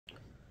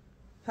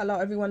Hello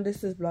everyone,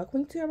 this is Blood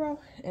Queen Tarot,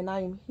 and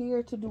I am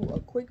here to do a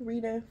quick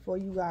reading for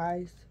you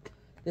guys.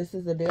 This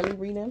is a daily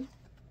reading.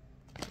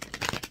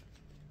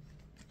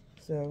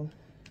 So,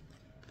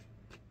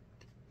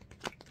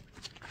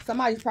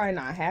 somebody's probably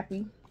not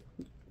happy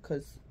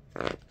because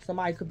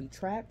somebody could be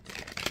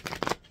trapped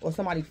or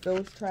somebody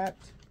feels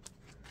trapped.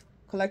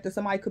 Collective,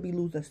 somebody could be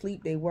losing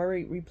sleep. They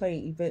worried,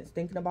 replaying events,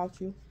 thinking about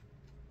you.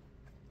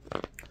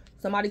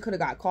 Somebody could have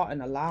got caught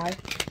in a lie.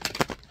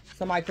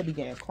 Somebody could be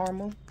getting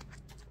karma.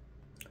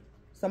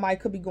 Somebody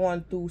could be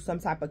going through some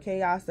type of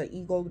chaos, an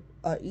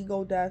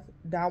ego death,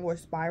 downward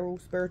spiral,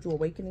 spiritual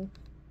awakening.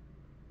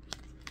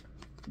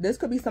 This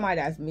could be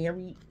somebody that's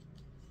married.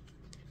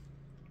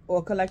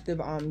 Or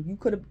collective,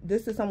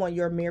 this is someone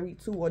you're married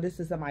to, or this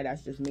is somebody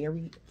that's just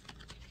married.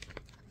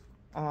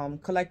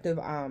 Collective,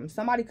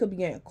 somebody could be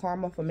getting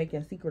karma for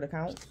making secret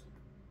accounts.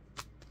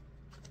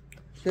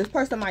 This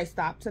person might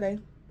stop today.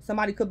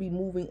 Somebody could be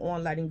moving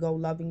on, letting go,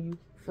 loving you,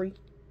 free.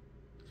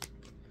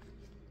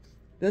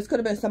 This could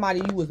have been somebody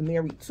you was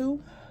married to.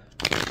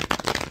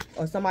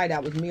 Or somebody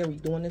that was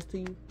married doing this to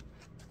you.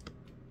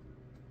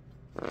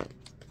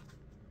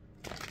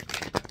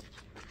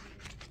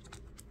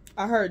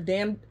 I heard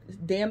damned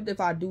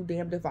if I do,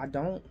 damned if I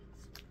don't.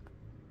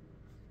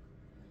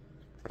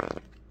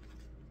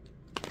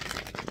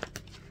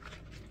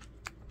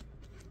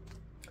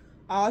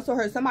 I also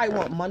heard somebody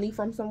want money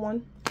from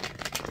someone.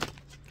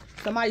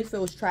 Somebody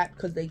feels trapped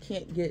because they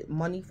can't get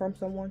money from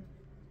someone.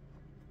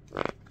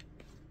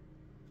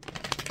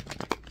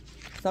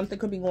 Something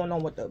could be going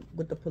on with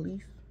the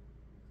police.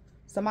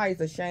 Somebody's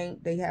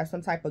ashamed. They have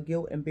some type of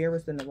guilt,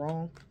 embarrassed, in the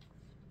wrong.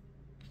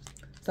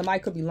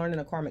 Somebody could be learning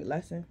a karmic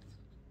lesson.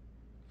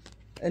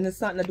 And it's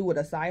something to do with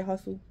a side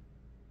hustle.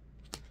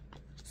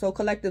 So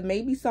collective,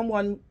 maybe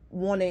someone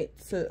wanted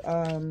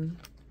to,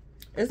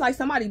 it's like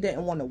somebody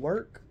didn't want to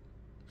work.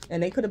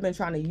 And they could have been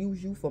trying to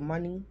use you for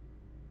money.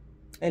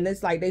 And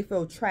it's like they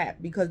feel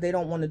trapped because they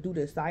don't want to do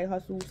this side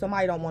hustle.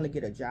 Somebody don't want to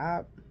get a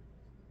job.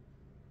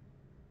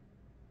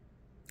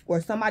 Or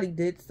somebody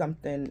did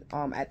something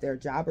at their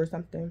job or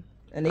something.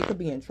 And they could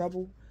be in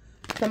trouble.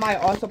 Somebody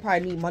also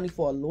probably need money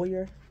for a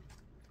lawyer.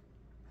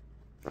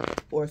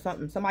 Or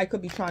something. Somebody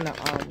could be trying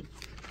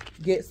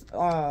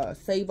to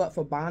save up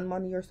for bond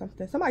money or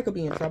something. Somebody could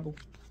be in trouble.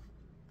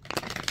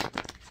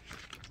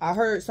 I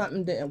heard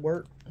something didn't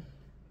work.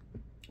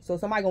 So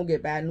somebody gonna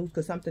get bad news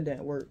because something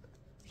didn't work.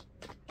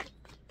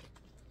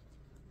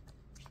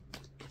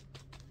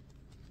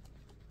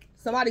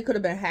 Somebody could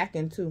have been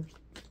hacking too.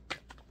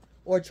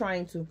 Or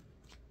trying to.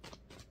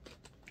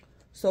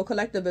 So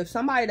collective, if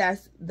somebody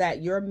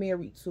that you're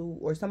married to,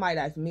 or somebody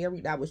that's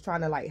married that was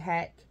trying to like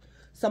hack,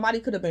 somebody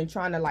could have been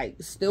trying to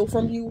like steal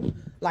from you,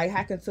 like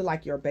hack into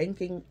like your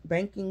banking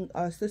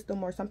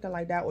system or something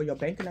like that, or your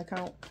banking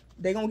account.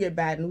 They're gonna get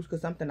bad news because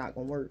something not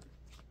gonna work.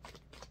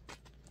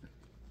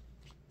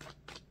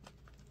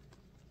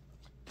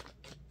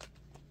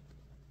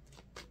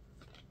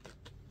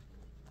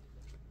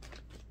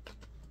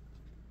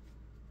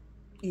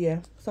 Yeah,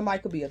 somebody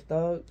could be a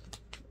thug.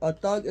 A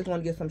thug is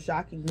going to get some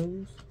shocking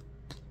news.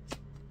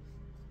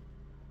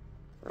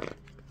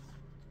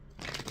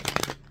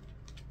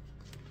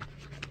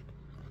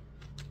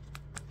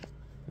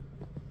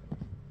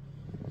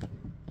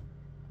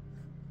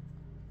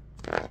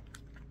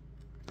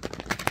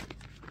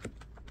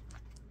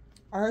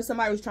 I heard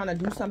somebody was trying to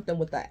do something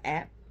with the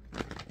app.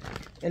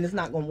 And it's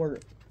not going to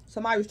work.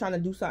 Somebody was trying to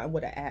do something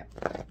with an app.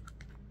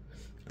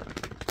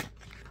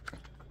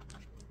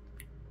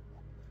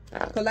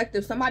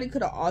 Collective, somebody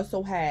could have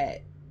also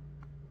had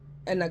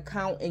an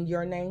account in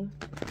your name.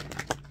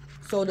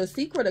 So the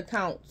secret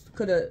accounts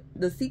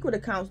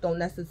don't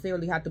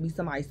necessarily have to be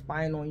somebody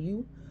spying on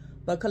you.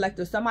 But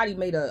collective, somebody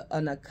made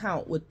an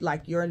account with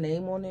like your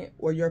name on it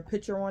or your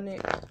picture on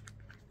it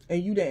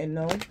and you didn't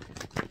know.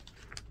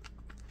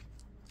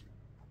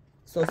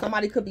 So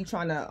somebody could be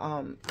trying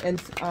to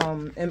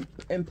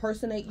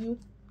impersonate you,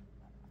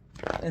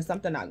 and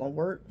something not gonna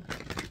work.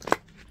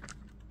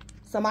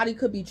 Somebody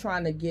could be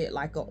trying to get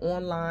like an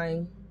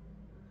online,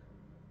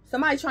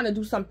 somebody trying to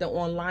do something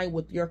online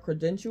with your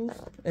credentials,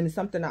 and it's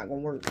something not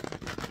gonna work.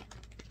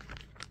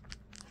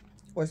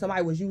 Or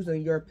somebody was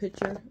using your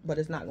picture, but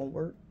it's not gonna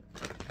work.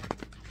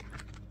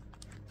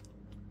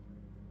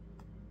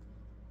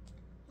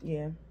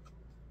 Yeah.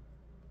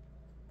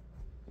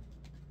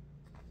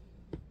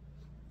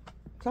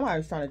 Somebody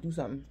was trying to do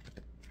something.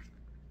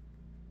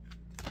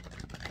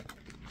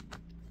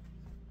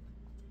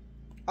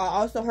 I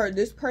also heard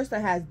this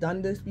person has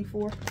done this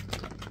before.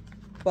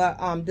 But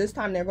this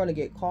time they're going to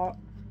get caught.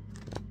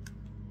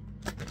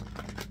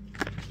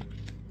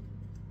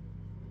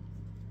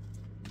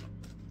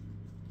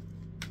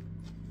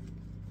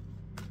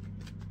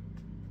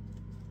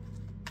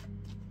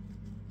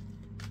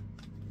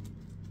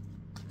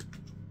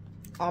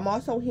 I'm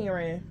also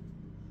hearing,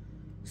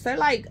 say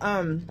like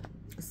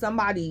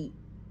somebody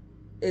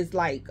is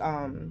like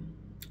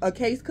a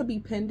case could be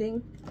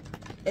pending,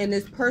 and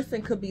this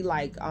person could be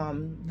like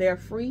they're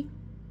free,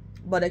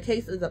 but a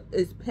case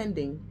is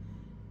pending,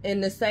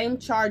 And the same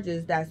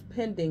charges that's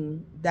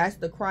pending, that's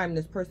the crime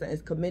this person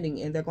is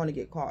committing, and they're going to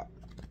get caught.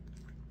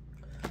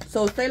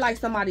 So say like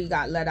somebody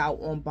got let out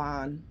on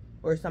bond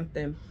or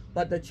something,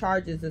 but the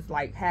charges is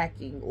like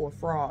hacking or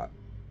fraud.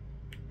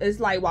 It's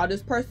like while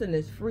this person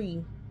is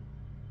free,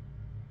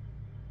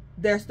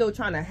 they're still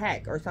trying to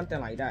hack or something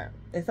like that,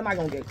 and somebody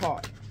gonna get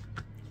caught.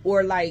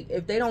 Or like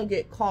if they don't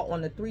get caught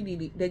on the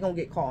 3D, they're gonna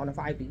get caught on the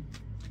 5D.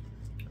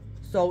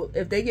 So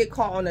if they get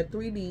caught on the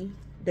 3D,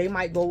 they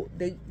might go,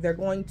 they're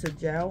going to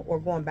jail or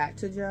going back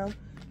to jail.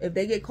 If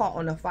they get caught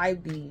on the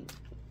 5D,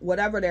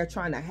 whatever they're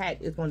trying to hack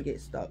is going to get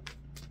stuck.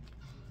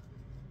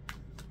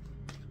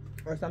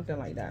 Or something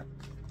like that.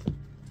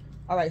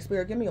 Alright,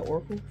 Spirit, give me an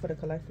oracle for the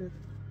collective.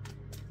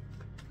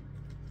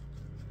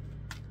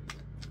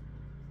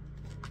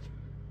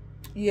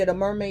 Yeah, the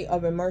Mermaid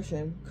of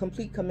Immersion.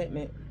 Complete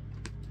commitment.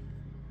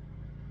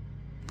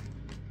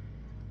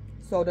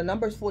 So the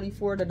numbers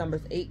 44, the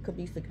numbers 8 could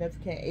be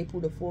significant.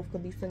 April the 4th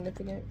could be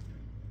significant.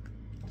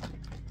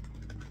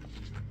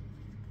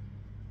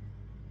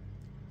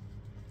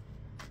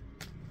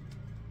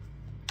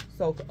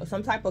 So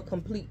some type of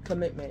complete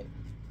commitment.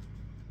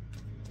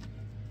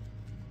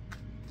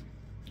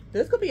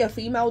 This could be a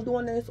female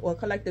doing this, or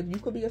collective, you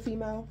could be a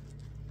female.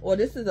 Or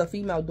this is a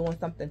female doing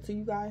something to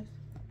you guys.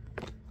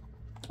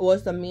 Or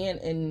it's a man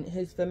in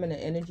his feminine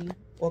energy.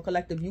 Or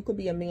collective, you could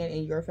be a man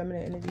in your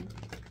feminine energy.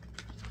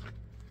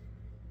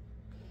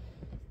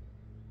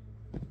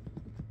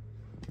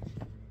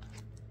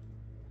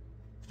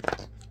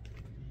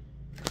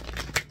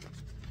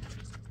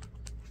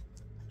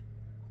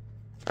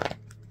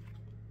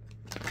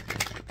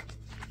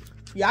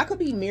 Y'all could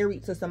be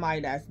married to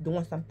somebody that's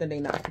doing something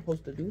they're not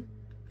supposed to do.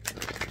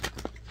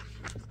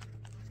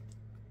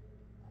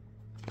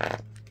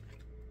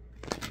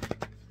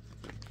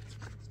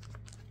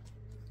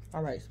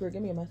 All right, Spirit,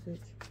 give me a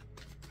message.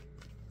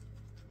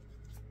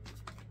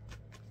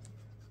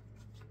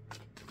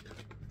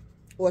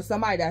 Or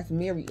somebody that's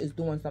married is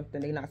doing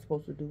something they're not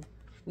supposed to do.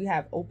 We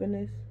have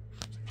openness.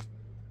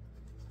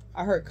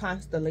 I heard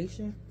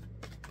constellation.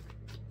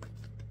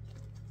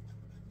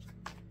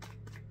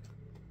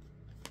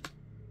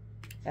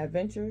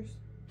 Adventures.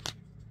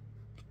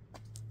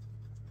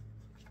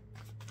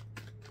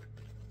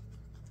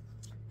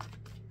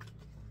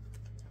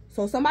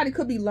 So somebody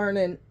could be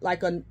learning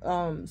like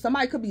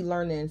somebody could be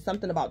learning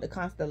something about the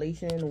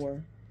constellation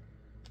or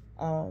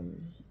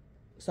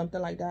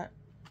something like that.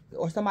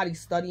 Or somebody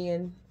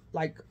studying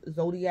like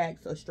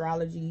zodiacs,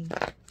 astrology,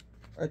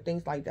 or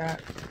things like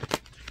that.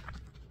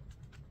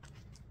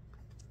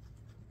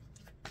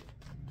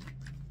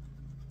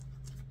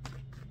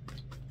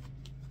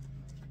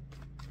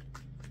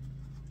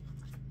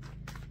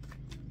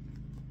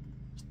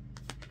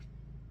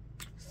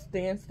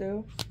 Stand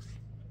still.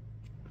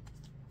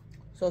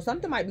 So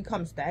something might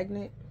become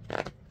stagnant.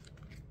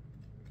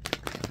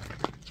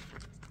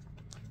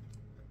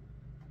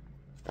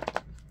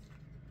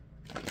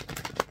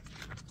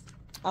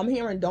 I'm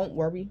hearing don't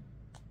worry.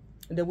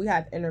 And then we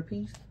have inner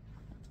peace.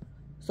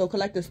 So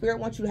collective, Spirit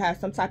wants you to have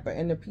some type of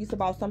inner peace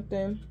about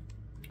something.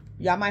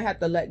 Y'all might have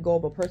to let go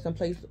of a person,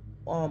 place,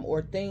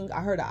 or thing.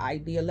 I heard an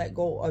idea. Let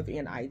go of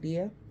an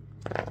idea.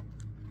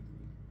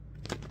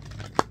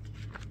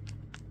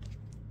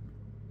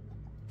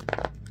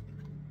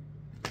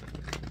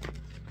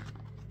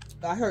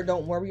 I heard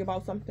don't worry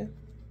about something.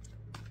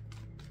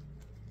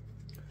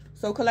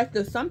 So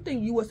collective,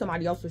 something you or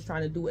somebody else was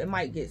trying to do, it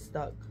might get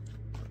stuck.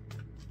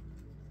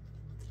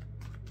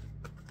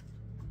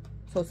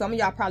 So some of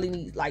y'all probably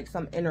need like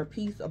some inner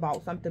peace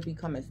about something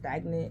becoming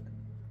stagnant.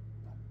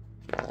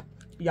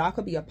 Y'all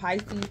could be a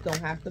Pisces, don't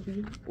have to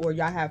be. Or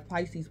y'all have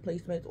Pisces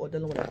placements or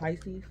dealing with a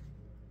Pisces.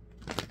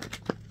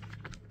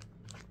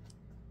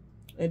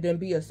 And then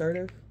be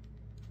assertive.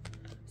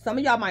 Some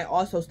of y'all might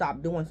also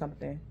stop doing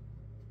something.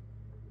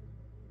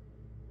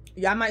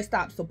 Y'all might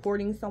stop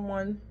supporting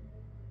someone.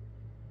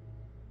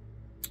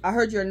 I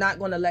heard you're not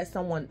going to let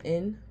someone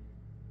in.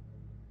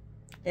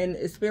 And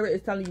Spirit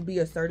is telling you be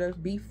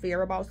assertive. Be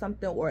fair about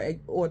something,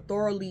 or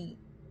thoroughly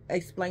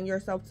explain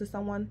yourself to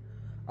someone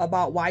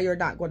about why you're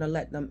not going to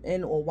let them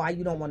in, or why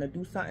you don't want to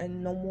do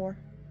something no more.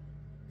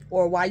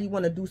 Or why you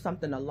want to do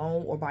something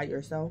alone or by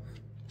yourself.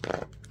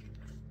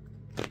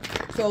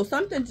 So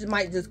something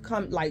might just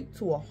come like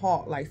to a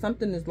halt. Like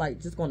something is like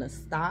just going to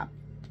stop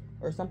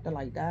or something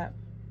like that.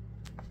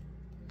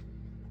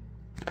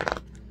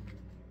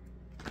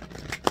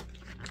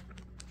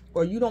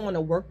 Or you don't want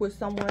to work with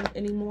someone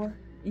anymore.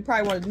 You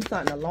probably want to do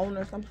something alone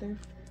or something.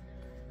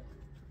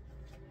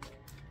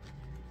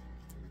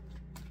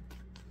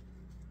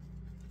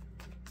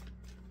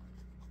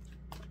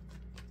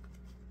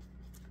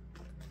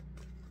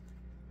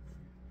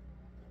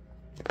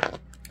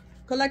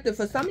 Collective,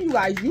 for some of you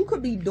guys, you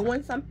could be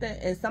doing something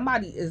and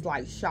somebody is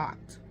like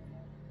shocked.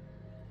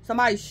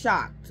 Somebody's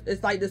shocked.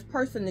 It's like this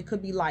person, it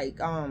could be like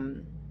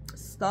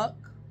stuck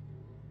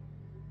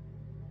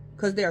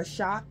because they're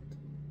shocked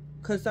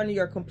concerning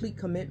your complete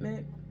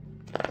commitment.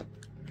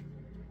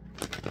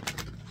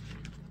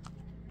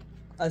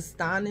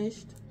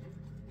 Astonished,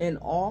 in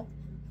awe.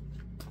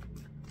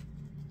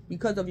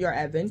 because of your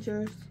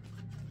adventures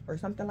or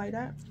something like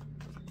that.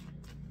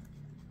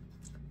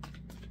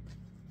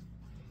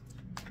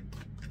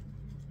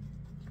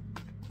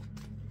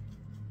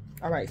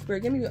 All right,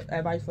 Spirit, give me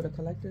advice for the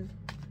collective.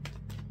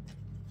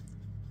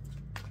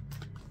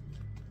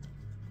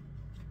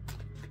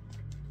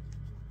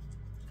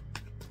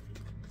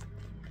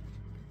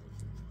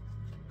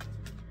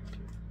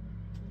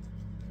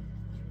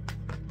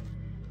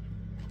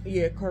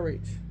 Yeah,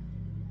 courage.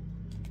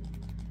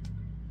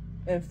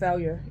 And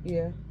failure,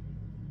 yeah.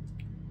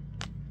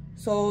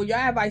 So your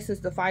advice is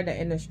to find the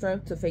inner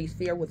strength to face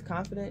fear with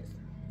confidence.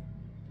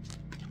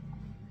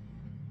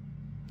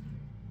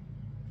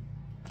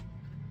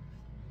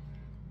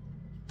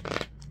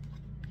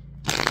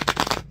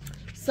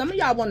 Some of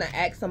y'all want to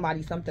ask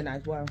somebody something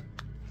as well.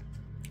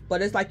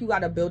 But it's like you got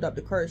to build up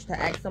the courage to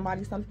ask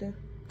somebody something.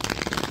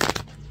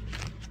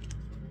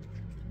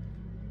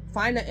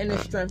 Find the inner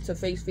strength to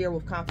face fear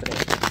with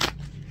confidence.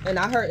 And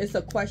I heard it's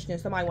a question.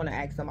 Somebody want to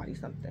ask somebody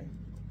something.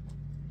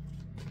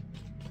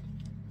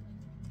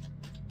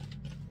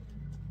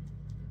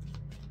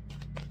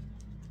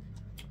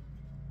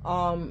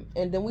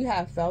 And then we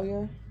have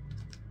failure.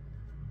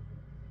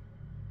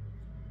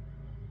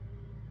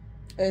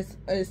 It's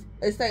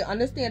say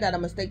understand that a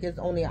mistake is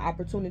only an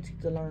opportunity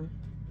to learn.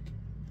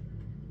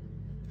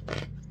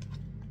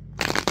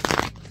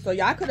 So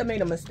y'all could have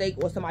made a mistake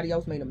or somebody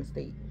else made a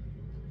mistake.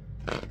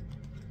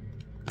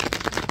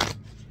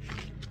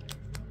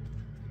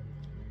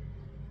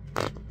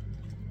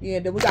 Yeah,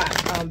 then we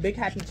got big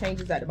happy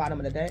changes at the bottom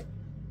of the deck.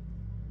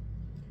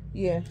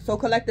 Yeah, so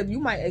collective, you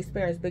might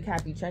experience big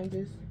happy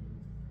changes.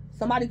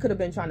 Somebody could have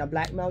been trying to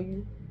blackmail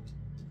you.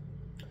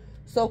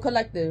 So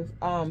collective,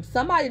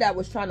 somebody that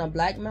was trying to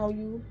blackmail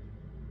you,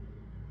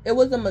 it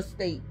was a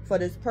mistake for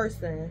this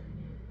person.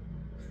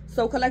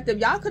 So collective,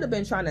 y'all could have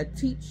been trying to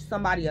teach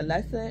somebody a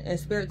lesson and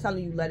Spirit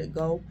telling you let it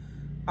go.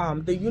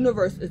 The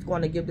universe is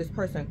going to give this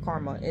person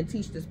karma and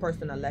teach this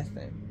person a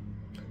lesson.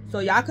 So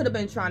y'all could have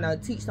been trying to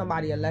teach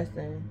somebody a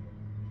lesson.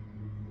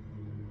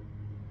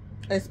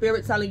 And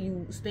Spirit telling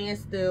you stand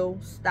still,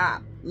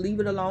 stop,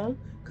 leave it alone,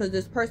 because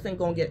this person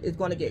is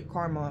going to get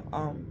karma.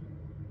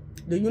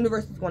 The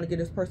universe is going to give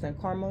this person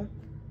karma.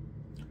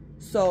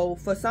 So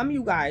for some of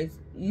you guys,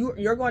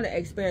 you're going to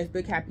experience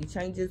big happy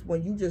changes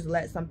when you just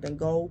let something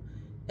go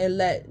and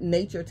let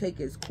nature take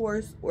its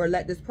course, or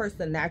let this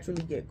person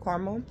naturally get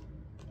karma.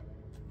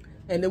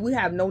 And then we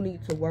have no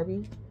need to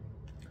worry.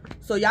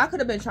 So y'all could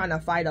have been trying to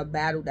fight a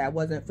battle that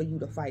wasn't for you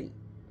to fight.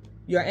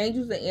 Your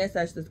angels and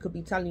ancestors could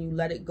be telling you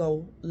let it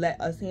go, let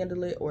us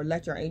handle it, or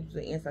let your angels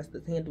and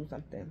ancestors handle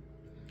something.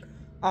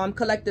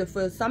 Collective,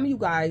 for some of you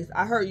guys,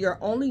 I heard your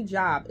only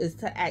job is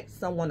to ask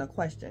someone a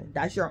question.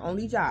 That's your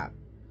only job.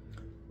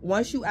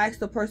 Once you ask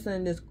the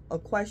person a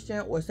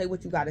question or say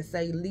what you got to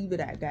say, leave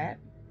it at that.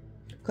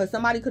 Because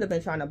somebody could have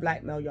been trying to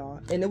blackmail y'all,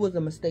 and it was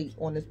a mistake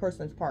on this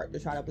person's part to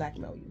try to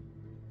blackmail you.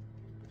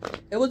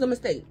 It was a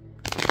mistake.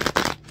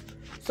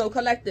 So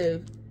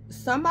collective,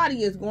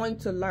 somebody is going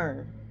to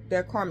learn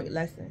their karmic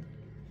lesson.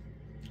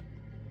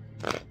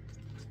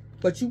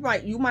 But you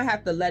might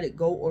have to let it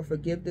go or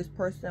forgive this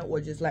person or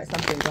just let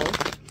something go.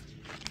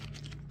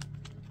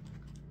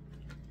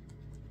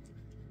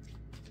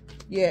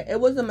 Yeah, it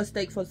was a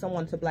mistake for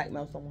someone to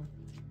blackmail someone.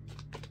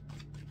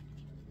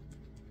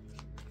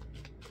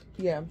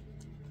 Yeah.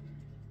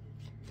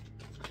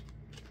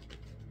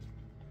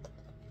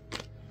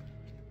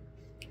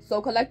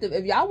 So collective,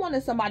 if y'all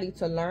wanted somebody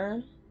to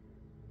learn,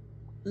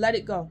 let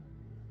it go.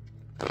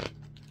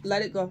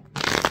 Let it go.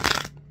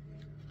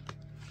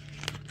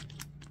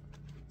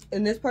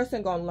 And this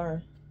person gonna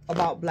learn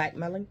about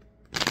blackmailing.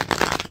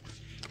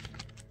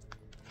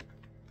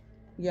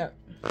 Yep.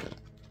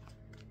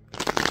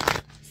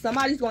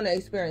 Somebody's gonna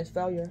experience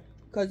failure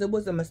because it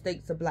was a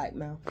mistake to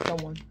blackmail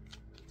someone.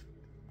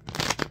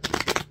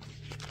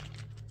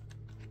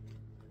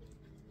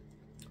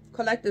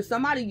 Collective,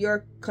 somebody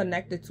you're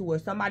connected to or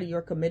somebody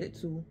you're committed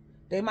to,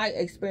 they might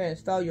experience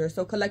failure.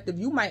 So collective,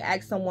 you might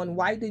ask someone,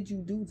 why did you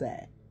do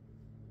that?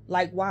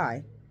 Like,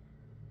 why?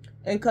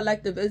 And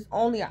collective, it's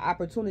only an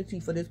opportunity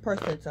for this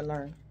person to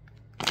learn.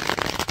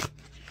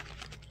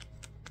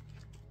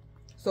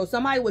 So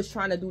somebody was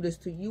trying to do this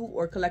to you,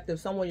 or collective,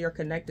 someone you're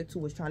connected to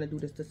was trying to do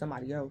this to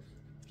somebody else.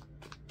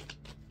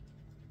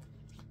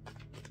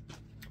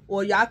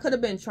 Or y'all could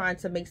have been trying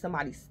to make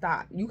somebody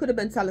stop. You could have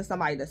been telling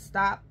somebody to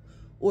stop,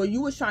 or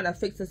you was trying to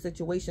fix a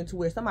situation to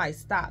where somebody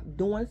stopped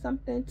doing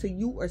something to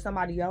you or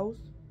somebody else.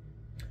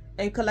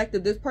 And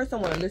collective, this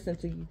person want to listen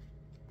to you.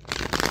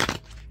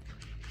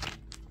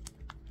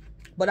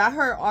 But I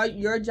heard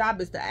your job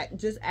is to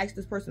just ask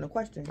this person a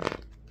question.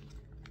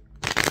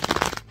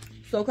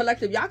 So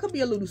collective, y'all could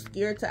be a little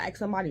scared to ask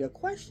somebody a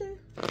question.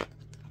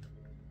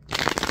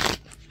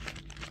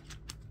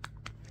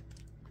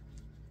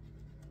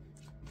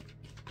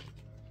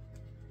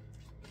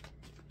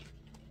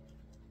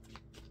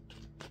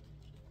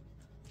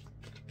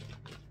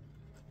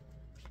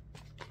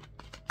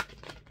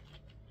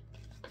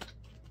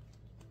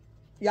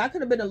 Y'all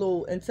could have been a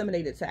little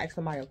intimidated to ask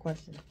somebody a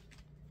question.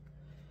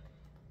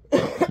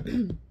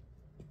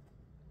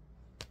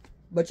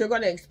 But you're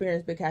going to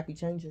experience big happy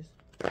changes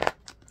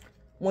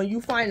when you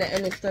find the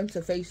inner strength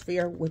to face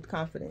fear with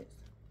confidence.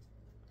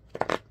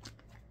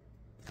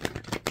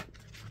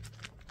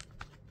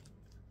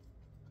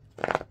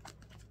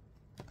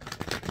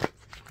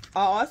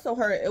 I also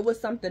heard it was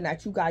something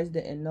that you guys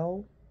didn't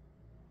know.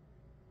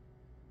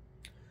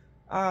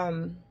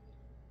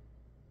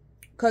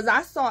 Because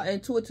I saw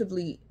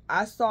intuitively,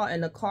 I saw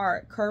in the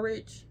card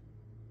courage.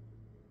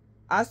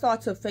 I saw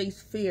to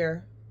face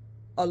fear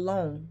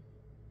alone.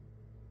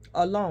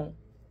 Alone.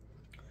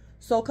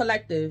 So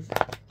collective,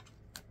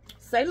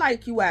 say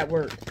like you at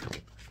work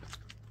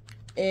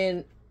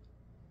and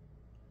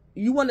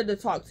you wanted to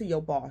talk to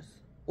your boss,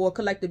 or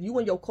collective, you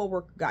and your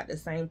coworker got the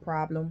same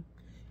problem,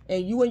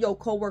 and you and your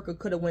coworker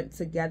could have went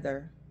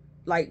together,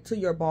 like to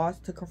your boss,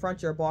 to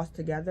confront your boss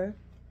together.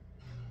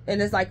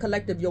 And it's like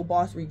collective, your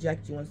boss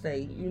reject you and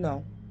say, you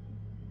know,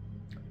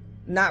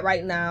 not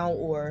right now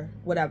or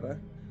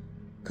whatever.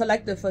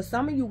 Collective, for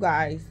some of you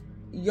guys,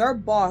 your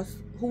boss,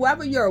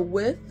 whoever you're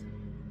with,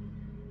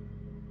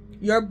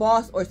 your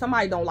boss or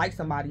somebody don't like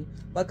somebody.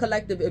 But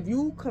collective, if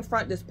you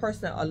confront this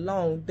person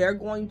alone, they're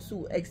going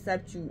to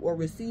accept you or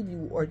receive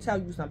you or tell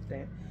you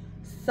something.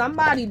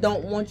 Somebody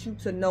don't want you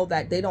to know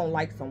that they don't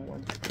like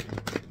someone.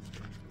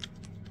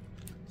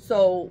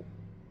 So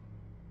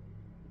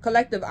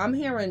collective, I'm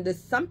hearing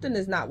this something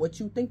is not what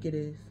you think it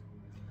is.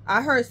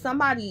 I heard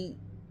somebody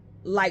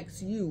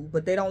likes you,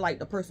 but they don't like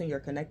the person you're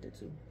connected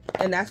to.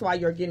 And that's why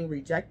you're getting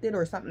rejected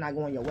or something not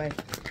going your way.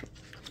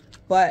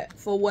 But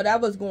for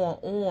whatever's going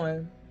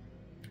on,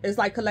 it's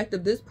like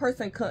collective, this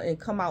person couldn't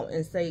come out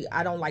and say,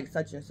 I don't like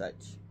such and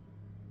such.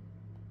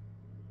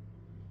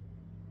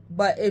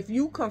 But if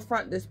you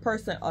confront this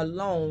person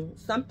alone,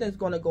 something's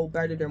going to go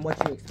better than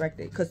what you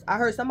expected. Because I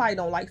heard somebody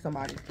don't like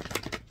somebody.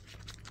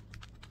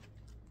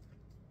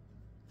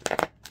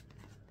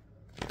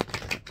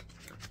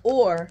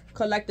 Or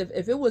collective,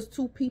 if it was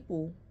two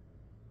people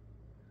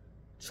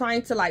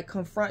trying to like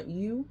confront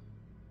you,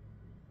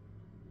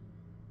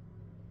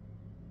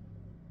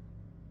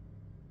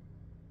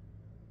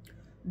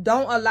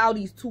 don't allow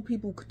these two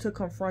people to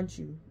confront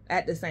you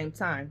at the same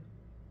time.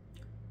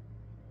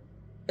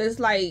 It's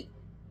like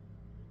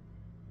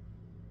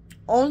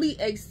only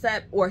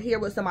accept or hear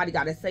what somebody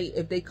got to say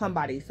if they come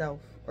by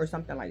themselves or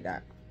something like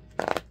that.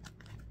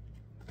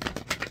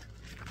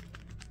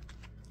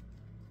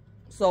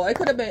 So it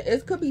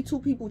could be two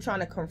people trying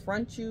to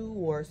confront you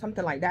or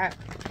something like that.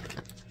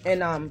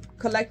 And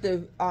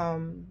collective,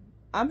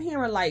 I'm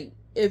hearing like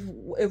if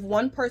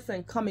one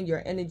person come in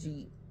your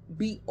energy,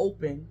 be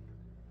open.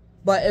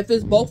 But if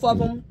it's both of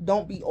them,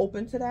 don't be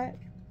open to that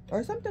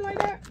or something like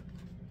that.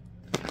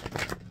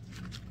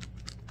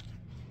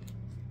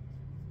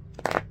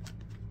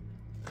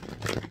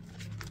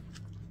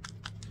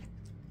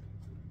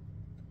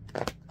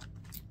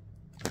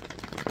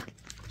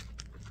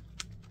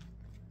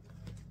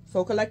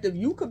 So collective,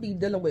 you could be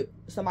dealing with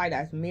somebody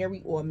that's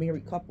married or a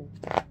married couple.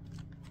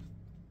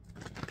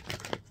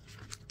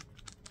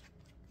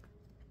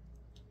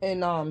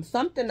 And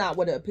something not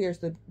what it appears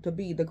to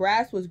be. The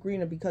grass was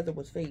greener because it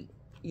was fake.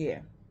 Yeah.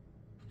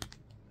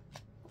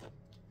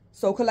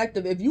 So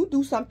collective, if you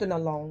do something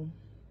alone,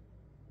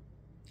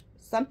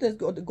 something's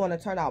going to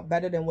turn out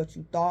better than what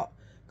you thought.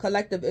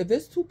 Collective, if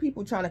it's two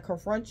people trying to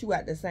confront you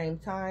at the same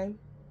time,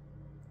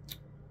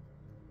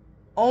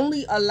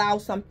 only allow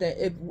something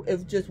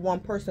if just one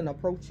person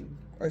approach you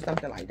or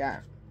something like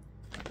that.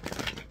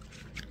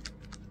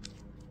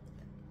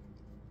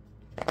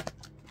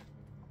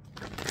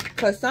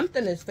 Because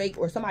something is fake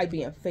or somebody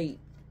being fake.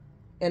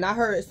 And I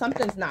heard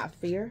something's not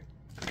fair.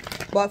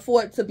 But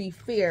for it to be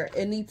fair,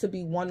 it needs to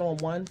be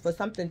one-on-one. For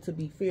something to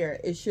be fair,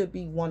 it should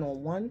be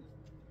one-on-one.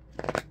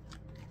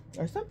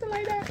 Or something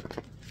like that.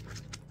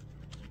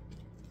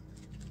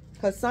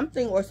 Because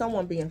something or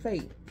someone being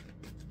fake.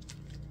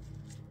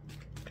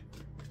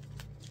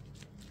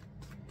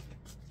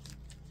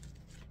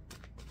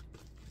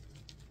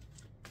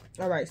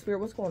 Alright, Spirit,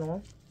 what's going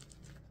on?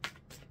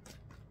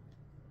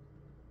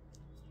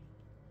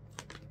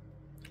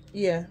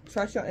 Yeah,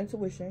 trust your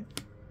intuition.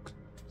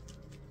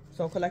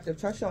 So collective,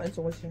 trust your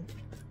intuition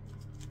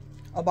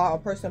about a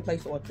person,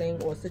 place, or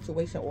thing, or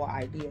situation, or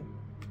idea.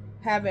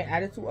 Have an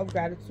attitude of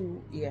gratitude.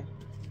 Yeah.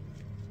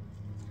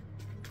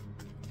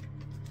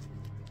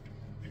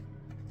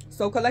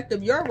 So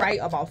collective, you're right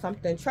about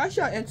something. Trust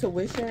your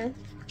intuition,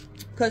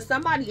 because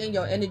somebody in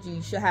your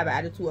energy should have an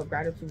attitude of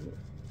gratitude.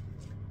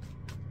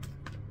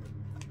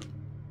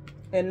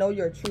 And know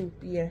your truth.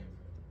 Yeah.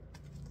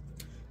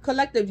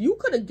 Collective, you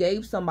could have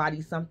gave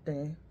somebody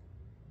something,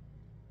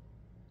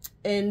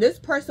 and this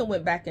person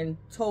went back and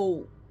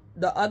told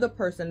the other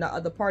person, the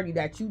other party,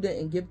 that you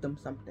didn't give them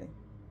something.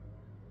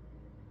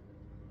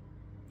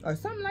 Or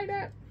something like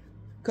that.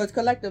 Because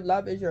collective,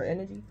 love is your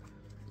energy.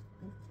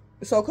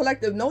 So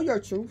collective, know your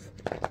truth.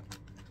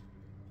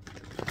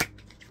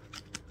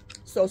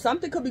 So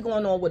something could be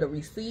going on with a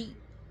receipt.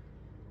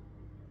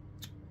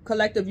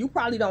 Collective, you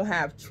probably don't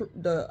have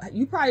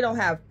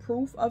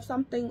proof of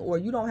something, or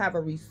you don't have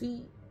a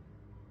receipt,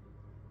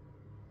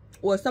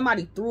 or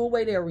somebody threw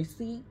away their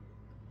receipt.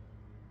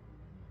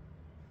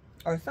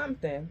 or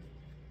something.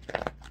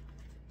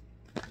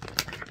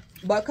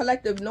 But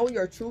collective, know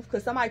your truth,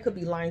 because somebody could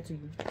be lying to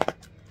you.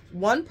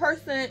 One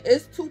person,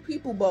 is two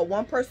people, but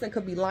one person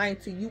could be lying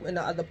to you and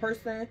the other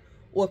person,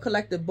 or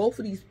collective, both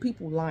of these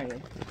people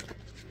lying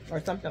or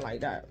something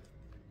like that.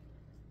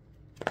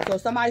 So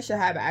somebody should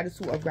have an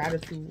attitude of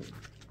gratitude.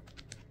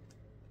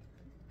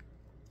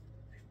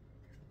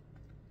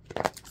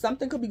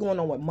 Something could be going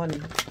on with money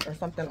or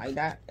something like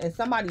that, and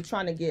somebody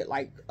trying to get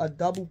like a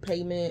double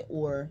payment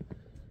or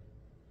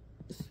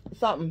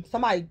something.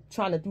 Somebody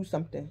trying to do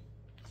something.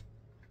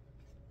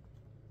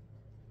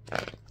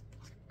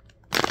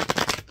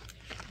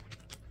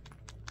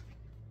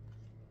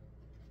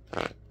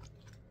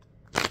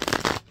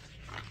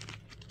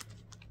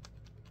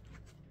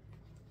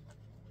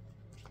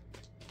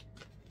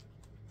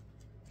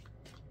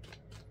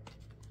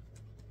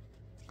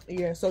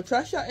 Yeah, so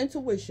trust your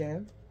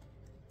intuition,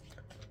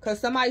 because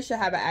somebody should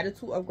have an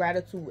attitude of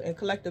gratitude. And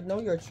collective,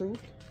 know your truth.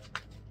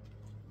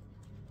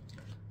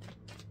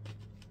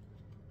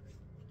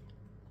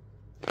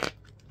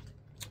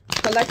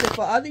 Collective,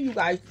 for other you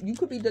guys, you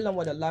could be dealing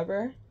with a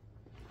lover,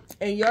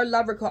 and your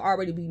lover could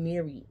already be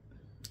married.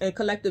 And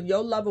collective,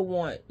 your lover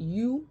want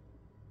you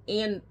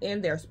and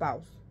their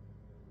spouse.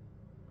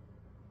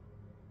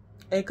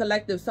 And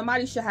collective,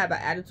 somebody should have an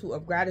attitude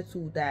of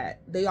gratitude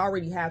that they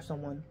already have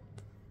someone,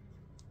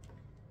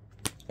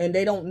 and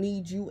they don't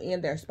need you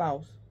and their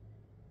spouse.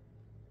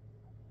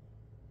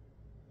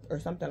 Or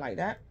something like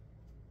that.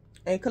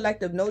 And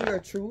collective, know your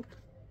truth.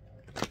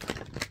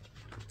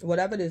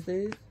 Whatever this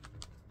is.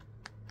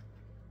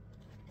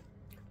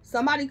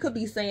 Somebody could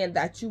be saying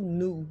that you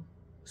knew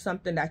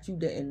something that you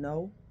didn't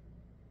know.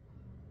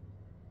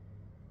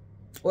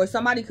 Or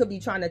somebody could be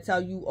trying to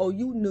tell you, oh,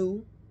 you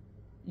knew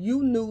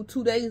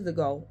 2 days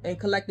ago. And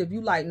collective,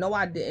 you like, no,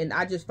 I didn't.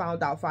 I just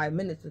found out 5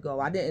 minutes ago.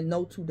 I didn't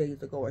know 2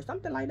 days ago, or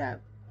something like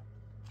that.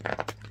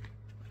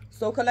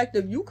 So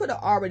collective, you could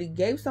have already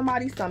gave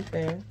somebody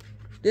something.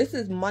 This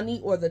is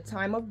money or the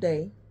time of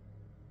day.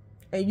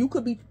 And you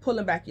could be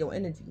pulling back your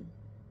energy.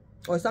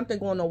 Or something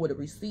going on with a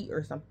receipt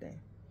or something.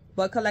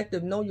 But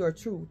collective, know your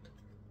truth.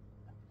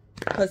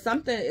 Because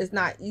something is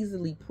not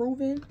easily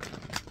proven.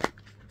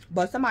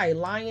 But somebody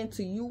lying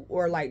to you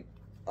or like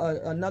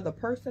another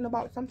person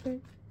about something.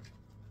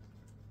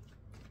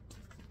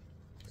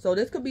 So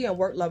this could be in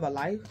work, love, or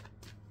life.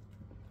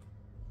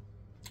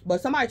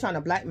 But somebody trying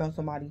to blackmail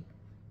somebody.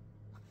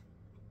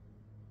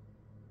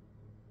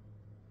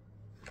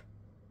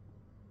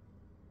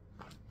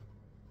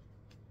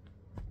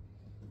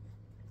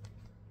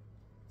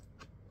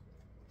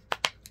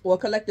 Or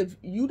collective,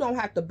 you don't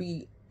have to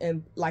be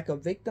in like a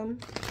victim.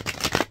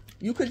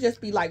 You could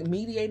just be like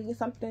mediating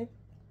something.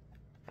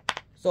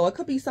 So it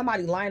could be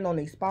somebody lying on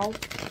their spouse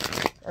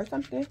or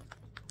something.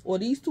 Or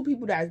these two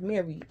people that's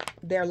married,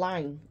 they're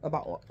lying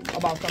about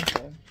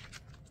something.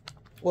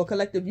 Or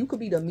collective, you could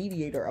be the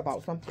mediator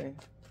about something.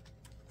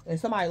 And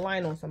somebody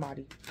lying on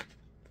somebody.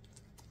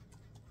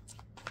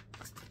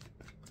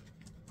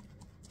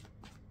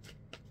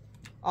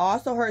 I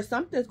also heard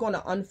something's going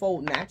to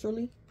unfold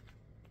naturally.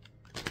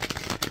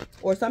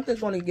 Or something's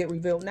going to get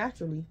revealed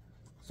naturally.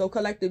 So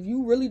collective,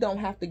 you really don't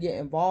have to get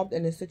involved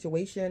in this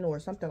situation or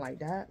something like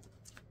that.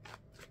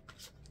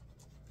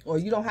 Or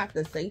you don't have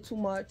to say too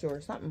much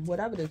or something,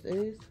 whatever this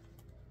is.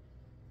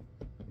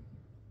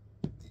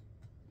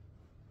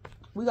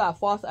 We got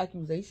false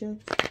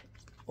accusations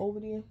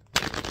over there.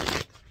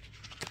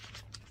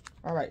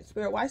 All right,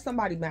 Spirit, why is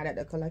somebody mad at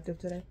the collective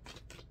today?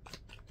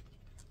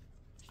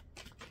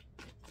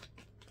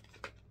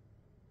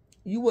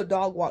 You would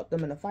dog walk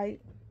them in a fight.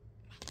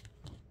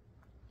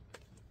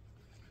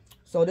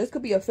 So this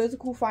could be a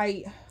physical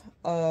fight,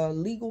 a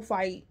legal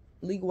fight,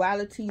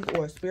 legalities,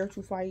 or a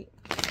spiritual fight.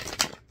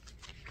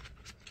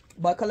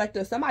 But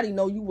collective, somebody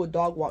know you would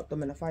dog walk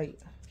them in a fight.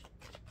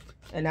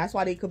 And that's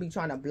why they could be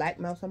trying to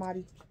blackmail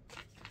somebody.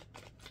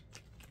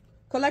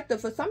 Collective,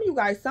 for some of you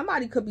guys,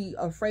 somebody could be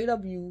afraid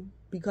of you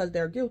because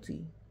they're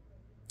guilty.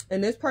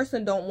 And this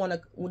person don't want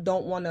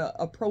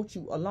to approach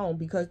you alone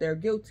because they're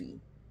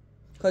guilty.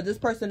 Because this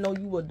person know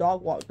you would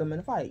dog walk them in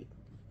a fight.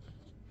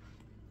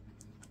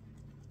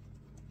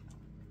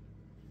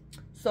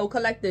 So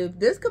collective,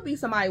 this could be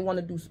somebody want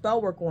to do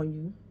spell work on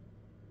you.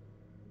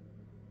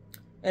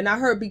 And I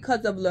heard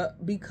because of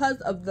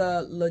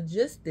the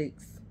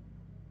logistics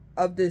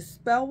of this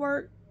spell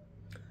work,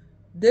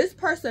 this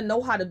person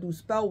know how to do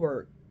spell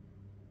work,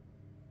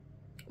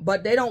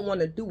 but they don't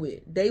want to do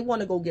it. They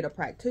want to go get a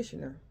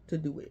practitioner to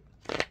do it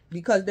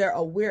because they're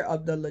aware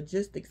of the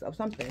logistics of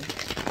something.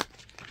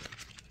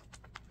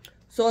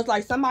 So it's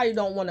like somebody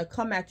don't want to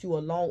come at you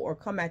alone or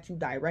come at you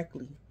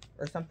directly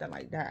or something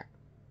like that.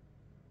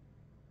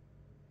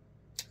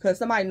 Because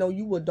somebody know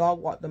you would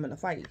dog walk them in a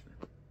fight.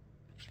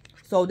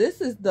 So this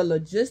is the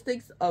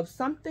logistics of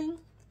something.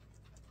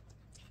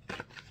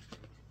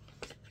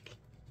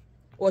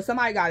 Or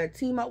somebody got to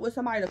team up with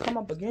somebody to come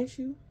up against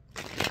you.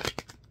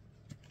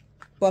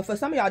 But for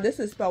some of y'all,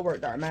 this is spell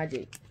work, dark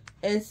magic.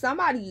 And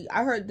somebody,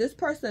 I heard this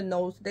person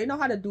knows, they know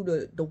how to do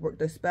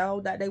the spell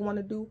that they want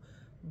to do.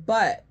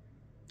 But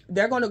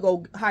they're going to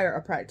go hire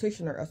a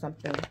practitioner or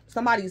something.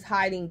 Somebody's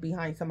hiding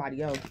behind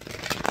somebody else.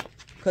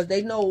 Because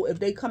they know if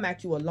they come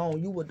at you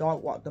alone, you would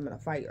dog walk them in a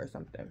fight or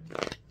something.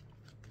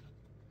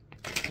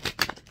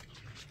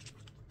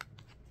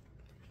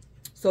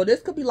 So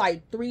this could be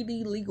like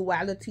 3D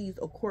legalities,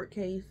 a court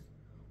case.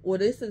 Or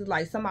this is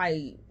like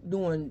somebody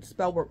doing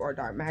spell work or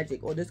dark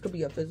magic. Or this could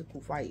be a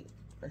physical fight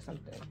or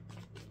something.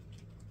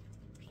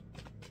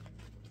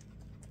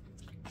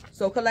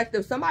 So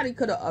collective, somebody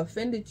could have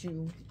offended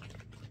you.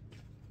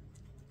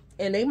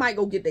 And they might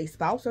go get their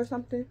spouse or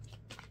something.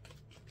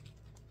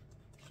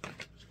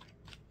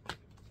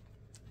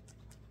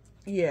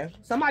 Yeah,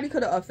 somebody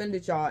could have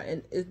offended y'all,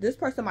 and this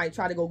person might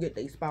try to go get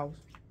their spouse.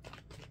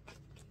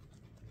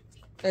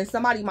 And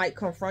somebody might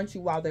confront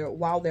you while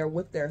they're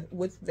with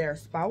their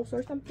spouse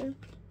or something.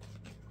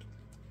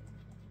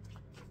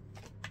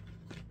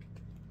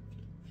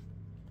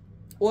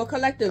 Or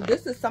collective,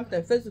 this is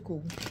something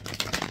physical.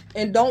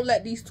 And don't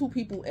let these two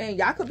people in.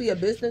 Y'all could be a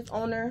business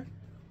owner.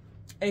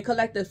 And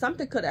collective,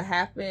 something could have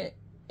happened.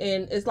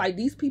 And it's like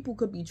these people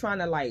could be trying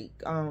to like,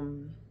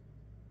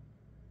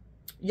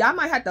 y'all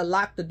might have to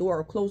lock the door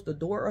or close the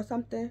door or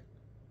something.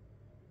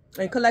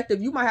 And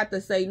collective, you might have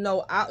to say,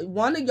 no,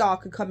 one of y'all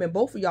could come in.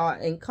 Both of y'all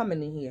ain't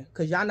coming in here.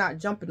 Because y'all not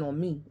jumping on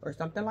me. Or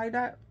something like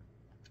that.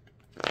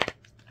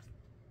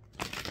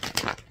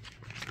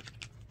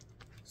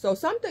 So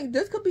something,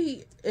 this could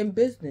be in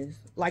business.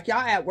 Like y'all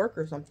at work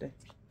or something.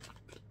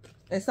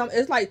 And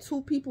it's like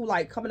two people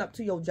like coming up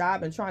to your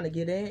job and trying to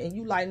get in. And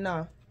you like,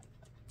 nah.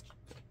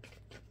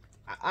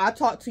 I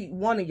talk to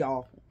one of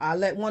y'all. I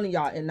let one of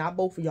y'all and not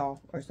both of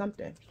y'all or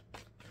something.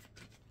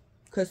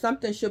 Because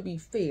something should be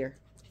fair.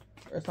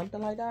 Or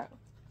something like that.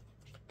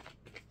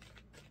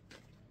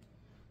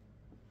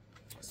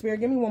 Spirit,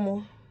 give me one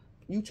more.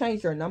 You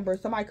changed your number.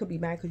 Somebody could be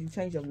mad because you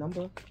changed your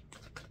number.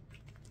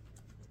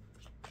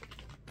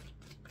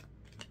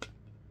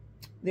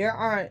 There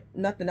aren't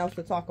nothing else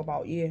to talk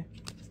about. Yeah.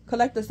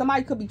 Collective,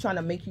 somebody could be trying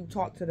to make you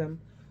talk to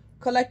them.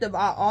 Collective,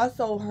 I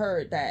also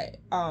heard that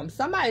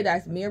somebody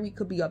that's married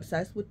could be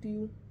obsessed with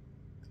you.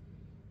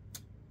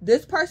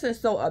 This person's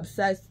so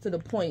obsessed to the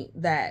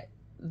point that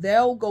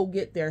they'll go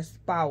get their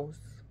spouse.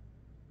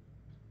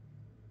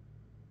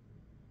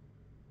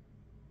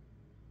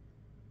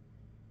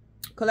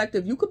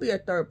 Collective, you could be a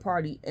third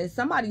party. And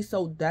somebody's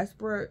so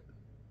desperate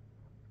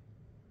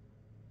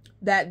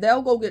that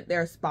they'll go get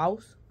their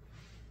spouse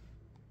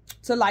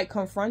to like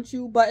confront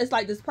you. But it's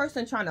like this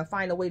person trying to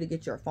find a way to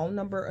get your phone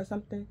number or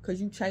something.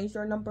 Because you changed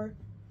your number.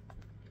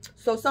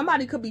 So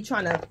somebody could be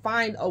trying to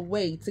find a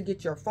way to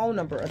get your phone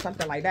number or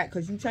something like that.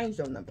 Because you changed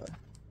your number.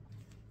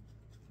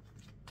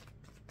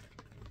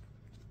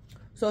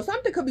 So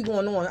something could be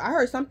going on. I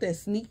heard something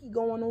sneaky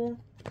going on.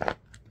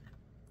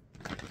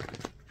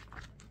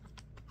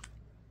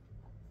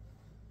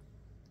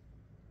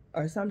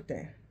 Or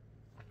something.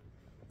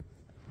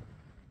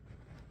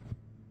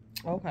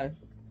 Okay.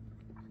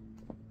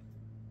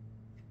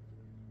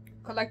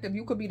 Collective,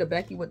 you could be the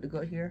Becky with the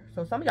good hair.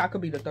 So some of y'all could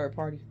be the third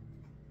party.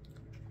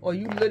 Or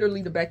you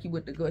literally the Becky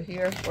with the good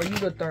hair. Or you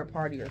the third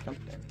party or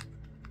something.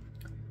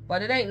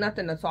 But it ain't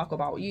nothing to talk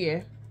about.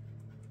 Yeah.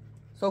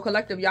 So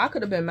collective, y'all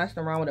could have been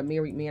messing around with a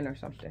married man or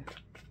something.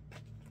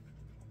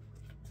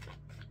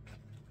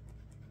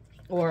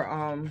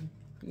 Or,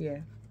 yeah.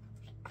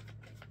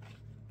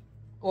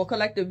 Or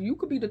collective, you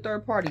could be the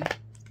third party.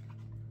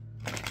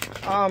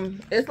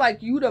 It's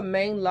like you the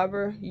main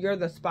lover, you're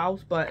the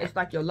spouse, but it's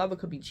like your lover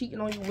could be cheating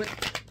on you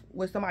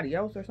with somebody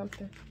else or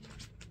something.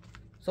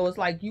 So it's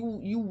like you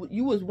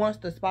was once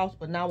the spouse,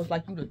 but now it's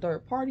like you the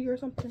third party or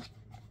something.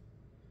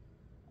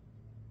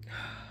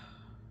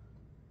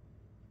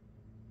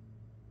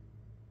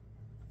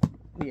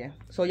 Yeah.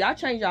 So y'all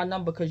change y'all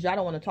number because y'all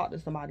don't want to talk to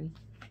somebody.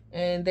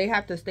 And they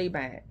have to stay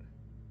mad.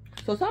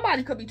 So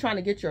somebody could be trying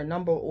to get your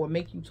number or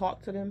make you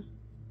talk to them.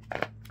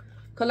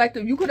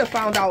 Collective, you could have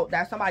found out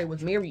that somebody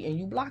was married and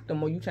you blocked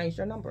them or you changed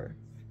your number.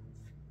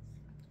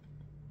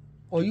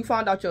 Or you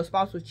found out your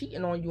spouse was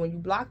cheating on you and you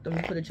blocked them.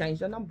 You could have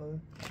changed your number.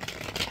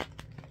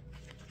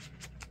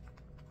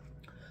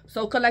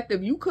 So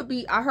collective, you could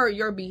be, I heard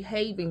you're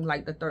behaving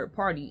like the third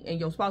party and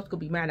your spouse could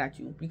be mad at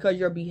you because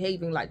you're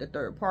behaving like the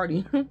third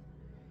party.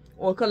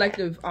 Or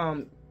collective,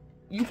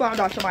 you found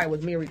out somebody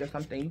was married or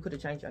something. You could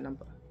have changed your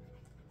number.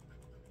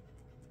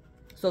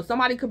 So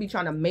somebody could be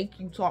trying to make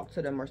you talk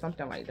to them or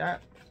something like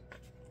that.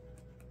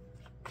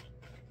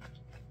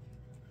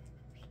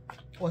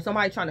 Or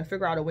somebody trying to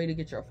figure out a way to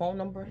get your phone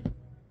number.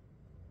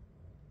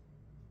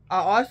 I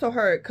also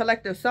heard,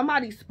 collective,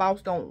 somebody's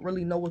spouse don't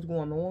really know what's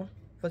going on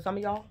for some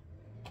of y'all.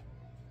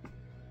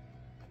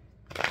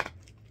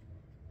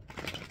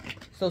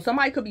 So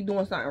somebody could be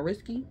doing something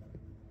risky.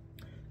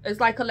 It's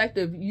like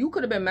collective, you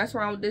could have been messing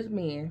around with this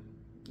man.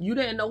 You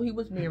didn't know he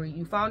was married.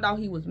 You found out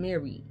he was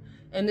married.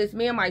 And this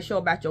man might show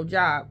up at your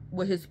job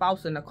with his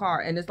spouse in the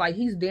car. And it's like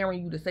he's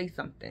daring you to say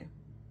something.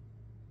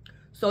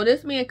 So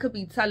this man could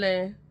be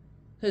telling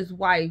his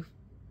wife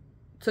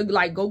to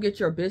like go get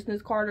your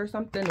business card or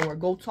something. Or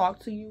go talk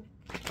to you.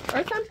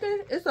 Or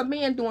something. It's a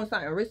man doing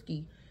something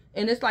risky.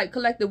 And it's like,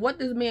 collective, what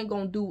this man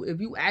gonna do if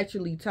you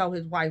actually tell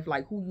his wife,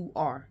 like, who you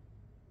are?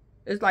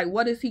 It's like,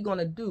 what is he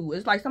gonna do?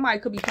 It's like somebody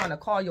could be trying to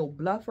call your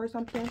bluff or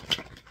something.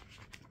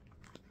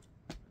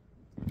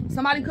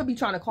 Somebody could be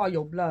trying to call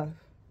your bluff.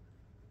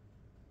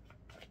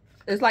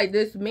 It's like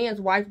this man's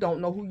wife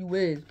don't know who you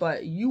is,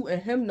 but you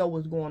and him know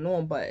what's going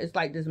on. But it's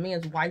like this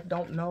man's wife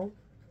don't know.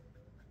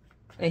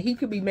 And he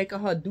could be making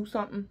her do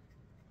something.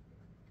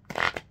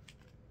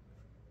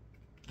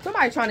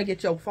 Somebody trying to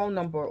get your phone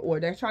number, or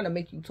they're trying to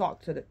make you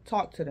talk to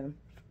them.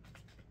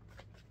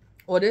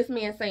 Or this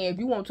man saying, if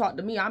you won't talk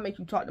to me, I'll make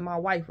you talk to my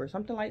wife, or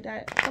something like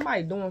that.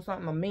 Somebody doing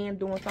something, a man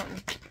doing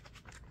something.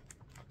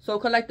 So,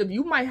 collective,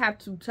 you might have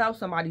to tell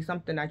somebody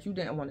something that you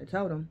didn't want to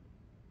tell them.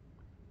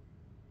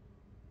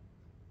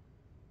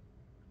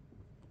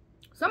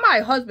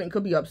 Somebody's husband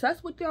could be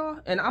obsessed with y'all.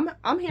 And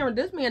I'm hearing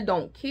this man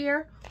don't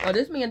care. Or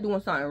this man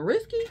doing something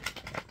risky.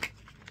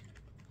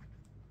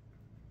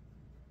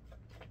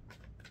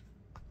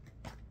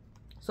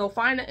 So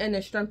find the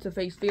inner strength to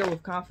face fear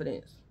with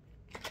confidence.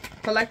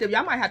 Collective,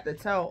 y'all might have to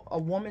tell a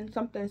woman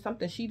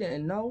something she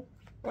didn't know.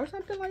 Or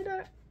something like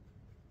that.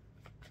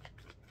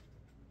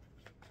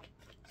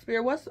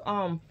 Spirit, what's,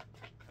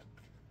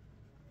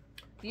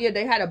 yeah,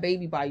 they had a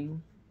baby by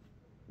you.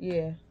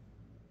 Yeah.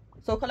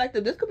 So,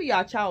 collective, this could be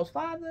your child's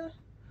father.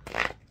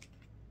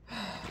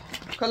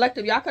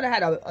 Collective, y'all could have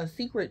had a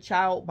secret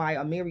child by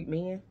a married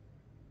man.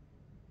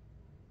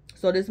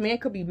 So, this man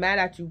could be mad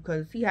at you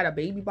because he had a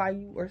baby by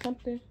you or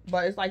something.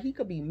 But it's like he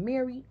could be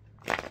married.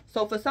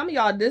 So, for some of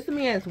y'all, this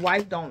man's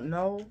wife don't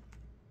know.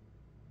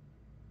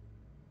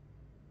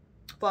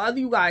 For other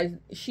you guys,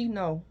 she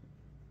know.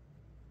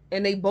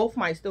 And they both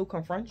might still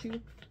confront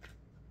you.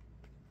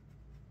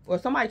 Or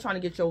somebody trying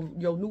to get your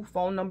new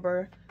phone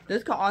number.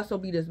 This could also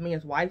be this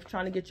man's wife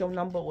trying to get your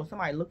number, or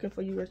somebody looking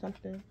for you or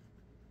something.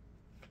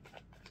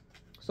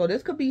 So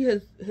this could be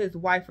his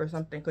wife or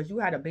something, because you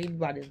had a baby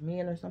by this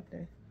man or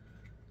something.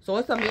 So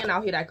it's a man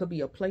out here that could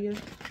be a player.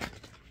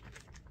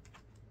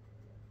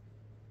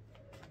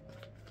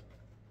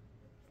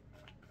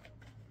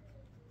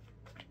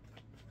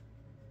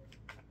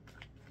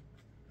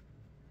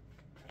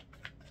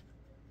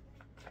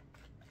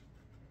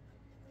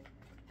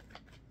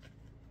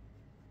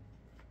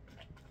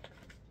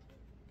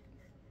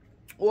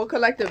 Or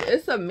collective,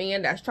 it's a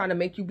man that's trying to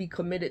make you be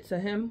committed to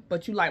him,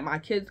 but you like, my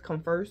kids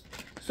come first.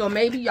 So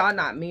maybe y'all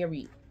not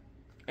married.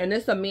 And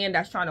it's a man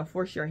that's trying to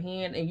force your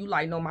hand, and you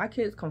like, no, my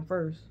kids come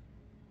first.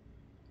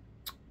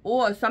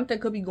 Or something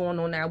could be going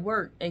on at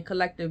work. And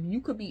collective,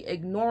 you could be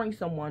ignoring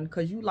someone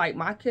because you like,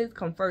 my kids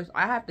come first.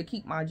 I have to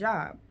keep my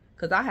job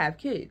because I have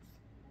kids.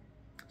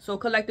 So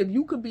collective,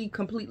 you could be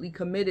completely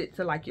committed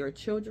to like your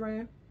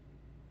children.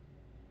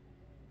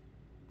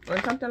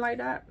 Or something like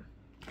that.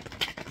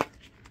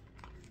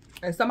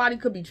 And somebody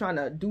could be trying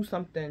to do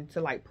something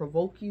to like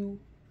provoke you.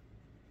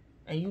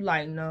 And you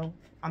like, no,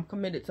 I'm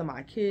committed to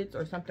my kids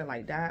or something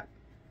like that.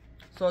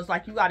 So it's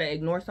like you got to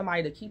ignore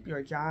somebody to keep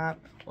your job.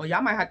 Or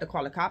y'all might have to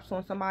call the cops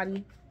on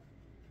somebody.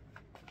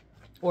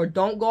 Or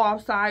don't go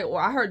outside.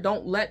 Or I heard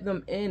don't let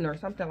them in or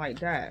something like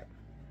that.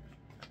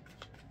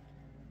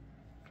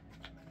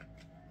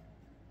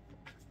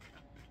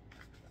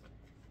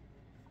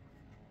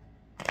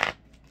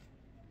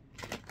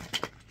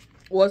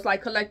 Or it's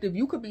like collective,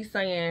 you could be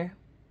saying,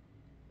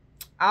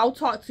 I'll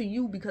talk to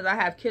you because I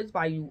have kids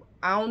by you.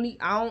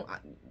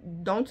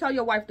 Don't tell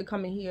your wife to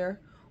come in here.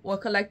 Or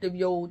collective,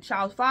 your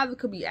child's father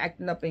could be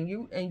acting up and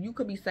you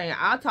could be saying,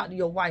 I'll talk to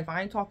your wife.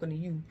 I ain't talking to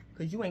you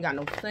because you ain't got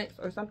no sense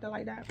or something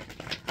like that.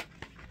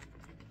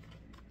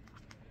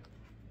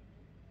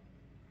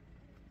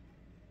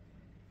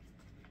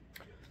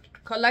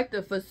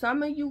 Collective, for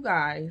some of you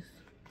guys,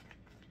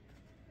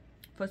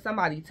 for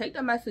somebody, take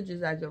the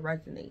messages as it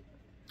resonates.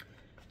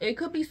 It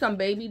could be some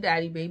baby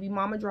daddy, baby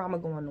mama drama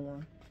going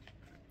on.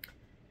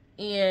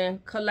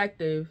 And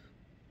collective,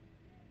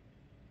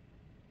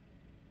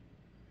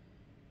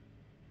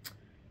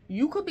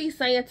 you could be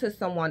saying to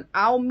someone,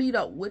 I'll meet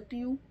up with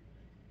you.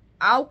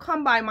 I'll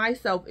come by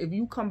myself if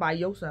you come by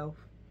yourself.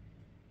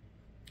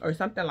 Or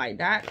something like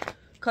that.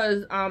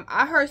 Because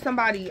I heard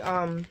somebody,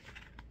 I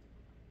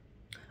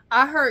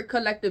heard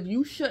collective,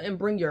 you shouldn't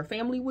bring your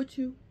family with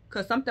you.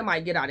 Because something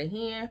might get out of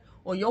hand.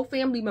 Or your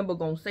family member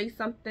gonna say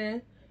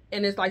something.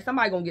 And it's like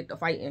somebody gonna get to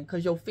fighting.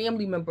 Because your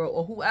family member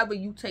or whoever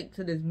you take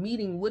to this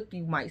meeting with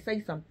you might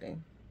say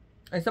something.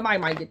 And somebody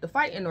might get to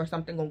fighting or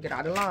something gonna get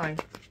out of line.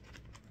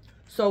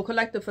 So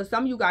collective, for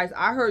some of you guys,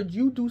 I heard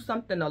you do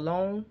something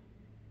alone.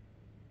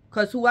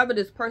 Because whoever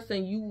this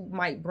person you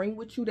might bring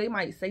with you, they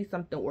might say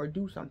something or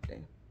do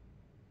something.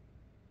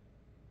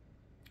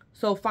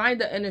 So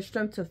find the inner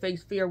strength to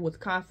face fear with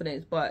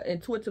confidence. But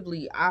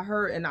intuitively, I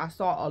heard and I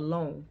saw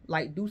alone.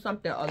 Like, do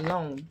something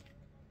alone.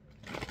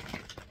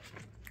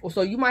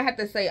 So you might have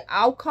to say,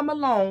 I'll come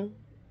alone.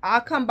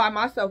 I'll come by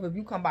myself if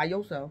you come by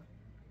yourself.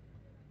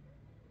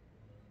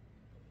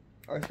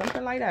 Or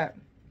something like that.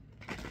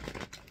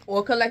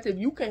 Or collective,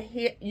 you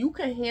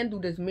can handle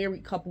this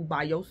married couple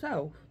by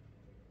yourself.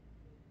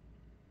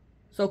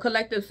 So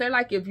collective, say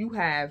like if you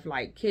have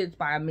like kids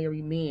by a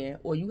married man,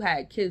 or you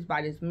had kids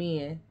by this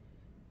man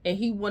and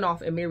he went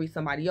off and married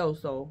somebody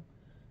else. So,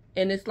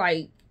 and it's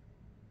like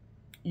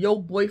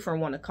your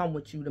boyfriend want to come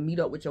with you to meet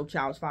up with your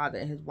child's father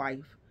and his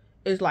wife.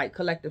 It's like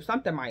collective,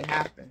 something might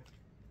happen.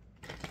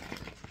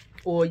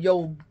 Or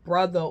your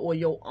brother or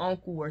your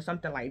uncle or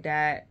something like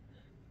that.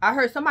 I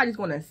heard somebody's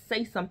going to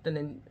say something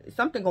and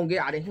something going to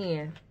get out of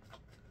hand.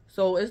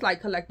 So it's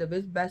like collective,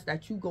 it's best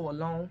that you go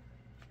alone.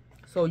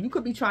 So you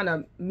could be trying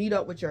to meet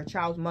up with your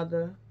child's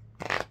mother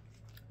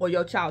or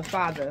your child's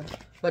father,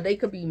 but they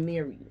could be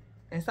married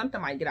and something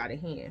might get out of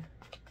hand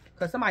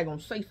because somebody going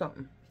to say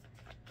something.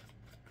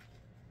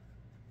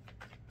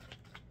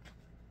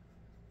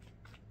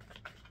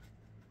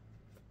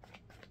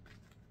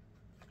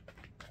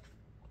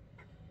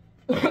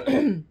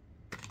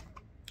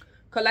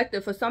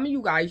 Collective, for some of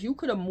you guys, you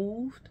could have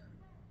moved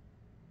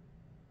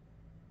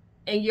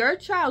and your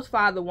child's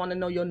father want to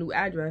know your new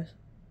address.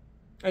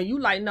 And you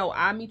like, no,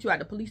 I'll meet you at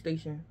the police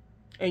station.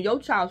 And your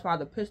child's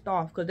father pissed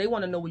off because they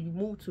want to know where you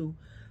moved to.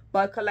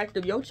 But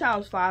collective, your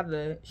child's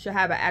father should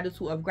have an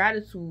attitude of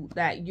gratitude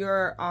that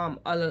you're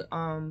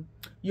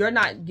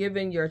not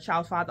giving your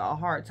child's father a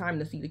hard time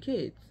to see the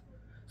kids.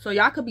 So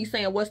y'all could be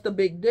saying, what's the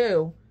big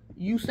deal?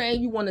 You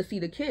saying you want to see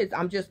the kids.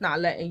 I'm just not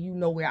letting you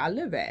know where I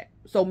live at.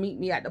 So meet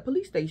me at the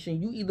police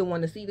station. You either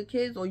want to see the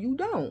kids or you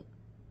don't.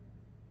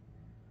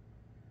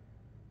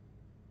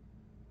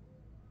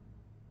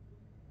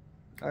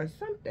 Or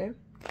something.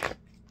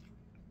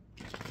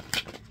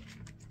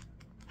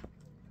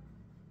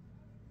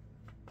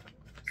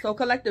 So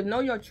collective, know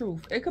your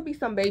truth. It could be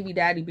some baby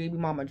daddy, baby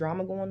mama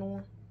drama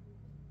going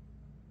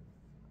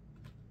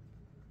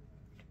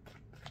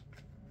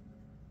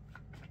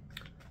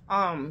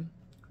on.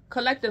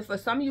 Collective, for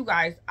some of you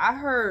guys, I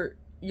heard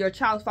your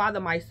child's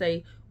father might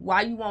say,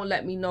 why you won't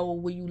let me know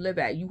where you live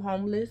at? You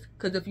homeless?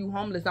 Because if you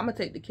homeless, I'm going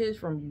to take the kids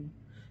from you.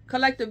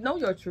 Collective, know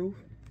your truth.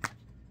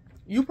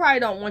 You probably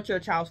don't want your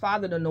child's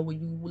father to know where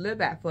you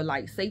live at for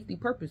like safety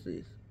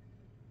purposes.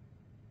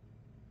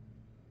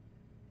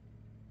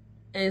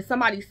 And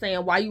somebody's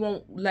saying, why you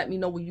won't let me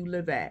know where you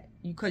live at?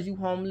 Because you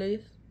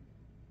homeless?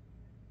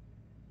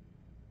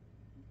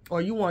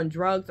 Or you on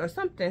drugs or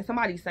something.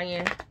 Somebody's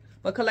saying.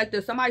 But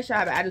collective, somebody should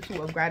have an attitude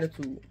of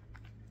gratitude.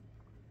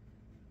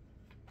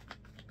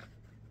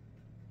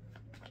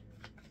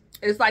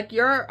 It's like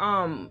you're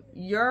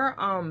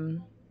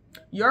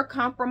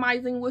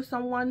compromising with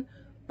someone,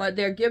 but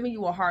they're giving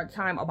you a hard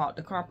time about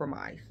the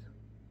compromise.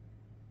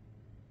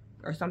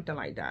 Or something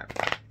like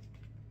that.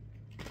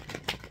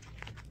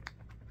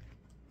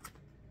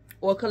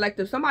 Or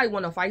collective, somebody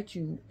want to fight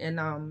you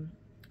and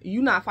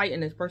you not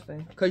fighting this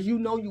person. Because you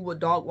know you would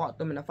dog walk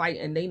them in a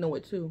fight and they know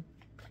it too.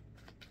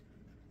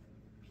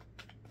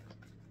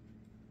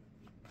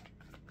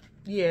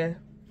 Yeah.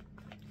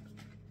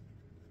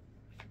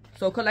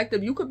 So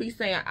collective, you could be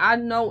saying, I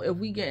know if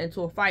we get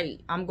into a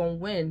fight, I'm going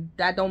to win.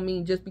 That don't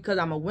mean just because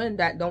I'm going to win,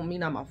 that don't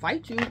mean I'm going to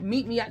fight you.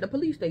 Meet me at the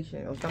police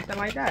station or something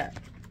like that.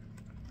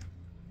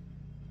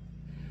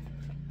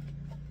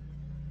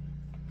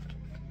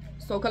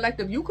 So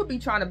collective, you could be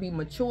trying to be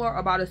mature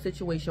about a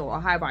situation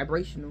or high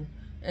vibrational.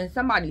 And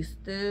somebody's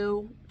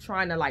still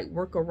trying to like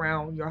work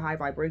around your high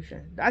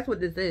vibration. That's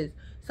what this is.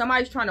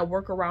 Somebody's trying to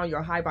work around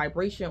your high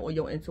vibration or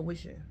your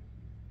intuition.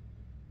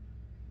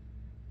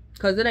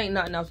 Because it ain't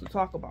nothing else to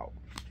talk about.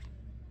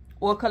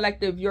 Or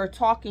collective, you're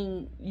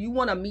talking, you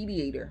want a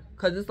mediator.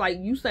 Because it's like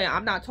you saying,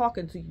 I'm not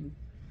talking to you.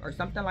 Or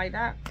something like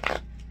that.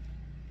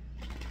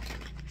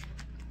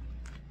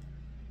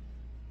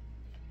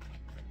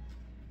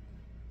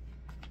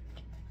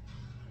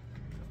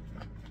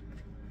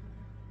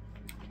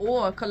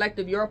 Or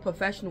collective, you're a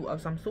professional of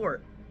some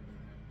sort.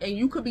 And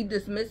you could be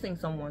dismissing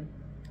someone.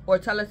 Or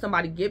telling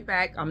somebody, get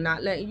back, I'm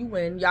not letting you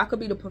in. Y'all could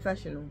be the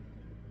professional.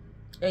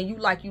 And you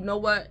like, you know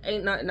what?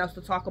 Ain't nothing else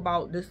to talk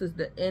about. This is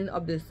the end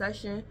of this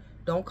session.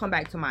 Don't come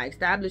back to my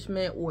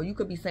establishment. Or you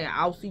could be saying,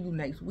 I'll see you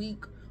next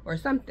week. Or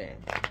something.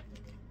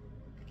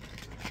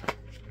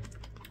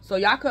 So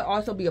y'all could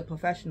also be a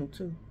professional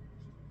too.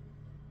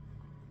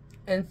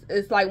 And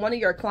it's like one of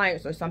your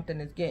clients or something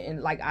is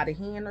getting like out of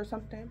hand or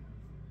something.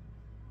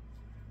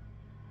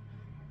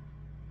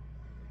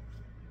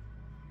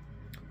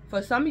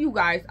 For some of you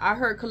guys, I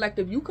heard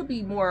collective, you could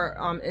be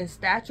more in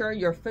stature.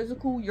 You're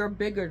physical. You're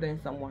bigger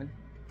than someone.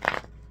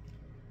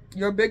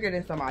 You're bigger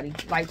than somebody,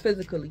 like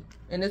physically.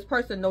 And this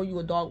person know you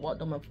a dog walk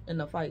them in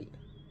a fight.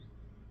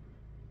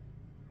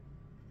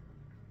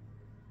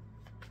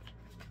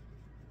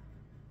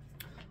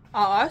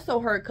 I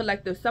also heard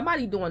collective,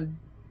 somebody doing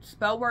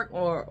spell work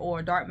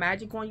or dark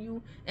magic on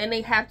you. And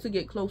they have to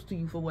get close to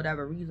you for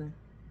whatever reason.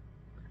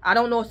 I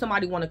don't know if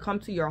somebody want to come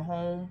to your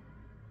home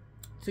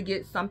to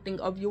get something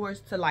of yours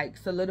to like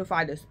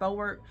solidify the spell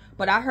work.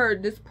 But I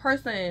heard this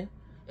person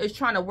is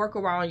trying to work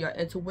around your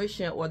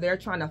intuition, or they're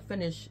trying to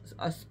finish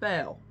a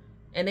spell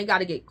and they got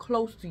to get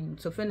close to you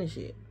to finish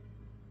it.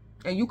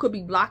 And you could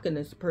be blocking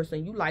this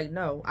person. You like,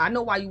 no, I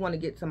know why you want to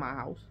get to my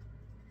house.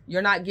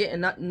 You're not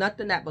getting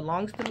nothing that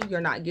belongs to me. You're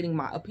not getting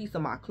a piece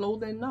of my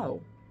clothing.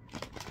 No.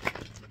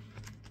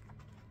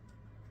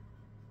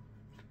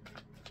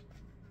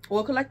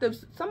 Or collective,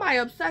 somebody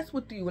obsessed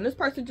with you and this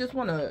person just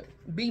want to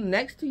be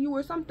next to you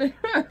or something.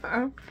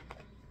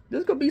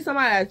 This could be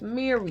somebody that's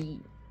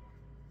married.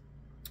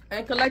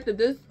 And collective,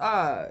 this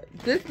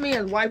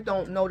man's wife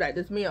don't know that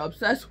this man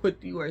obsessed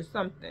with you or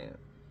something.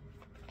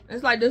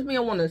 It's like this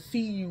man want to see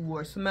you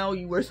or smell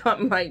you or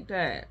something like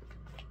that.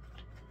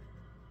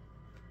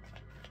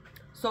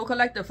 So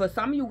collective, for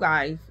some of you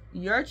guys,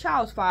 your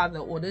child's father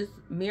or this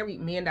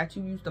married man that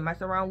you used to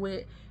mess around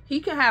with,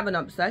 he can have an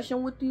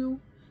obsession with you.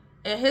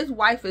 And his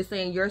wife is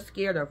saying you're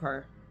scared of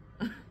her.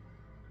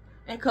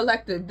 And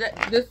collective,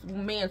 this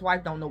man's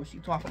wife don't know what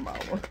she's talking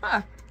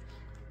about.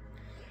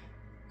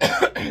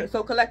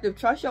 So collective,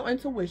 trust your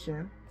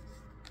intuition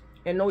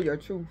and know your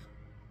truth.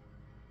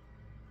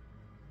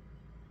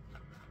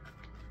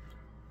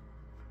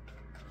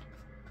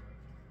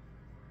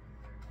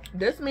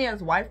 This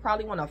man's wife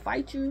probably want to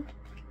fight you.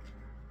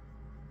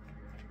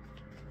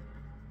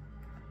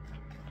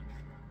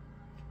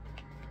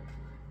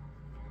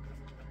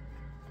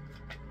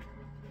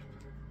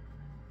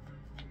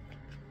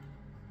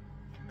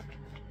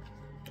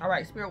 All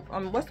right, Spirit,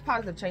 what's the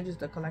positive changes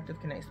the collective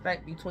can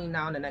expect between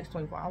now and the next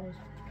 24 hours?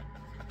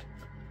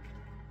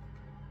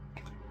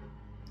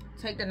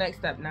 Take the next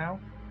step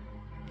now.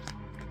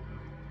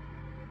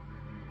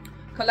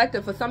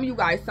 Collective, for some of you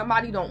guys,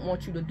 somebody don't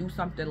want you to do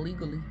something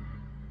legally.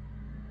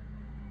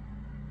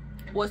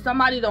 Or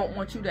somebody don't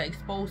want you to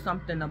expose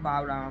something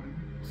about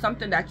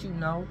something that you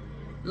know.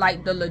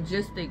 Like the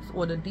logistics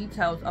or the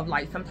details of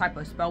like some type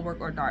of spell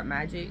work or dark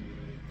magic.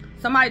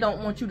 Somebody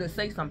don't want you to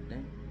say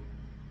something.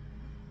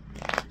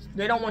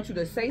 They don't want you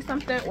to say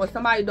something, or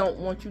somebody don't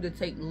want you to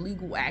take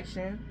legal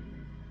action.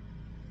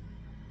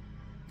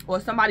 Or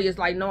somebody is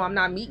like, no, I'm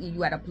not meeting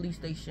you at a police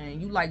station.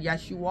 You like,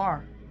 yes, you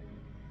are.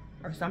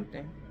 Or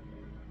something.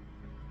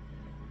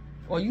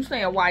 Or you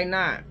saying, why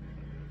not?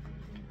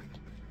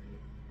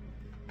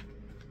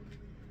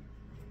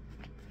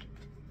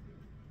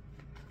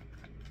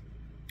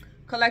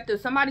 Collective,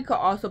 somebody could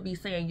also be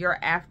saying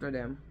you're after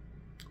them.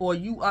 Or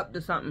you up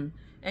to something.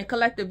 And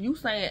collective, you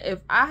saying, if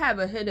I have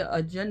a hidden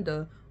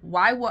agenda,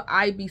 why would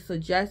I be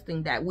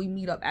suggesting that we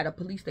meet up at a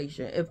police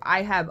station if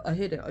I have a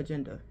hidden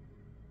agenda?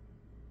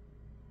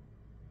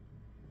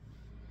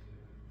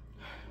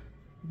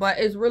 But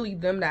it's really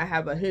them that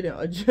have a hidden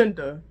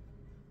agenda.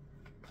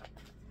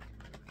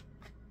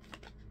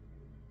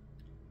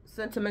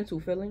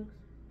 Sentimental feelings.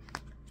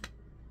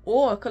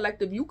 Or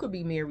collective, you could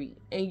be married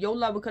and your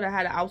lover could have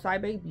had an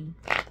outside baby.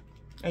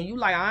 And you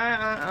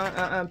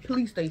like,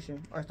 police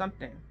station or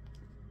something.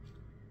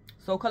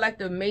 So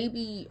collective,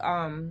 maybe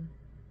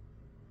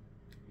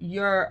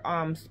your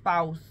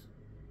spouse,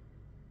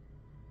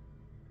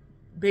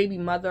 baby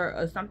mother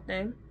or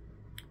something,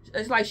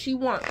 it's like she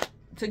wants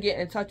to get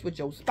in touch with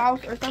your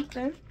spouse or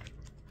something.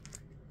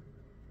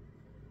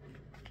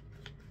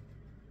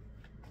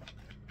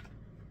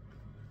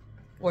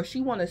 Or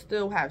she want to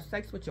still have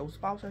sex with your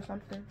spouse or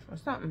something.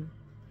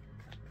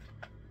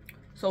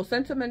 So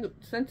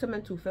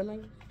sentimental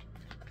feelings.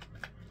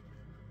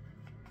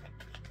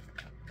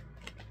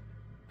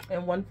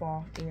 And one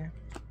fall, yeah.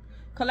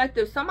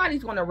 Collective,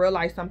 somebody's going to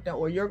realize something,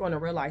 or you're going to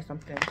realize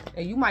something.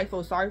 And you might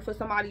feel sorry for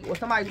somebody, or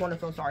somebody's going to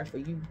feel sorry for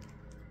you.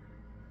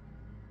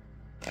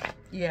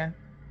 Yeah.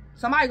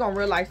 Somebody's going to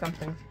realize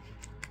something.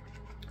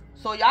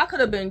 So y'all could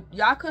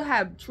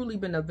have truly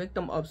been a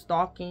victim of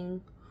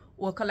stalking.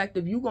 Or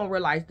collective, you going to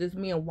realize this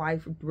man and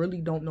wife really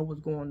don't know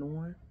what's going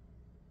on.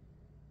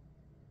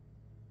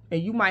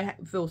 And you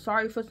might feel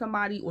sorry for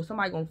somebody, or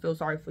somebody going to feel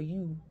sorry for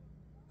you.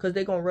 Because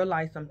they're going to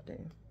realize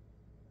something.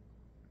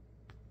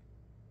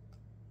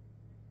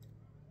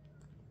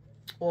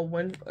 Or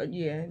when,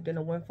 yeah, then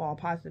a windfall,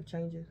 positive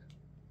changes.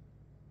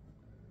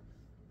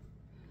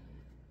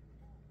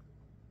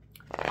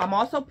 I'm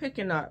also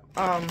picking up,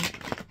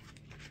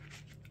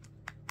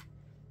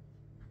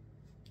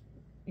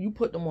 you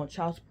put them on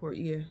child support,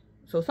 yeah.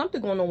 So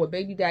something going on with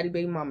baby daddy,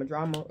 baby mama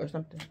drama or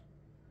something.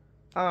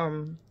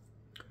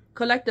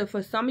 Collective,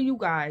 for some of you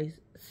guys,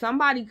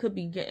 somebody could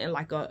be getting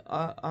like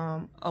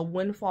a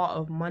windfall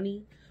of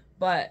money,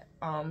 but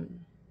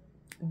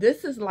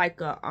this is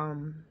like a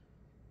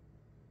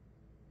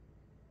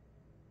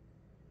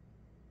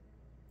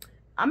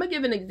I'm gonna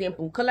give an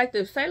example.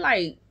 Collective, say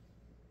like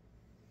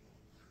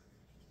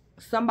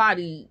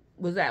somebody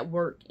was at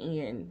work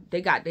and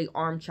they got their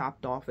arm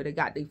chopped off or they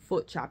got their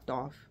foot chopped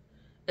off.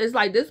 It's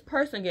like this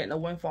person getting a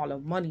windfall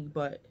of money,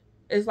 but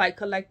it's like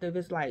collective,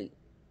 it's like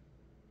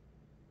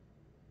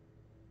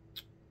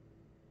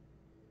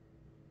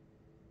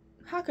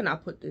how can I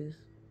put this?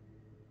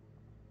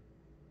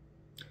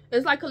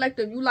 It's like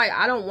collective, you like,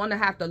 I don't want to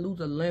have to lose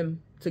a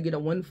limb to get a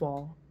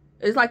windfall.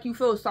 It's like you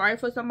feel sorry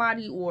for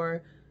somebody,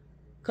 or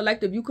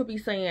collective, you could be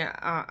saying,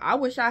 I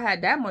wish I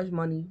had that much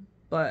money,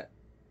 but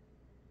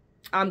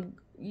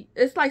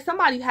it's like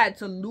somebody had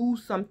to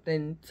lose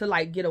something to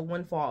like get a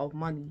windfall of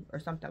money or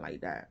something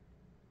like that.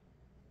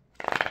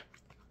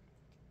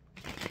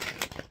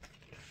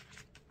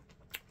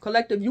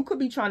 Collective, you could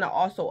be trying to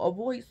also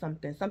avoid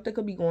something. Something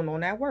could be going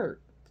on at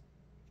work.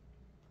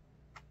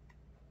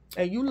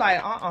 And you like,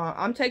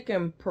 I'm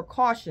taking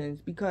precautions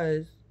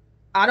because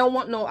I don't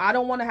want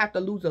to have to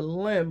lose a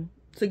limb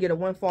to get a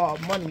windfall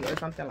of money or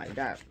something like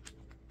that.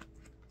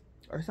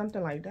 Or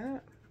something like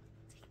that.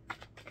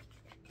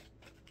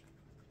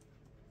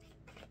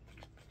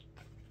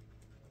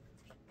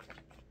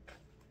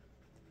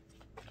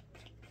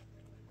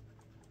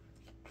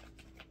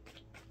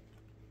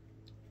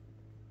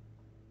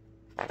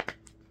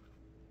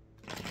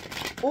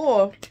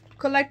 Or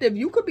collective,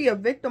 you could be a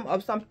victim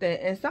of something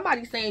and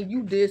somebody saying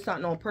you did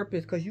something on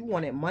purpose because you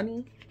wanted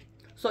money.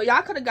 So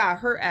y'all could have got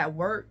hurt at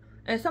work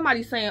and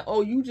somebody saying,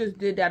 oh, you just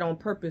did that on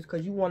purpose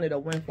because you wanted a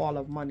windfall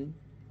of money.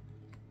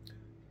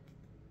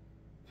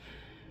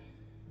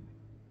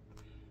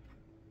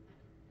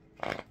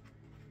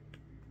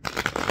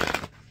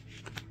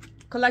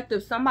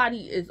 Collective,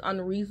 somebody is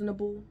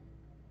unreasonable.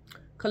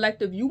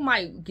 Collective, you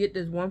might get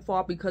this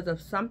windfall because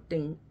of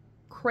something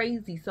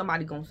crazy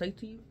somebody gonna say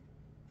to you.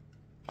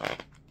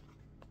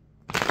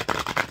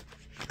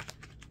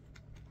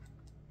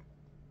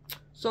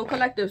 So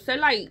collective, say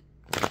like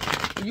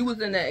you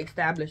was in an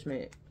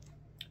establishment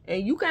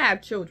and you can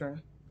have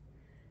children,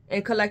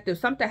 and collective,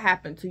 something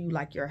happened to you,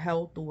 like your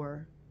health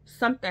or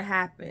something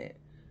happened,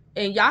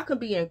 and y'all could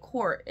be in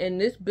court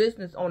and this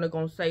business owner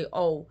gonna say,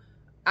 oh,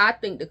 I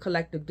think the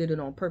collective did it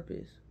on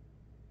purpose.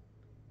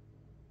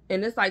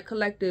 And it's like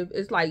collective,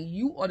 it's like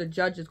you or the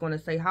judge is gonna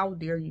say, how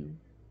dare you?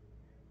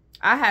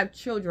 I have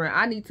children.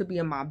 I need to be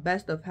in my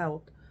best of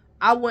health.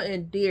 I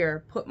wouldn't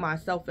dare put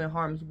myself in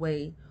harm's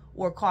way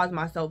or cause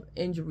myself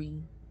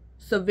injury,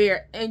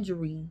 severe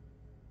injury,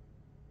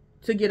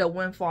 to get a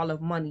windfall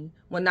of money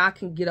when I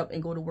can get up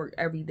and go to work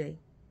every day.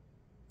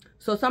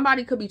 So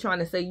somebody could be trying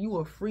to say you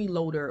a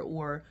freeloader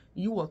or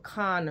you a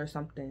con or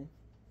something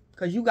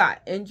because you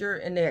got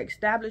injured in their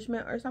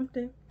establishment or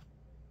something.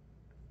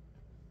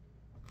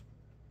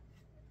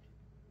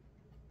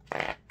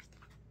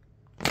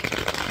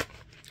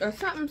 Or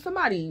something,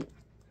 somebody,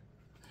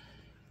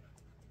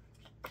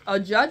 a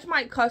judge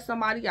might cuss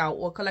somebody out,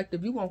 or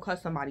collective, you gonna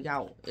cuss somebody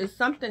out. It's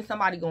something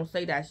somebody gonna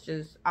say that's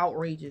just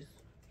outrageous.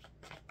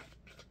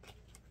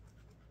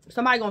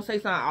 Somebody gonna say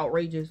something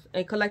outrageous.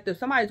 And collective,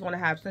 somebody's gonna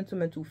have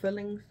sentimental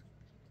feelings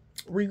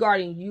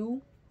regarding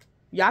you.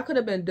 Y'all could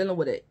have been dealing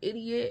with an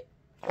idiot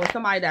or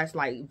somebody that's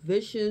like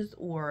vicious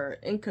or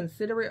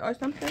inconsiderate or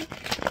something.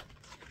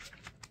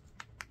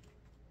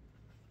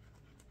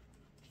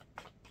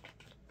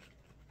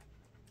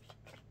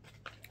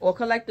 Or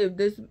collective,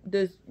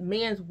 this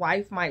man's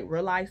wife might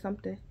realize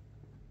something,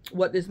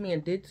 what this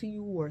man did to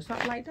you or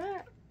something like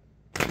that.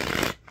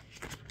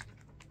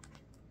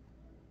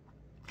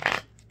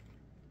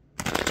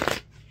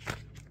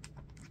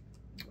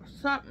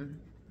 Something.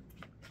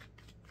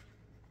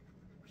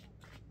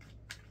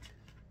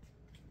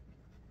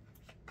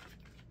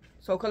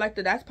 So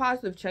collective, that's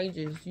positive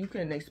changes you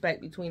can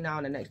expect between now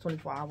and the next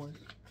 24 hours.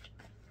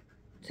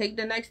 Take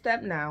the next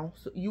step now.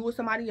 So you or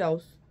somebody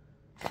else,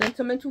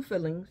 sentimental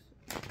feelings,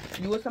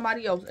 you or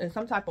somebody else, and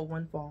some type of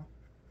windfall.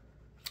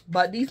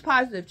 But these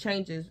positive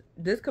changes,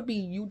 this could be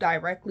you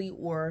directly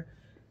or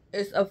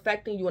it's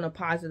affecting you in a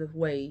positive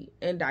way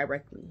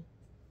indirectly.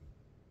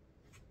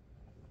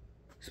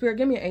 Spirit,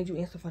 give me an angel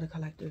answer for the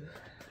collective.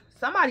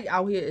 Somebody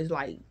out here is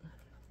like,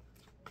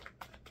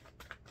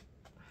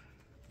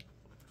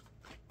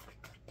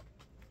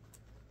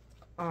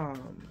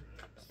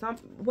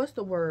 what's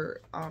the word?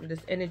 This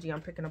energy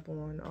I'm picking up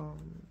on.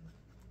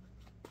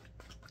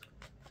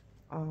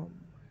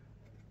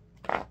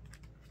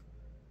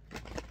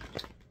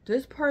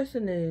 This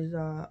person is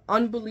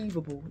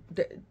unbelievable.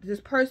 This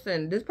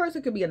person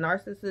could be a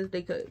narcissist.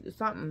 They could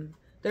something.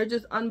 They're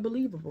just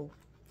unbelievable.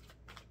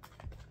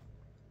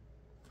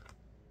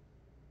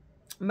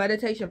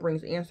 Meditation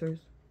brings answers.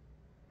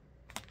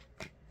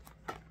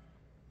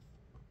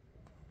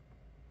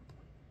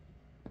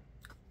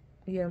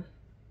 Yeah.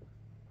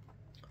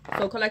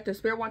 So collective,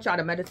 spirit wants y'all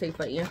to meditate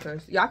for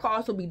answers. Y'all could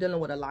also be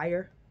dealing with a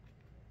liar,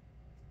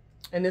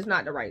 and it's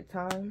not the right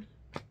time.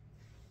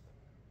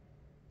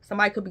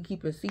 Somebody could be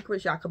keeping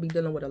secrets. Y'all could be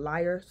dealing with a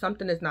liar.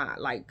 Something is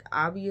not like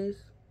obvious.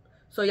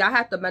 So y'all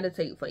have to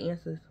meditate for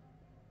answers.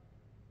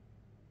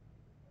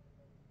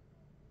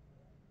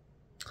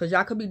 Because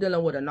y'all could be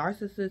dealing with a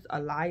narcissist, a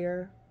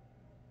liar.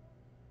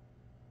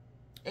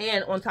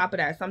 And on top of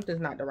that, something's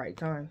not the right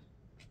time.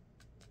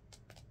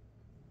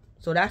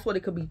 So that's what it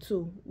could be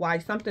too. Why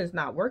something's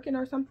not working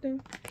or something.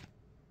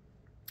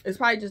 It's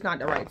probably just not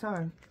the right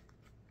time.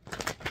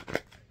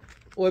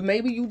 Or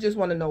maybe you just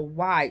want to know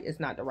why it's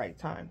not the right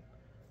time.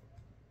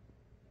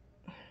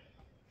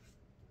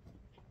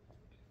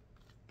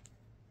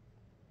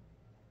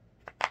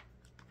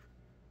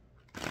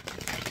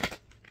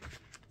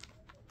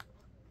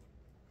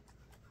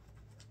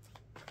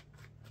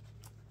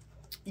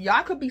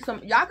 Y'all could be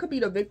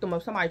the victim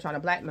of somebody trying to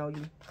blackmail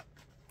you.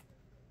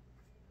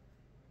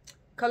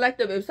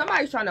 Collective, if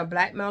somebody's trying to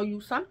blackmail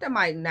you, something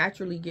might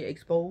naturally get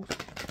exposed.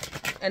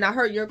 And I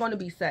heard you're going to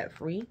be set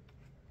free.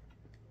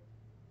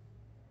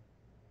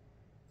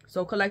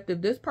 So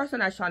collective, this person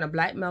that's trying to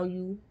blackmail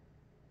you,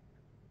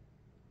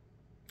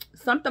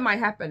 something might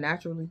happen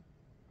naturally.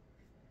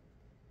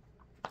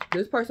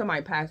 This person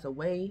might pass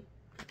away.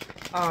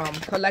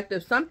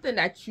 Collective, something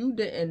that you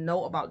didn't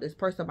know about this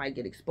person might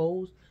get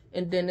exposed.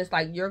 And then it's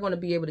like you're going to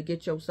be able to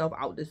get yourself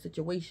out of this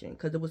situation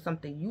because it was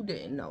something you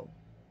didn't know.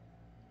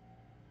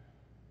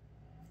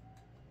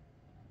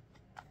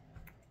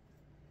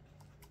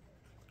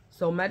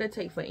 So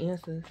meditate for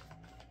answers.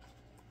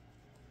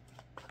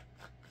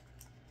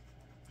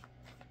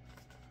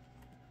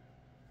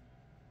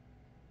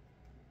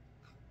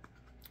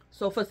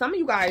 So for some of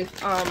you guys,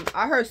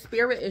 I heard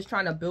Spirit is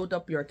trying to build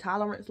up your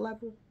tolerance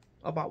level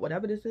about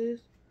whatever this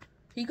is.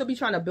 He could be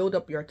trying to build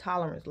up your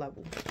tolerance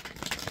level.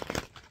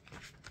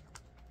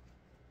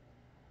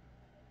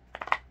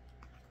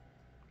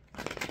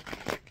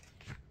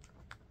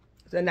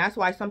 And that's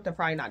why something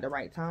probably not the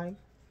right time.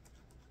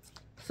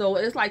 So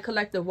it's like,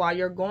 collective, while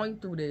you're going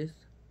through this,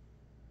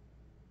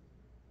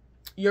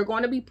 you're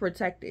going to be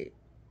protected.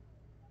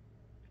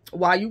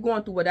 While you're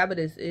going through whatever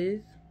this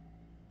is,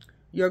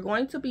 you're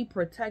going to be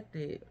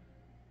protected.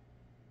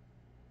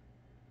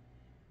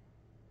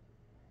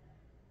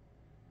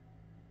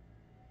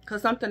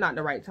 Because something not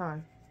the right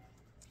time.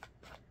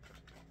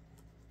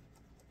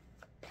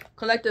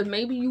 Collective,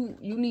 maybe you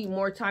need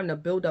more time to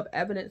build up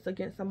evidence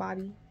against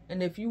somebody.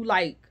 And if you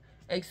like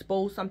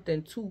expose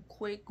something too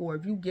quick, or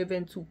if you give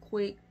in too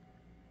quick,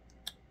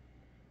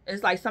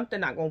 it's like something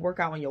not gonna work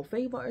out in your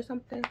favor or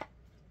something.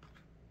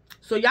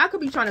 So y'all could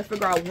be trying to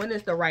figure out when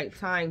is the right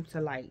time to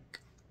like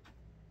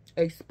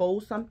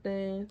expose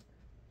something.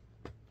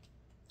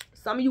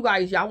 Some of you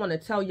guys, y'all want to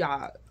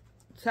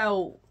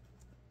tell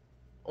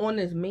on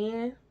this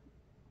man,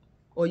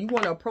 or you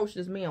want to approach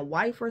this man's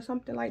wife or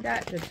something like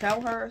that, to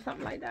tell her or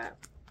something like that,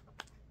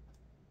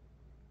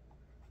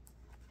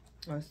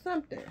 or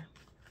something.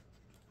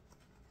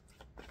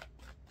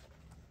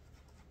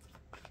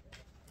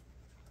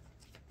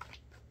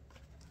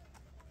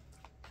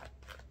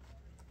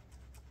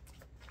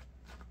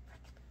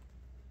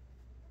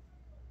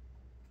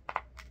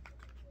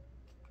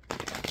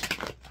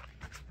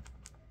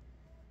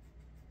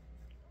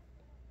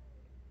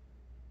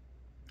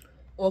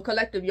 Or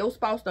collective, your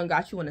spouse done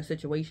got you in a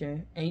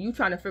situation and you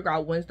trying to figure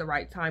out when's the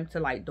right time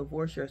to like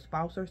divorce your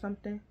spouse or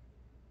something.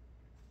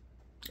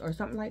 Or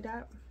something like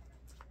that.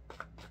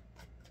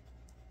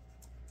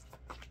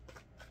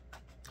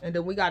 And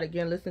then we got,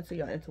 again, listen to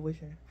your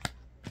intuition.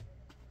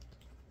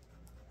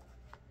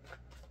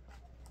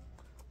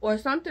 Or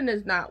something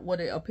is not what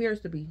it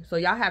appears to be. So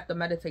y'all have to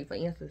meditate for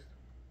answers.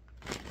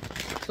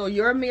 So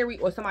you're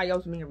married or somebody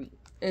else married,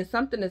 and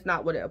something is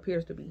not what it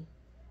appears to be.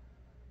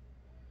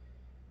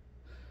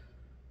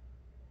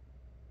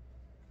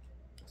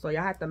 So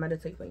y'all have to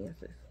meditate for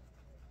answers.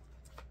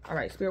 All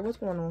right, Spirit, what's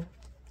going on?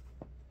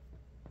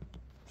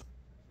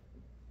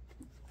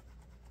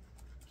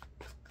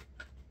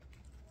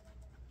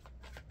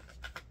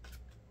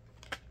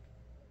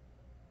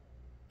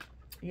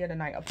 Yeah, the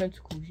Knight of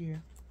Pentacles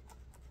here.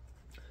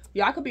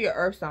 Y'all could be an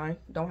earth sign.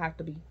 Don't have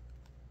to be.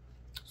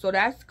 So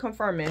that's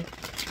confirming.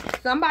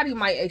 Somebody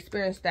might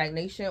experience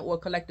stagnation, or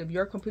collective,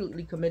 you're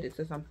completely committed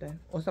to something,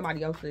 or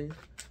somebody else is.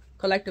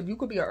 Collective, you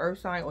could be an earth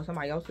sign or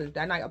somebody else is.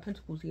 That Knight of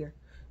Pentacles here.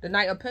 The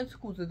Knight of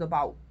Pentacles is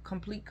about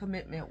complete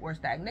commitment or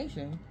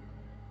stagnation.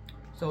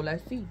 So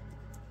let's see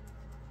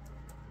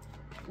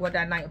what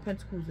that Knight of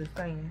Pentacles is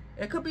saying.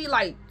 It could be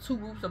like two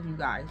groups of you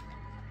guys.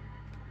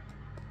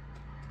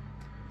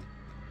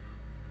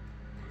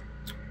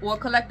 Or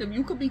collective,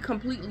 you could be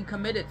completely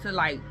committed to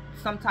like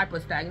some type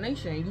of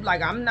stagnation. You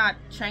like, I'm not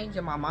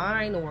changing my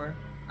mind, or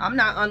I'm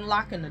not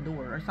unlocking the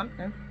door or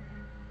something.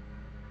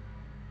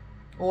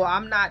 Or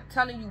I'm not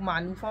telling you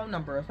my new phone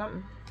number or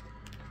something.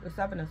 The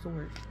Seven of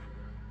Swords.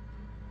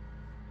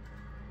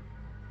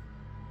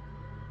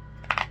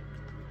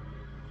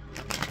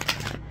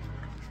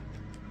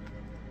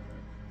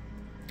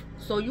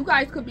 So you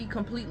guys could be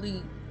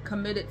completely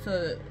committed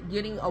to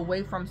getting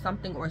away from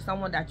something or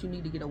someone that you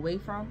need to get away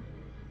from.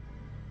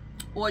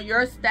 Or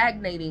you're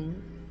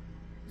stagnating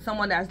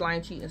someone that's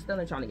lying, cheating,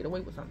 stealing, trying to get away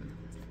with something.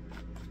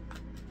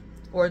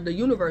 Or the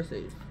universe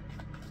is.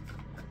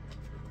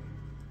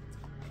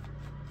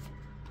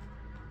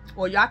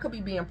 Or y'all could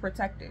be being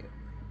protected.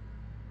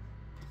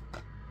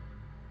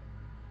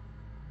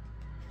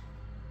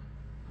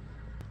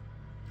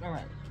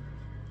 Alright.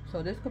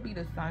 So this could be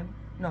the sun.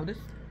 No, this...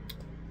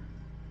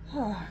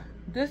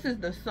 this is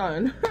the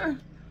sun.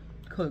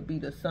 Could be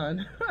the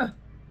sun.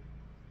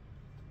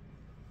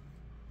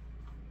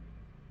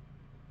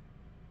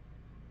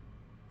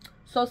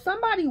 So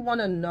somebody want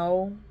to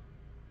know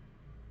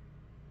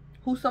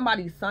who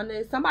somebody's son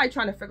is. Somebody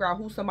trying to figure out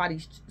who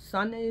somebody's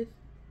son is.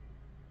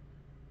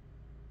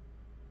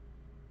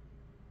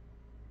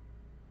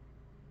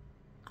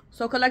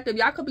 So collective,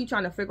 y'all could be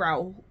trying to figure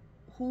out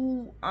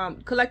who,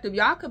 collective,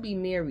 y'all could be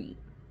married.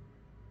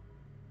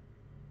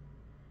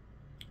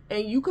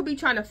 And you could be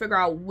trying to figure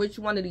out which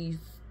one of these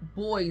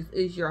boys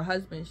is your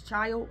husband's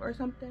child or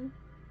something.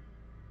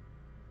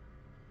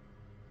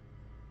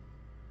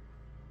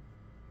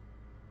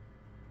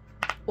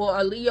 Or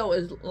a Leo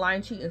is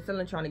lying, cheating,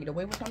 stealing, trying to get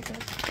away with something.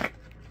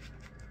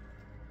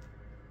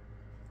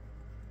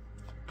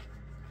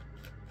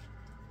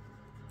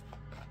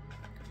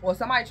 Or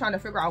somebody trying to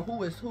figure out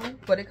who is who.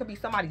 But it could be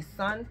somebody's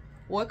son.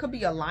 Or it could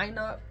be a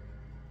lineup.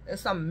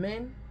 It's some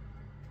men.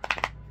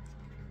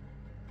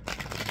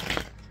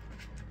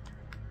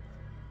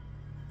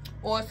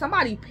 Or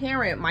somebody's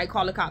parent might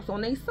call the cops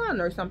on their son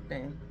or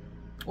something.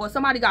 Or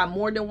somebody got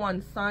more than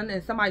one son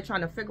and somebody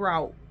trying to figure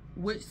out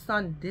which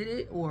son did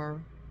it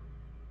or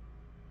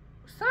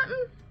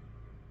something.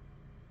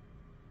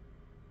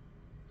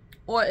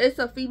 Or it's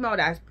a female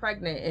that's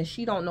pregnant and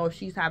she don't know if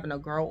she's having a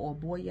girl or a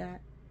boy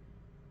yet.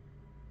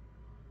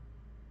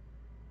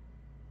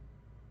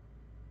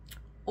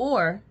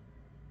 Or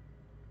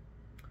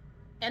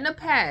in the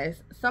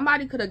past,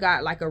 somebody could have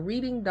got like a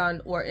reading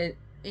done or an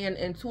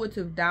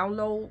intuitive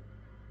download.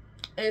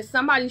 And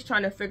somebody's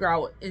trying to figure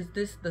out, is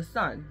this the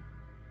son?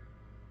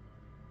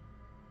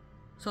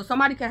 So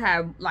somebody can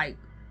have like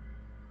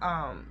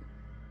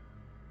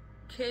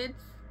kids,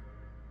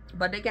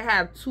 but they can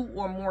have 2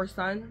 or more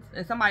sons.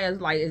 And somebody is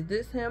like, is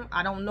this him?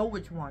 I don't know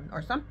which one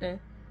or something.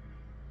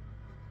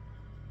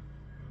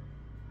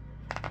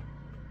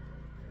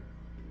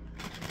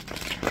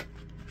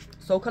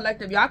 So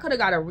collective, y'all could have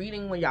got a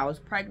reading when y'all was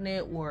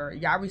pregnant, or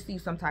y'all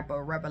received some type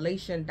of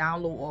revelation,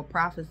 download, or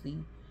prophecy.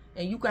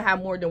 And you could have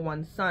more than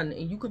one son,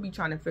 and you could be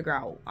trying to figure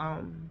out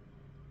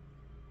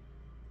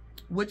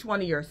which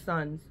one of your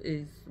sons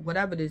is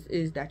whatever this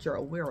is that you're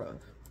aware of.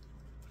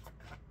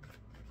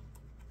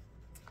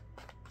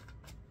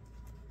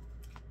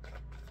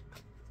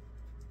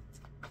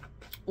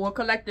 Or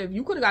collective,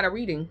 you could have got a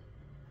reading,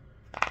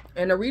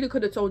 and the reader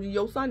could have told you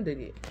your son did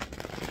it.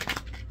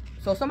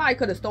 So somebody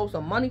could have stole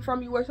some money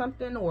from you or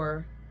something,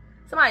 or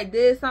somebody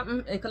did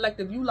something, and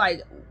collective, you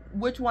like,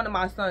 which one of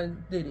my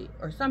sons did it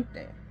or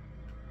something.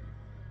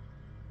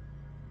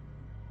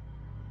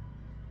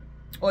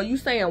 Or you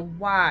saying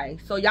why.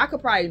 So y'all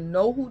could probably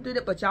know who did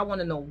it, but y'all want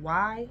to know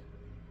why.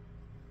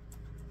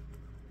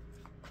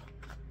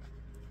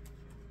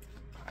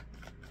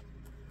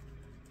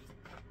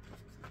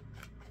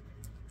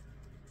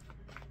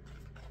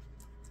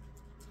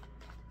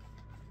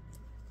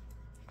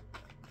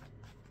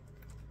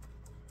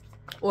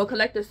 Or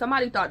collective,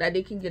 somebody thought that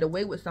they can get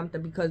away with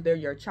something because they're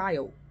your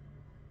child.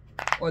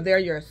 Or they're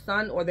your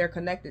son, or they're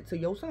connected to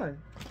your son.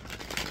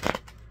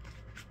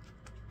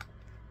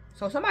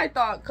 So somebody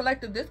thought,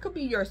 collective, this could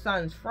be your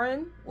son's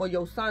friend or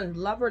your son's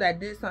lover that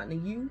did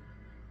something to you.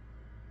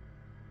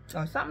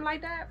 Or something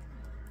like that.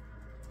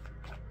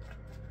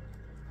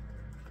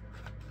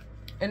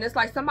 And it's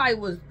like somebody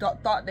was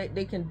thought that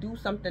they can do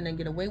something and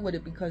get away with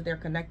it because they're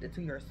connected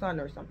to your son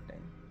or something.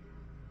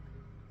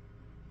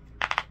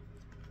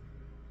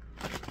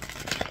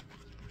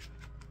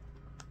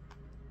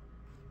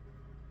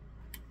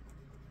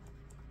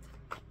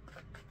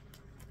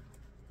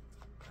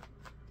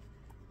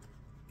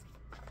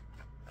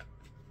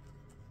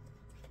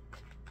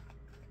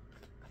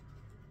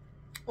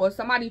 Or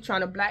somebody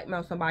trying to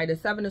blackmail somebody. The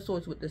 7 of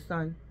Swords with the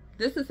Sun.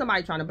 This is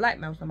somebody trying to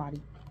blackmail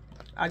somebody.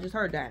 I just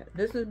heard that.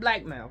 This is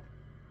blackmail.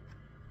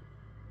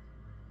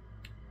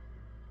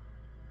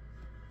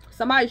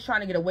 Somebody's trying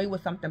to get away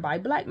with something by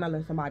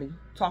blackmailing somebody.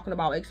 Talking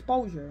about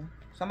exposure.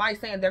 Somebody's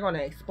saying they're going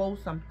to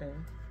expose something.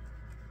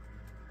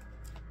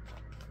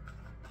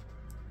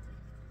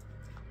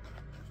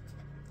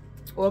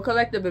 Or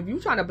collective, if you're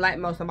trying to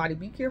blackmail somebody,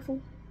 be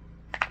careful.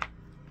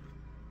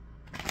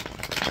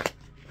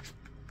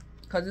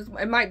 Because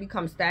it might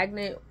become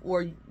stagnant,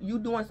 or you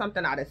doing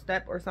something out of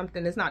step or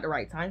something. It's not the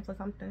right time for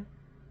something.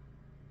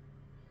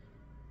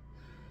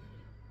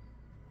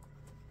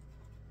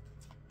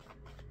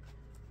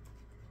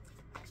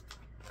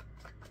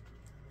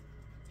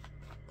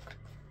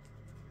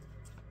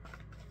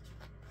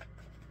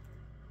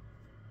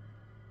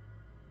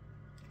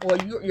 Or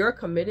you're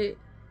committed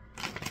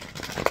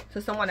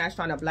to someone that's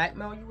trying to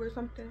blackmail you or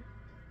something.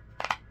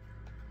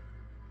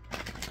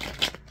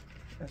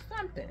 Or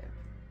something.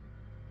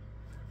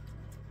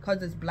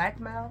 Because it's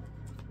blackmail.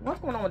 What's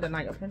going on with the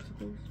Knight of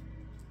Pentacles?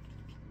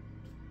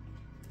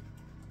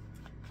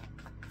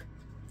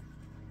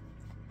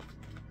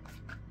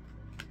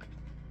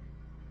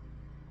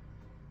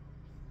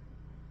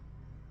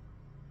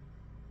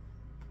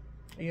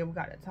 Yeah, we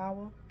got the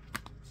Tower.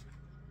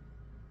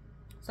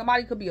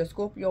 Somebody could be a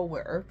Scorpio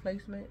with earth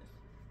placements.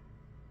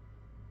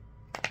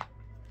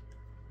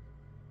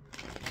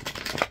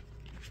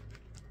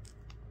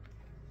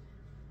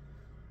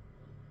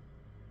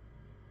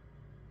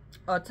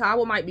 A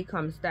tower might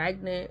become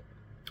stagnant,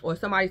 or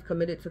somebody's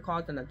committed to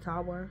causing a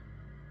tower.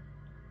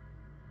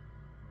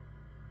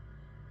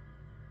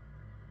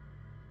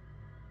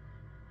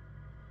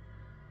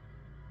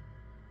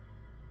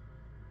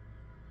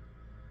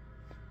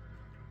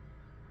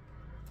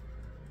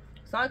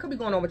 Something could be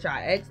going on with y'all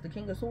ex, the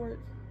King of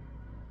Swords.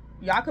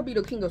 Y'all could be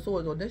the King of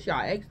Swords, or this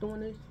y'all ex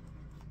doing this.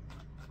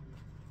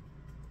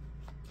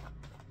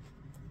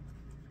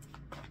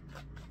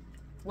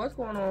 What's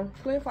going on?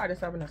 Clarify the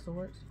 7 of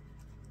Swords.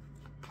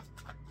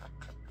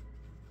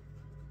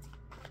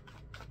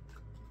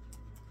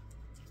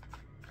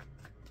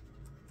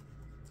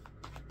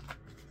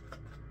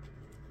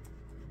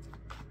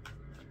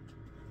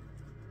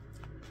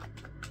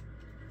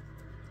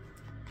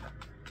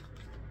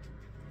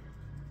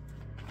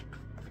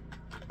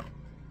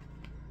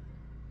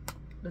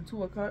 The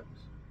Two of Cups.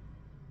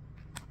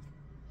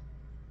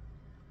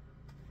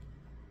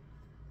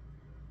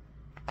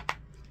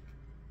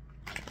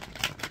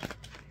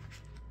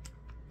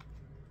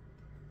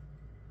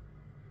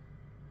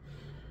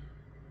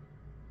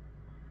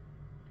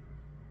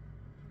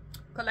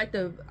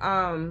 Collective,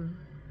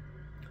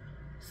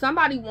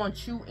 somebody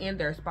wants you and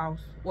their spouse.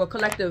 Or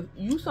collective,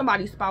 you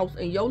somebody's spouse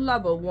and your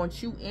lover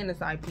wants you and the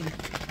side piece.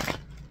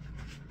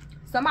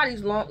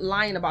 Somebody's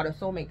lying about a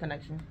soulmate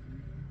connection.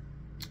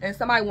 And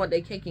somebody want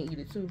their cake and eat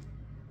it too.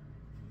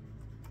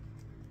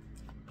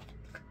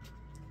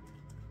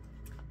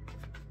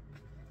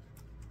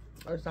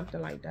 Or something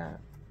like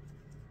that.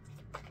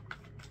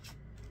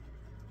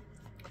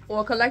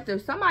 Or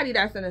collective, somebody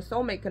that's in a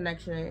soulmate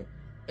connection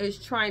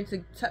is trying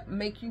to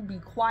make you be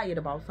quiet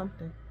about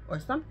something. Or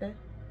something.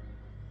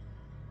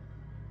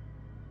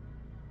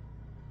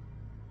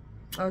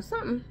 Or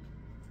something.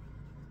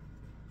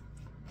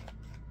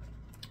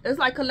 It's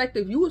like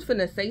collective, you was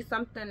finna say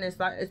something. It's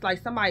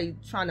like somebody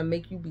trying to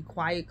make you be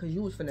quiet because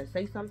you was finna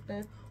say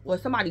something. Or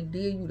somebody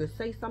dared you to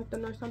say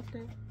something or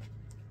something.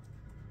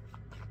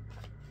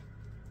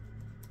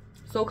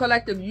 So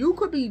collective, you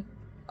could be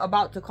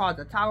about to cause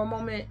a tower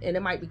moment and it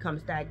might become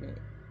stagnant.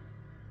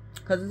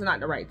 Because it's not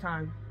the right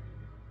time.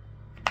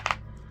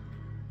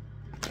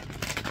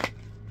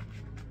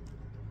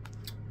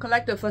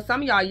 Collective, for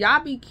some of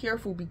y'all be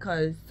careful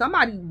because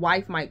somebody's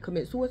wife might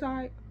commit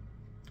suicide.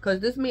 Because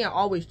this man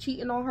always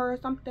cheating on her or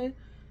something.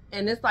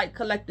 And it's like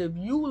collective,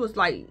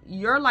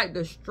 you're like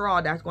the straw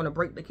that's going to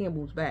break the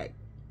camel's back.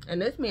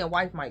 And this man's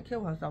wife might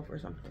kill herself or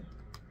something.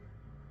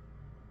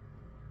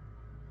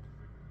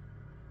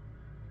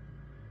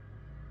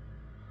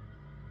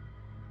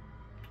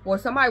 Or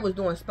somebody was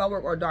doing spell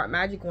work or dark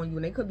magic on you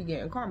and they could be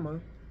getting karma.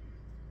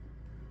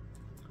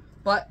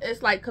 But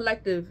it's like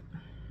collective,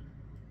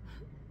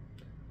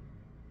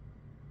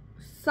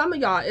 some of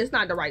y'all, it's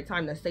not the right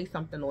time to say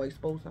something or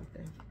expose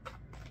something.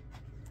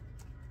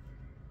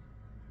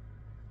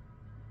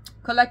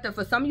 Collective,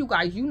 for some of you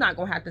guys, you're not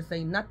going to have to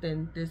say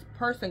nothing. This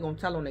person going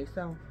to tell on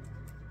themselves.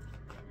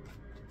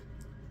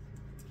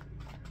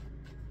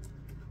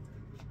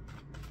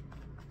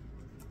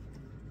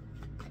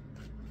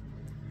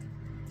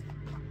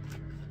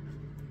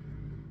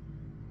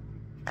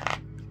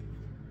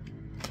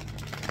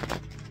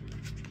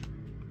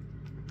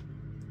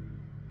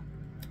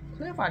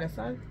 Clarify the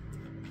Sun.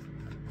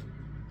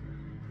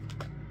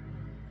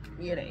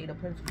 Yeah, the Eight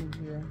of Pentacles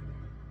here.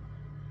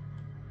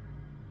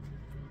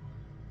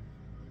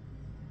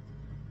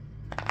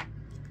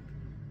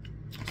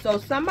 So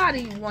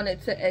somebody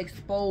wanted to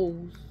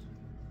expose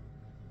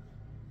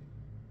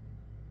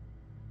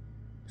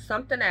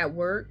something at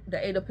work,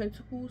 the Eight of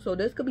Pentacles. So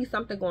this could be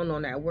something going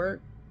on at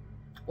work.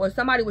 Or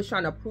somebody was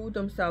trying to prove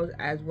themselves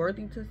as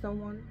worthy to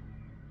someone.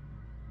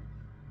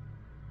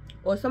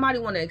 Or somebody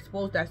want to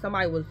expose that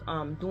somebody was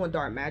doing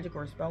dark magic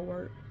or spell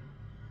work.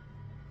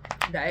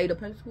 The Eight of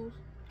Pentacles.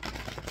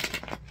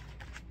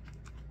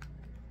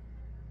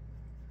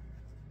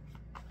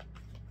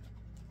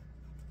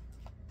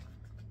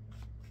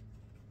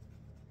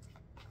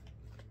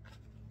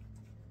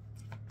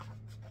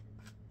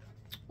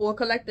 Or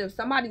collective,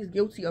 somebody's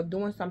guilty of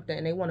doing something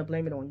and they want to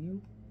blame it on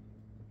you.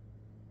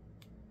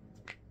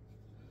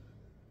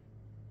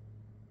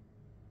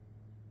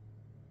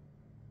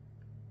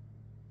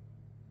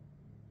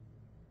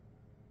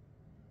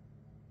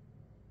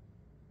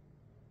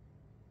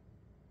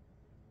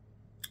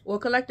 Or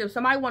collective,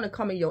 somebody want to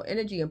come in your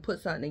energy and put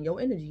something in your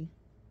energy.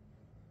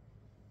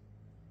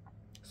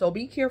 So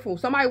be careful.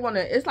 Somebody want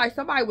to, it's like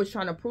somebody was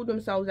trying to prove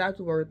themselves as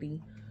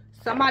worthy.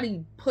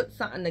 Somebody put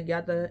something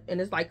together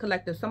and it's like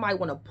collective, somebody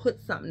want to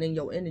put something in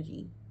your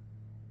energy.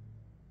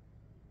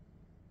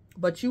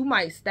 But you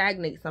might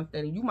stagnate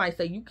something. You might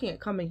say you can't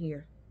come in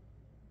here.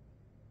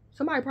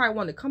 Somebody probably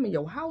want to come in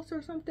your house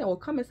or something, or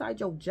come inside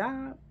your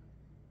job.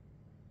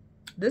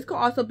 This could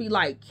also be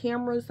like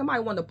cameras.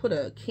 Somebody want to put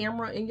a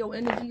camera in your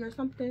energy or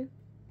something.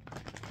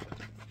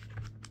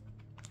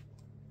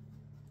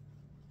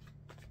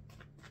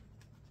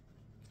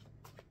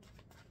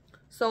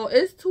 So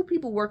it's two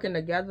people working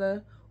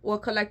together. Or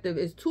collective,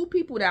 it's two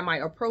people that might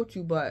approach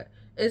you, but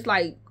it's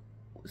like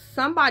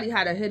somebody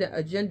had a hidden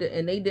agenda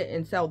and they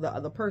didn't tell the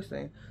other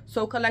person.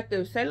 So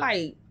collective, say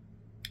like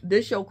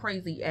this your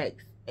crazy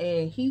ex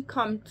and he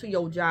come to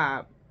your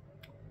job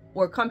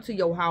or come to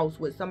your house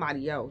with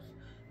somebody else.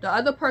 The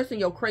other person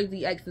your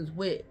crazy ex is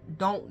with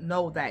don't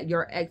know that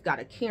your ex got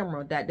a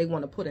camera that they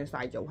want to put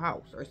inside your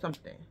house or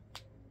something.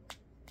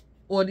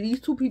 Or these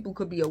two people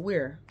could be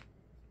aware.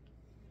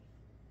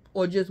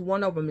 Or just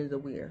one of them is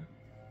aware.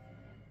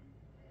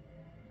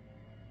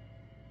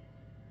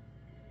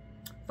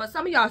 For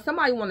some of y'all,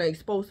 somebody want to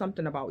expose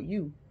something about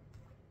you.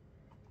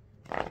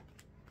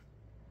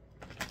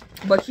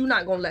 But you're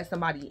not going to let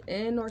somebody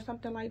in or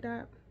something like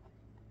that.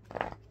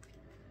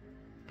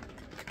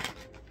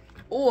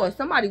 Or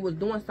somebody was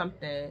doing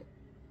something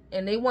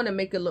and they want to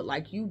make it look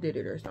like you did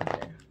it or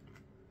something.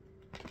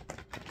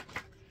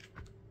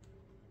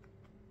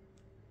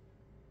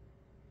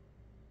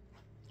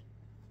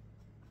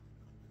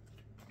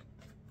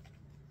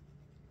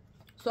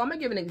 So I'm going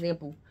to give an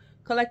example.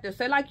 Collective,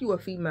 say like you a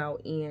female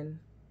and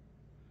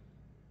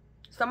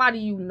somebody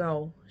you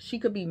know, she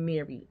could be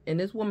married and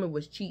this woman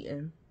was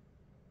cheating.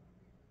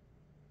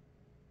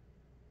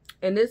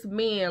 And this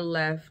man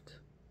left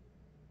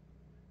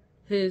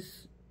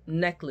his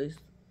necklace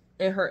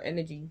in her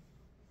energy.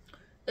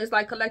 It's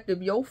like,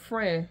 collective, your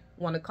friend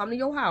want to come to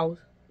your house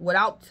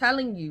without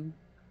telling you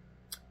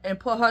and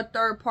put her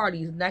third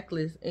party's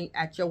necklace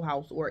at your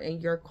house or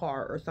in your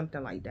car or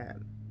something like that.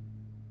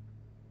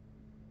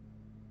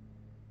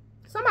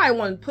 Somebody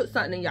want to put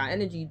something in your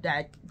energy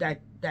that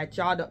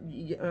y'all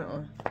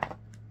don't.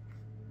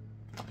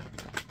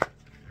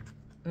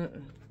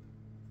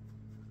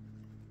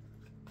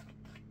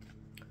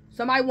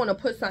 Somebody want to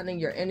put something in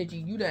your energy.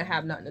 You didn't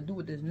have nothing to do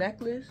with this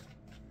necklace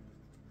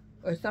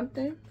or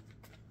something.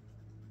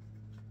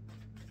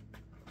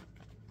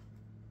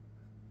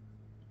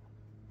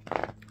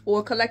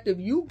 Or collective,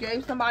 you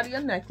gave somebody a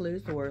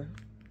necklace or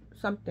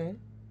something.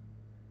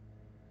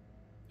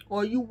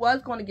 Or you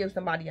was going to give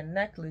somebody a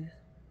necklace,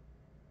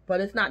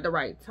 but it's not the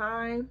right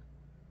time.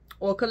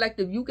 Or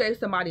collective, you gave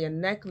somebody a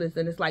necklace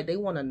and it's like they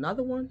want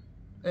another one.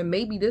 And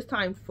maybe this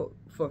time for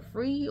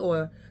free.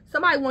 Or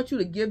somebody wants you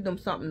to give them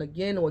something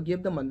again or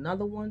give them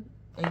another one.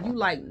 And you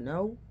like,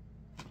 no.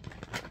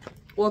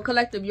 Or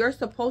collective, you're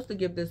supposed to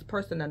give this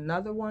person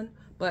another one,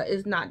 but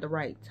it's not the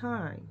right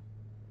time.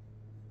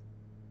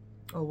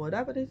 Or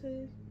whatever this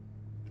is.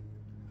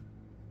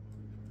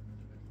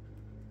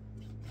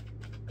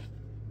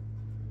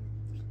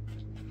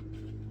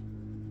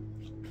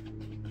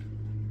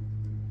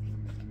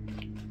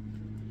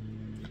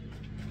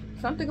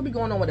 Something could be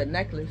going on with a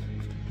necklace.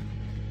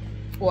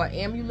 Or an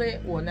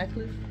amulet or a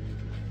necklace.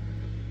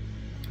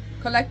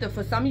 Collective,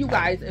 for some of you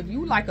guys, if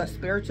you like a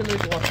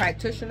spiritualist or a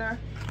practitioner,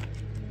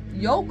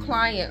 your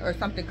client or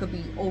something could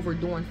be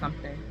overdoing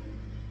something.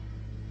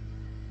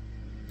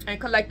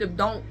 And collective,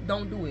 don't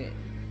do it.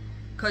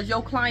 Because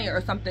your client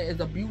or something is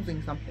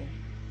abusing something.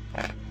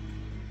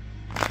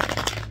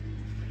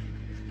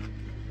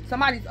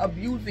 Somebody's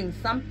abusing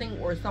something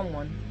or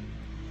someone.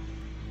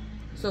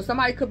 So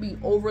somebody could be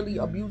overly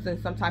abusing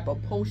some type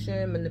of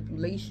potion,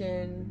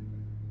 manipulation,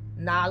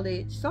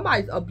 knowledge.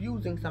 Somebody's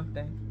abusing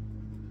something.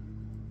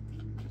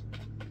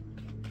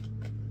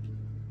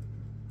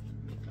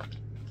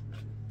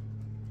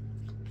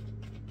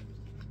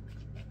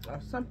 Or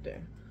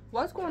something.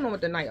 What's going on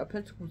with the Knight of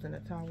Pentacles in the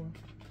Tower?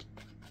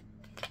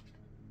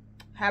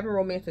 Having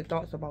romantic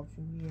thoughts about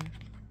you,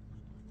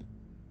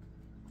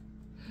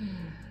 yeah.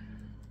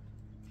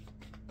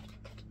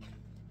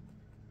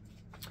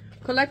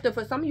 Collective,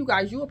 for some of you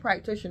guys, you a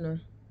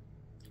practitioner.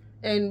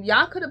 And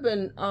y'all could have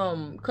been,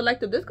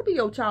 collective, this could be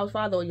your child's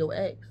father or your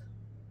ex.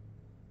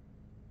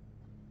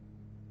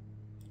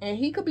 And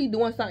he could be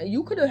doing something.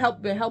 You could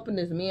have been helping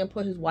this man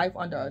put his wife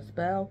under a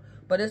spell.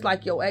 But it's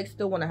like your ex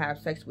still want to have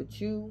sex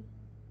with you.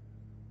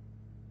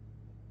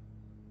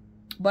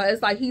 But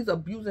it's like he's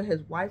abusing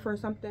his wife or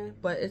something.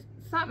 But it's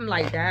something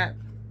like that.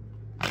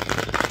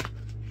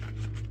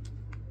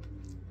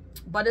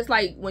 But it's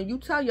like when you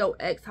tell your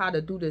ex how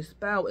to do this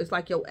spell, it's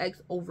like your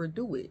ex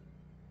overdo it.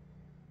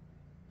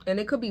 And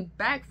it could be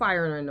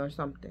backfiring or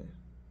something.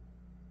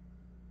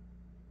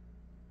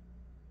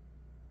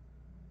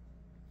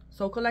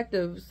 So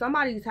collective,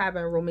 somebody's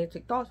having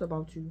romantic thoughts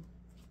about you.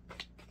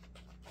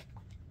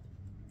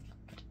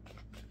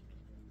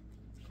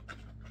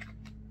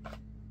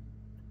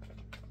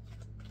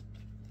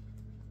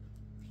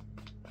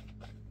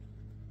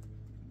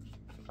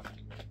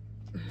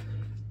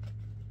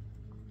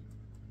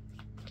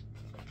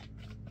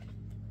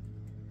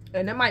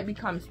 And it might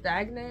become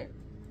stagnant.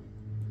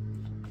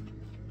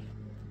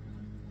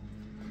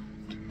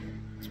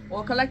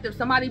 Or collective,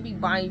 somebody be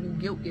buying you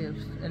guilt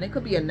gifts. And it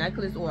could be a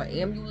necklace or an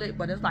amulet,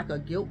 but it's like a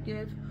guilt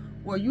gift.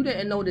 Or you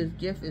didn't know this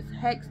gift is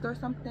hexed or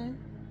something.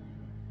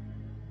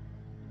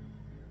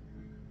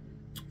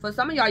 For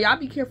some of y'all, y'all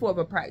be careful of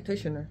a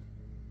practitioner.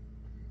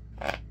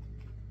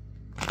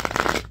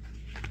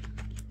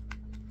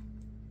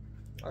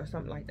 Or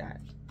something like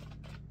that.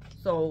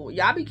 So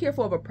y'all be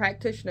careful of a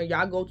practitioner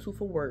y'all go to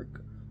for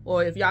work.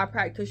 Or if y'all a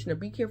practitioner,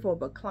 be careful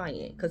of a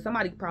client. Because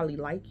somebody probably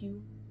like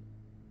you.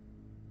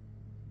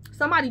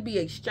 Somebody be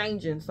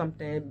exchanging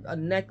something. A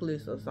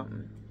necklace or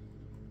something.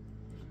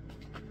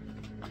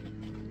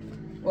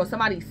 Or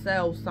somebody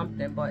sells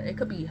something. But it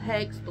could be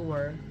hexed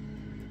or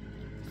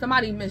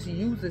somebody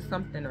misuses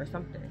something or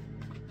something.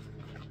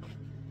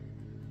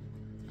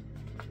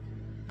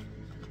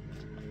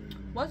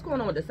 What's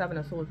going on with the Seven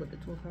of Swords with the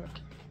Two of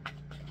Cups?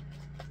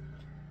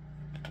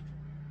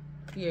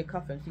 Yeah,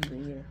 cuffing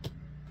season, yeah.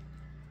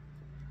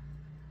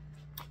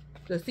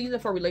 The season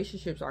for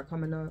relationships are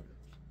coming up.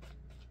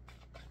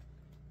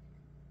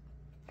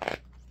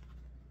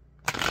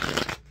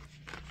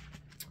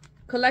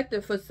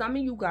 Collective, for some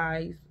of you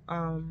guys,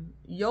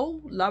 your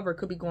lover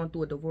could be going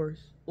through a divorce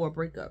or a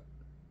breakup.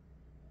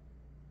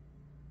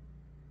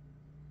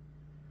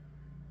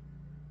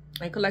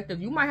 And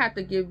collective, you might have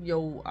to give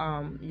your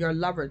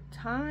lover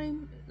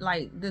time.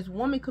 Like, this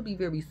woman could be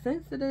very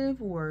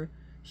sensitive, or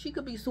she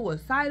could be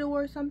suicidal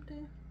or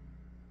something.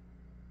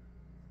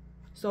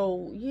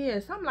 So, yeah,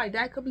 something like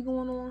that could be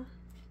going on.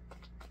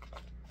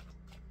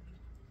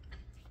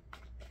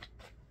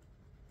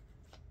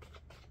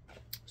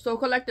 So,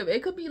 collective,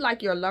 it could be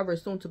like your lover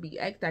soon to be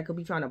ex that could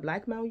be trying to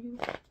blackmail you.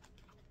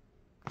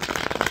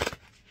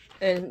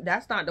 And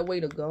that's not the way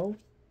to go.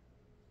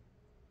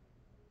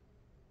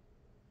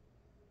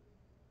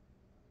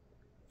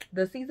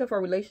 The season for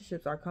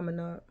relationships are coming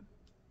up.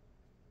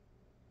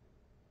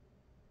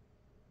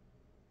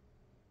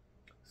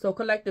 So,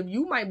 collective,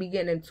 you might be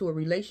getting into a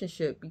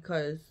relationship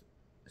because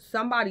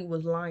somebody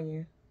was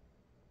lying.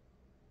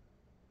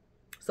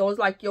 So, it's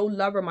like your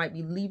lover might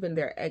be leaving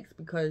their ex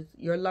because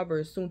your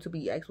lover, soon to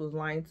be ex, was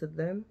lying to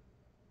them.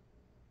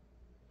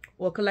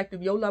 Or,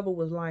 collective, your lover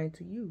was lying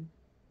to you.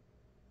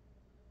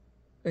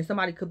 And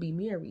somebody could be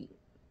married.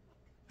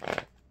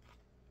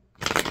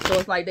 So,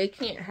 it's like they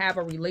can't have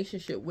a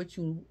relationship with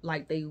you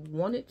like they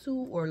wanted to.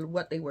 Or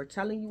what they were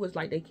telling you is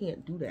like they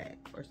can't do that.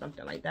 Or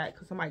something like that.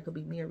 Because somebody could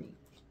be married.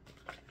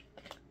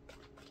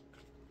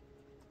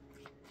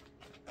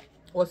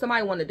 Or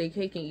somebody wanted their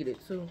cake and eat it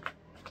too.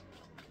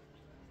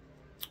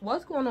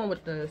 What's going on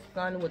with the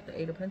Sun with the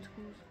 8 of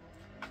Pentacles?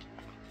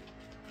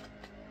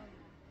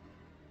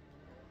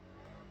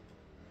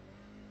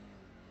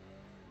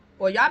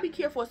 Well, y'all be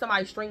careful if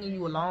somebody stringing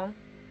you along.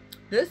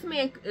 This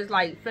man is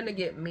like finna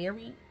get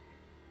married.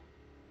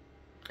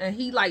 And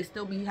he like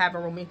still be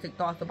having romantic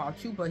thoughts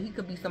about you. But he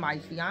could be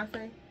somebody's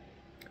fiance.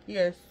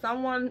 Yeah,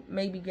 someone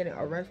may be getting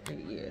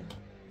arrested. Yeah.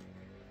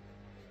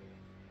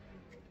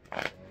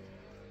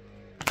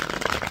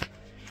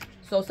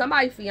 So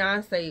somebody's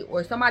fiance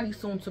or somebody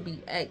soon to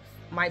be ex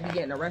might be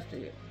getting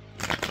arrested.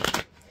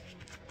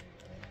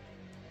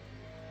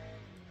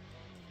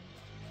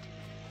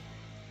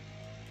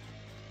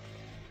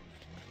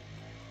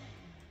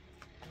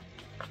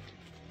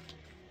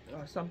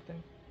 Or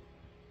something.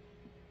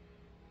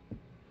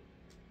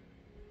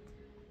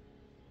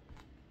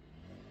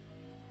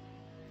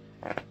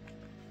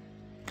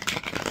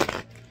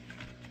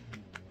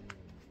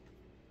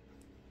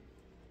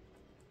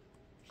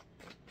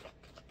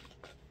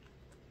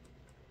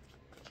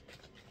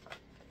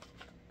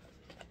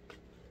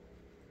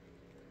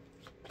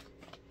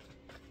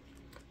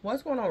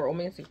 What's going on with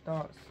romantic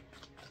thoughts?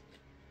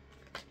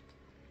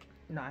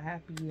 Not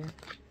happy yet.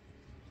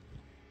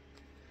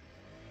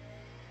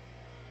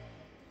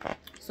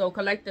 So,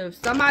 collective,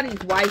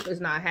 somebody's wife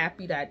is not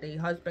happy that their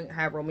husband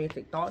have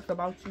romantic thoughts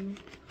about you.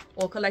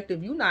 Or,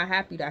 collective, you not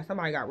happy that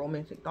somebody got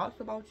romantic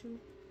thoughts about you.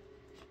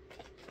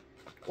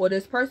 Or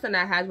this person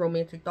that has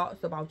romantic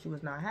thoughts about you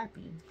is not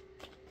happy.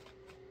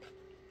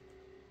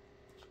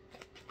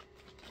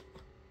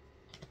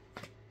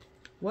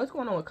 What's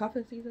going on with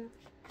cuffing season?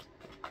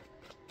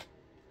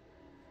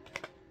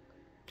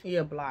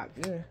 Yeah,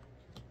 blocked. Yeah.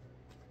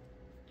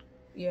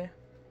 Yeah.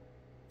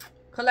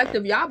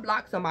 Collective, y'all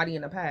blocked somebody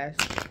in the past.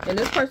 And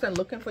this person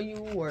looking for you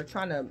or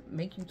trying to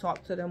make you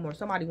talk to them. Or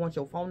somebody wants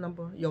your phone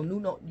number. Your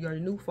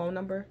new phone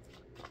number.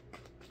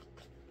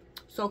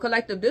 So,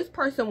 collective, this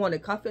person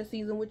wanted cuffing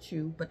season with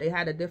you. But they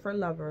had a different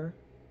lover.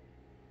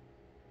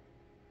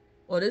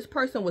 Or this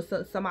person was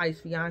somebody's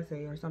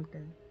fiance or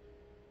something.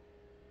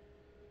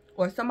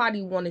 Or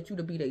somebody wanted you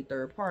to be their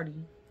third party.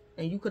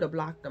 And you could have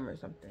blocked them or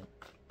something.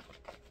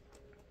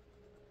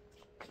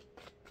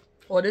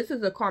 Or this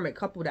is a karmic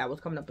couple that was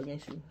coming up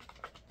against you.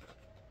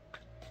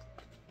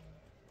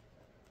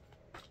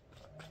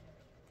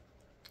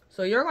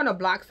 So you're going to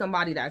block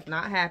somebody that's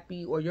not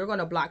happy. Or you're going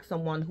to block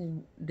someone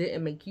who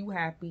didn't make you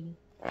happy.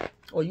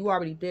 Or you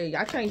already did.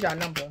 Y'all change your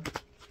number.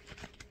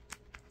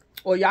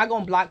 Or y'all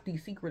going to block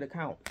these secret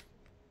accounts.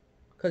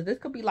 Because this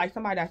could be like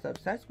somebody that's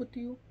obsessed with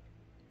you.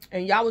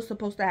 And y'all was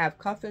supposed to have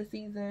cuffing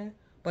season.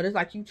 But it's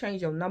like you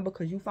changed your number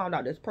because you found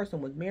out this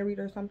person was married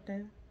or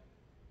something.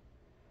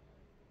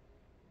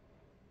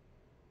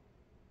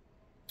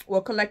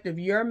 Or collective,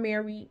 you're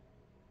married.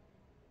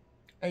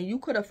 And you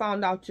could have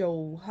found out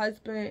your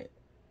husband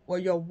or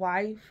your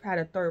wife had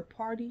a third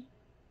party.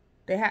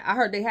 I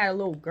heard they had a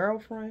little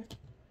girlfriend.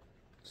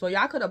 So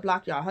y'all could have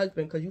blocked your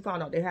husband because you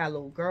found out they had a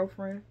little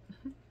girlfriend.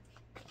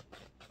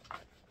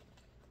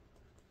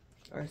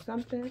 Or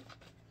something.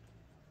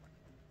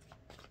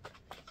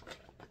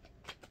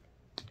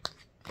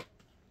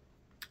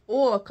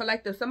 Or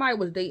collective, somebody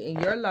was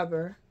dating your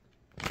lover.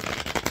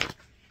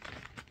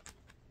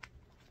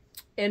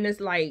 And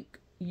it's like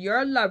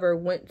your lover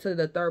went to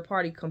the third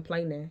party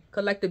complaining.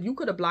 Collective, you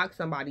could have blocked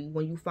somebody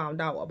when you found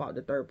out about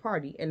the third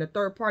party. And the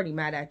third party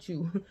mad at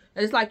you.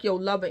 And it's like your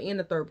lover and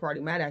the third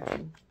party mad at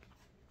you.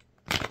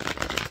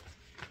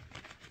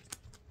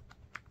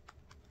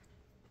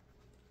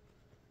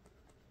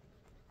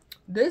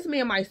 This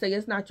man might say,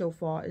 it's not your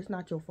fault. It's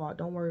not your fault.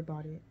 Don't worry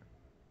about it.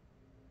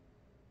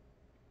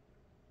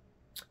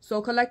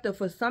 So, collective,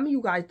 for some of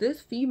you guys,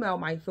 this female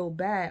might feel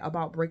bad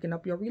about breaking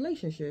up your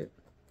relationship.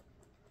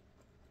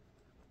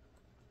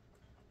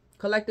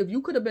 Collective,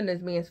 you could have been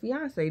this man's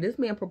fiance. This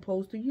man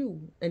proposed to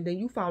you. And then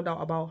you found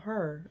out about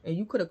her. And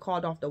you could have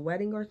called off the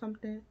wedding or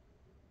something.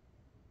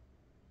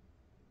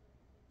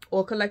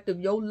 Or collective,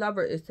 your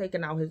lover is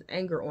taking out his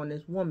anger on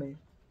this woman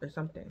or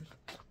something.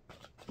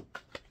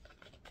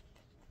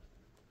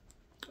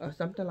 or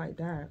something like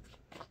that.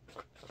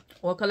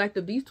 Or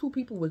collective, these two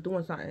people was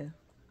doing something.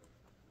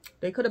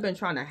 They could have been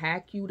trying to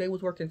hack you. They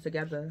was working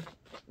together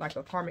like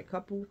a karmic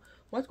couple.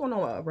 What's going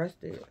on with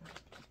arrested?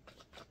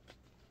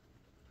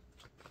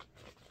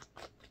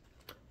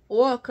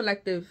 Or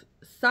collective,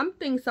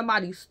 something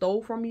somebody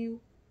stole from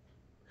you.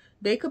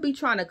 They could be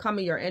trying to come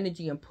in your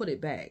energy and put it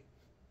back.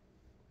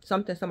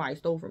 Something somebody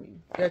stole from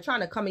you. They're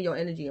trying to come in your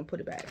energy and put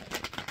it back.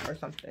 Or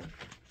something.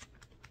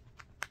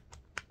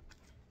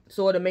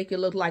 So to make it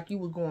look like you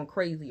was going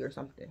crazy or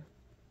something.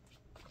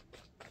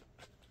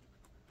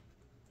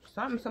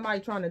 Something somebody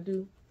trying to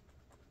do.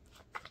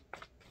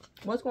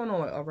 What's going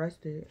on with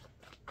arrested?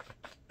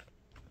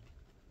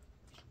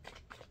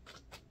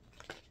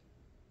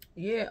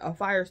 Yeah, a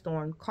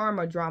firestorm.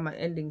 Karma, drama,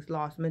 endings,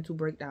 loss, mental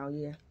breakdown.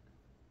 Yeah.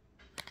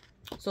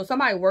 So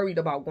somebody worried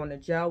about going to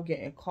jail,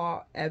 getting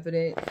caught,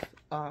 evidence,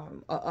 a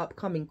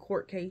upcoming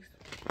court case.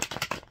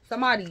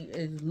 Somebody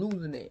is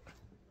losing it.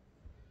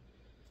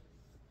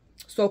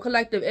 So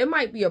collective, it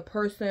might be a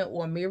person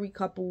or a married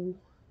couple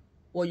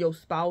or your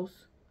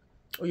spouse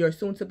or your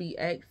soon-to-be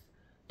ex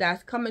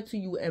that's coming to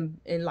you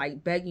and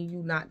like begging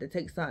you not to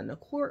take something to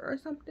court or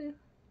something.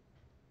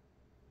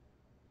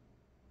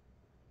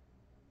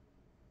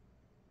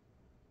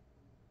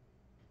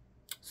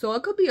 So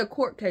it could be a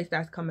court case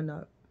that's coming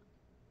up.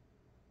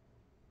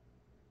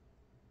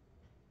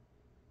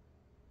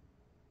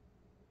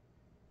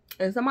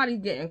 And somebody's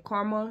getting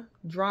karma,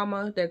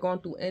 drama, they're going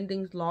through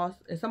endings, loss,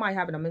 and somebody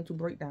having a mental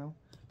breakdown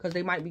because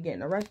they might be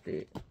getting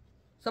arrested.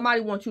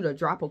 Somebody wants you to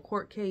drop a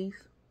court case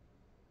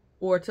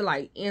or to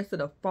like answer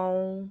the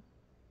phone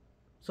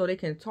so they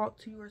can talk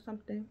to you or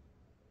something.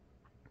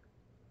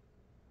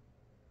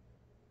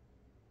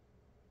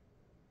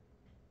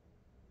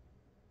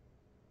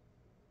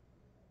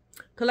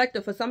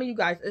 Collective, for some of you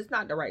guys, it's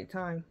not the right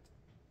time.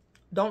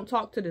 Don't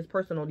talk to this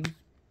person or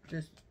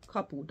this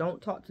couple.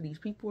 Don't talk to these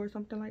people or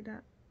something like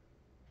that.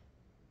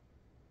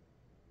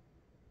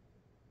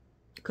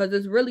 Because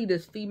it's really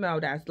this female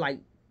that's like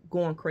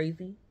going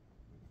crazy.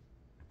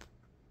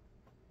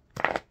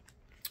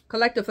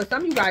 Collective, for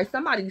some of you guys,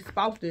 somebody's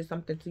spouse did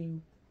something to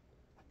you.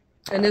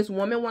 And this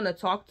woman want to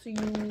talk to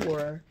you,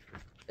 or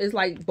it's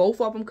like both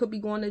of them could be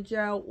going to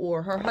jail,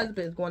 or her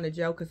husband is going to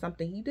jail because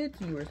something he did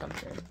to you or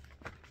something.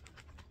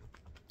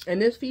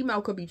 And this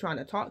female could be trying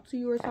to talk to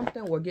you or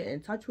something, or get in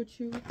touch with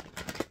you.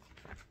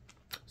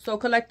 So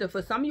collective,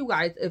 for some of you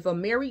guys, if a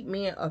married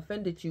man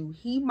offended you,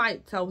 he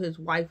might tell his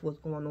wife what's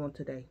going on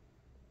today.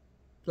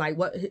 Like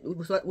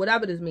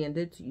whatever this man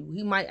did to you,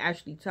 he might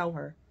actually tell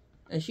her.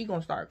 And she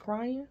gonna start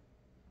crying.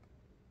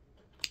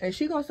 And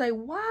she gonna say,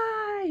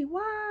 why,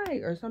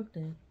 or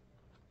something.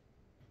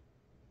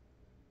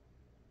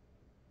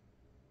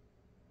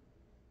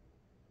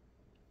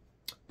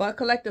 But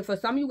collective, for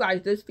some of you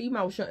guys, this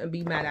female shouldn't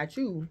be mad at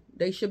you.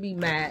 They should be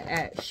mad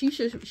at, she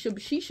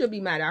should be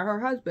mad at her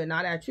husband,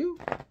 not at you.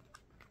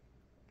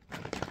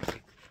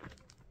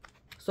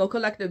 So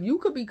collective, you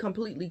could be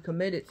completely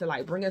committed to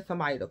like bringing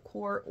somebody to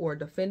court or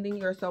defending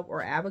yourself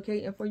or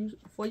advocating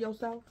for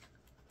yourself.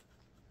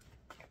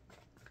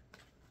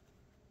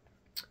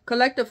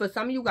 Collective, for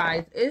some of you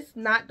guys, it's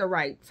not the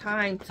right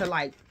time to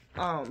like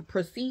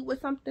proceed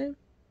with something.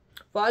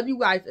 For other you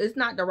guys, it's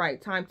not the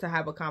right time to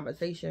have a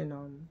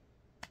conversation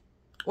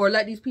or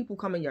let these people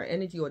come in your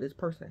energy or this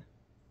person.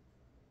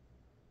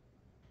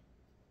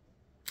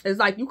 It's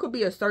like you could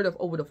be assertive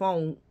over the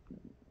phone.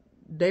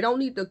 They don't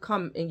need to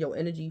come in your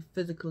energy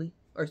physically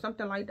or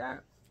something like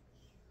that.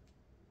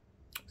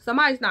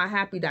 Somebody's not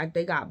happy that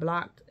they got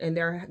blocked and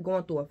they're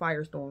going through a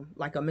firestorm,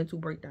 like a mental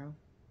breakdown.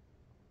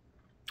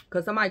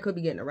 Because somebody could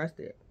be getting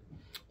arrested.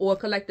 Or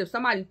collective,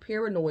 somebody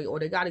paranoid or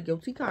they got a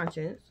guilty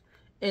conscience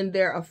and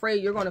they're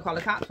afraid you're going to call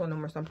the cops on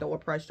them or something or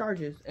press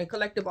charges. And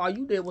collective, all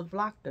you did was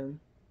block them.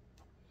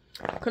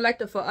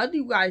 Collective, for other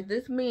you guys,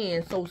 this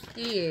man so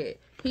scared,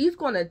 he's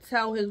going to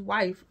tell his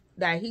wife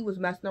that he was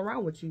messing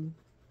around with you.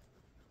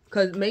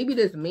 Because maybe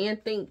this man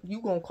think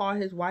you going to call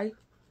his wife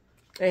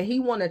and he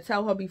want to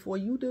tell her before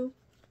you do.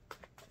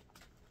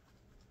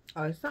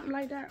 Or something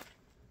like that.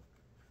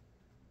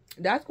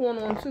 That's going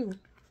on too.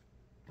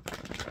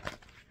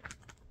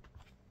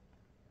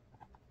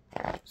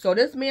 So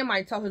this man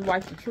might tell his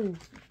wife the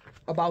truth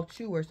about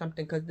you or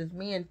something. Because this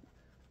man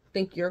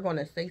think you're going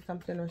to say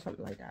something or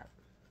something like that.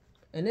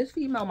 And this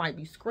female might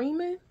be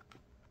screaming.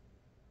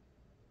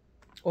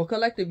 Or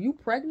collective, you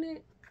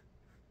pregnant.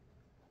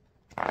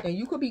 And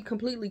you could be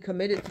completely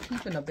committed to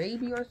keeping a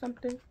baby or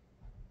something.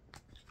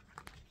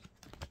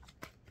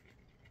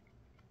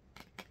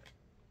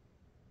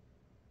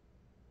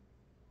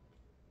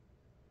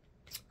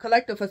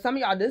 Collective, for some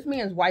of y'all, this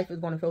man's wife is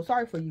going to feel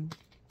sorry for you.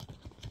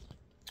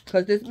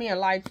 Because this man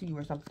lied to you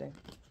or something.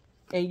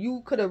 And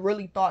you could have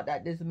really thought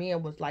that this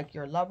man was like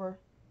your lover.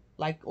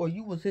 Like, or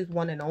you was his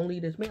one and only.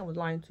 This man was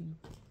lying to you.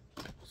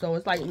 So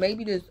it's like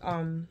maybe this,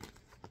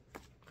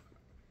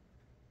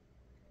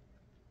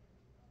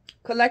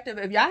 collective,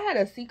 if y'all had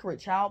a secret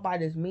child by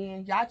this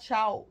man, y'all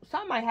child,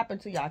 something might happen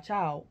to y'all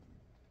child.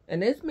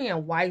 And this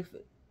man's wife,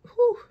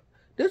 whew,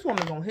 this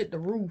woman gonna hit the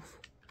roof.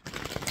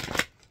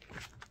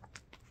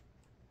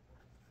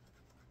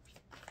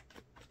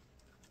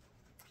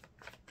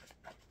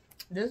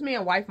 This man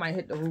and wife might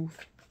hit the roof.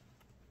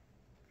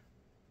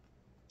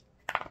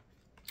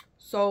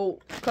 So,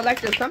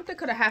 collective, something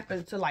could have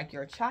happened to, like,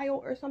 your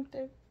child or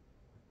something.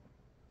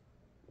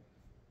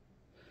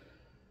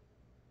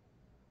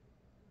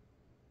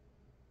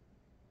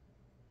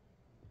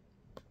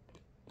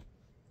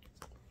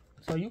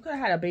 So, you could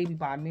have had a baby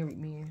by a married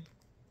man.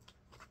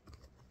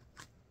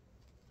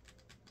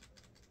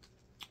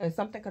 And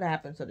something could have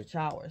happened to the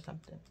child or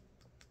something.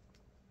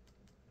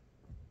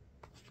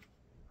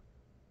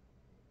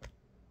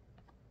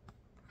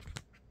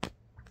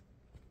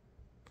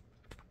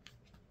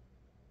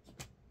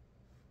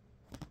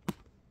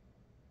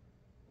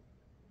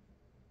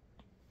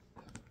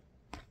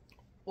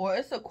 Or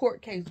it's a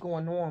court case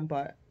going on,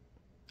 but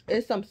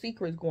it's some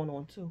secrets going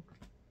on too.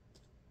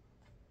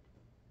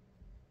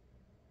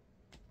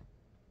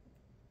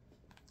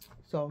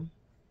 So,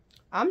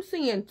 I'm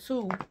seeing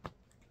too,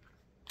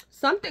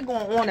 something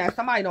going on that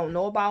somebody don't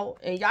know about.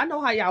 And y'all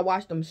know how y'all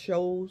watch them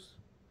shows.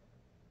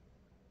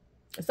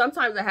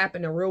 Sometimes it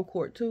happen in real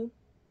court too.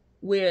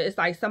 Where it's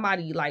like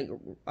somebody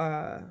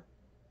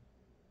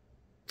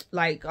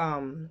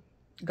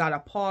gotta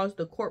pause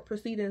the court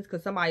proceedings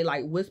because somebody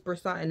like whisper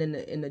something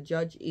in the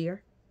judge's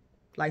ear.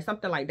 Like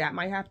something like that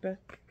might happen.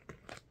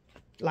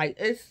 Like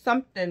it's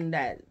something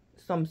that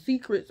some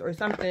secrets or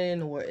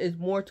something, or is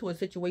more to a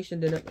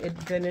situation than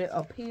it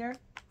appear.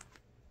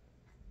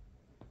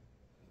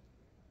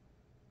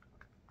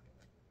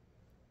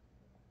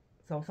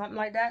 So something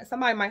like that.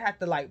 Somebody might have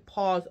to like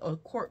pause a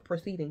court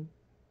proceeding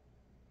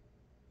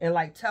and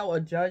like tell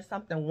a judge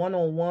something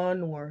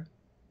one-on-one or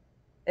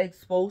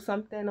expose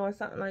something or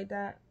something like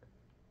that.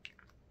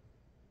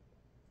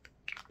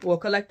 Or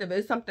collective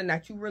is something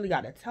that you really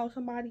got to tell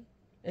somebody.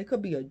 It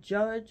could be a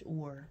judge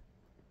or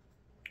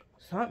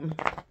something.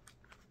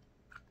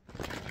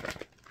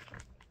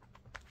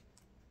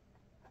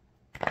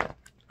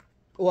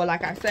 Or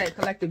like I said,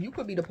 collective, you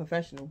could be the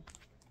professional.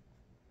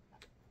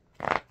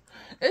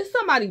 It's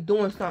somebody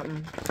doing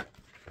something.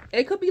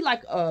 It could be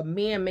like a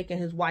man making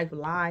his wife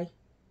lie.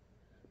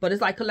 But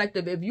it's like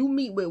collective, if you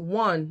meet with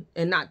one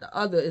and not the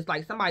other, it's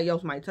like somebody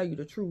else might tell you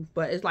the truth.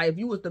 But it's like if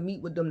you was to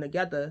meet with them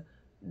together,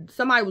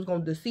 somebody was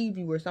going to deceive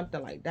you or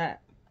something like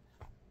that.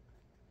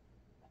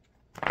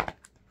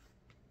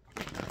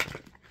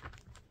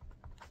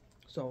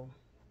 So,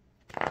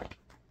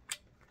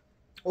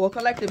 or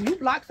collective, you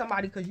block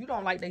somebody because you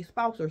don't like their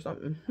spouse or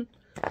something.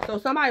 So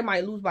somebody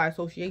might lose by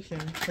association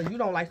because you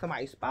don't like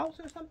somebody's spouse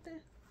or something.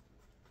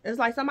 It's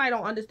like somebody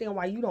don't understand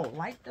why you don't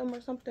like them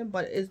or something,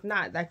 but it's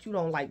not that you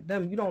don't like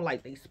them. You don't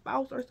like their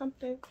spouse or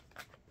something.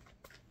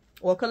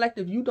 Or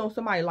collective, you know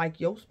somebody like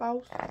your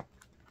spouse.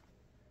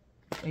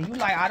 And you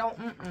like,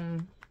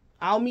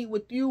 I'll meet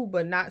with you,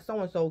 but not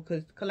so-and-so.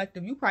 Because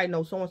collective, you probably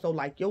know so-and-so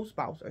like your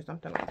spouse or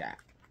something like that.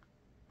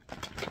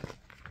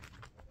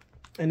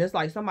 And it's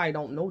like somebody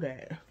don't know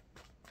that.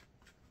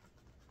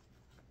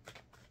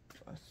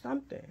 Or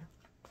something.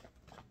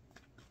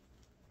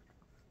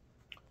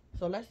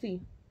 So let's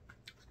see.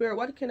 Spirit,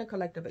 what can a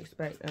collective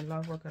expect in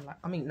love, work, and life?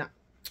 I mean, not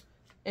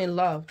in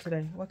love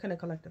today. What can a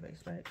collective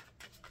expect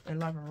in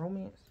love and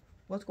romance?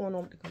 What's going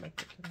on with the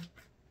collective today?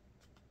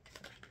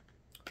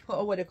 Put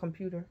away the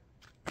computer.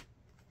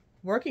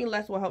 Working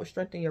less will help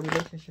strengthen your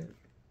relationship.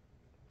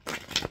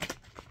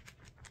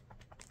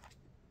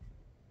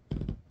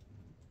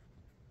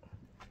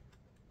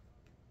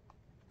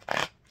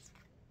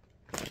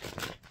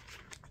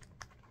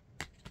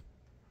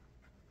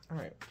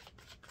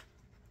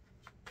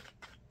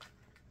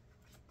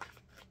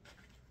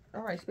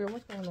 All right, Spirit,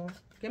 what's going on?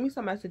 Give me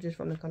some messages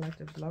from the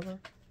collective's lover.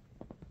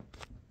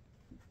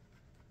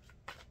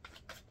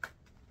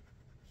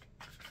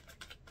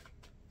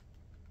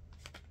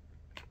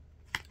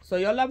 So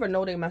your lover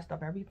know they messed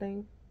up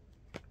everything.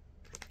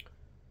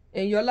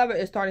 And your lover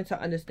is starting to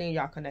understand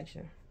y'all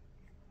connection.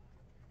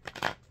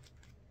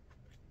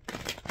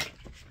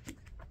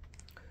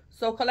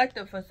 So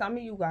collective, for some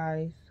of you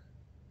guys,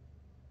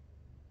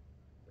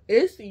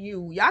 it's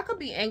you. Y'all could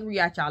be angry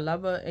at y'all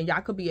lover and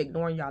y'all could be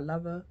ignoring y'all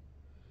lover.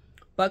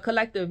 But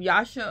collective,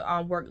 y'all should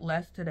work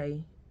less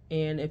today.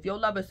 And if your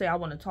lover say, I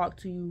want to talk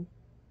to you,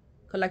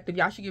 collective,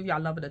 y'all should give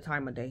y'all lover the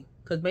time of day.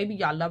 Because maybe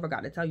y'all lover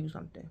got to tell you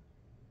something.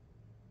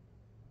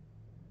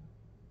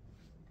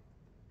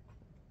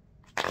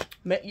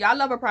 Y'all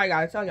lover probably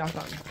got to tell y'all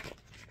something.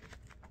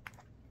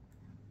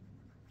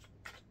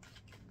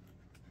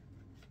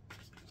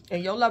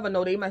 And your lover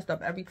know they messed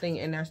up everything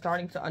and they're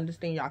starting to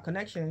understand y'all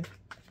connection.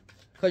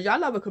 Because y'all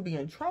lover could be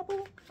in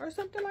trouble or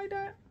something like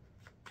that.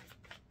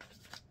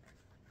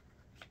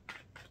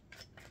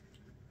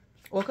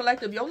 Or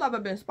collective, your lover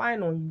been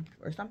spying on you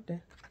or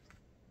something.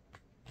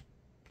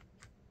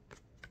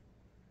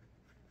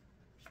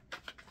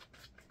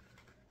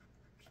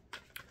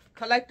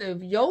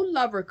 Collective, your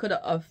lover could have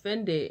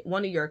offended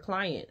one of your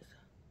clients.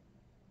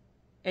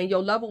 And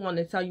your lover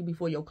wanted to tell you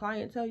before your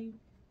client tell you.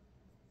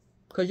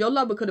 Because your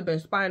lover could have been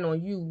spying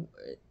on you.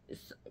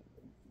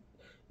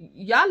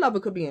 Y'all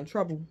lover could be in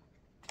trouble.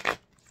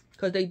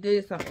 Because they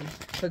did something.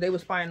 Because they were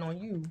spying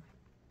on you.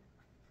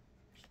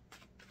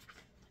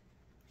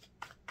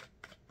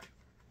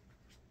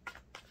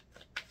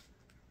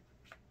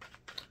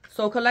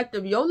 So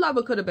collective, your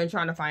lover could have been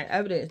trying to find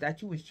evidence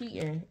that you was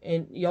cheating,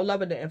 and your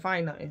lover didn't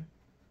find nothing.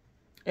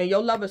 And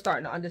your lover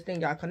starting to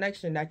understand your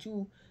connection,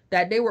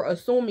 that they were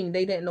assuming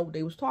they didn't know what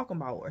they was talking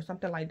about or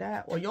something like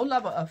that. Or your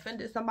lover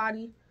offended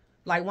somebody,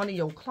 like one of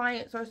your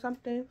clients or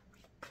something.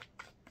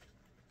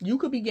 You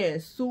could be getting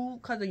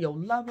sued because of your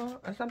lover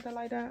or something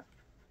like that.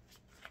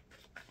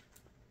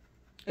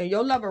 And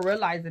your lover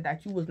realized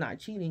that you was not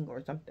cheating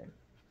or something.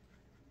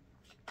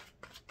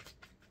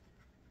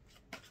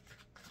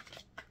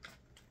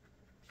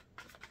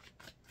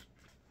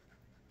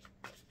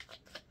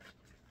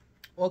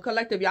 Or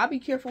collective, y'all be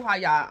careful how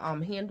y'all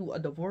handle a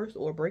divorce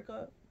or a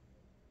breakup.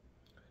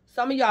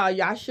 Some of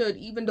y'all should,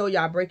 even though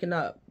y'all breaking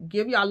up,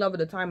 give y'all lover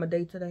the time of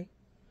day today.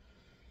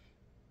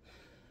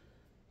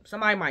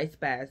 Somebody might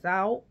spaz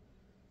out.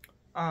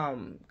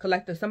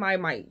 Collective, somebody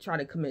might try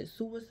to commit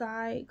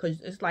suicide,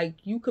 because it's like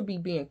you could be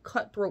being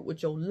cutthroat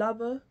with your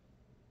lover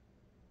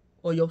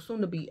or your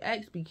soon-to-be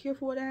ex. Be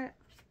careful of that.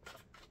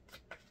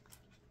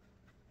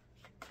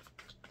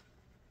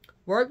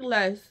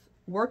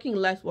 Working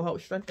less will help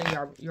strengthen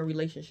your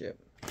relationship.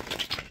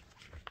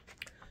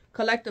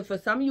 Collective, for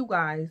some of you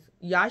guys,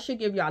 y'all should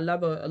give y'all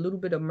lover a little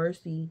bit of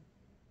mercy,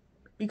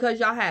 because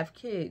y'all have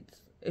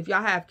kids. If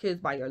y'all have kids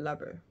by your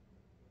lover.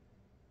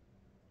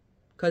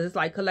 Because it's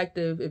like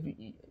collective, if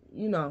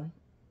you know,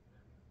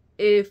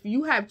 if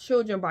you have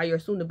children by your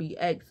soon-to-be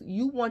ex,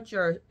 you want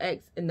your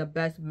ex in the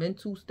best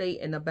mental state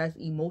and the best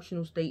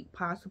emotional state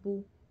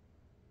possible.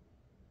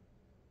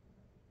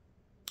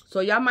 So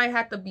y'all might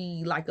have to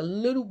be like a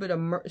little bit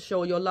of,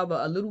 show your lover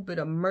a little bit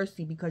of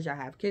mercy because y'all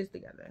have kids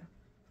together.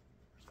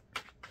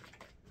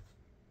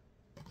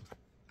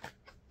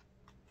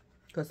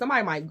 Because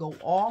somebody might go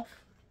off.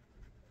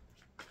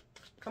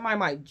 Somebody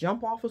might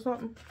jump off or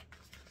something.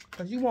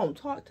 Because you won't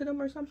talk to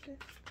them or something.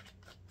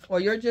 Or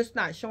you're just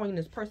not showing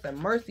this person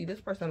mercy. This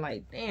person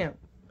like, damn.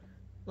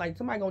 Like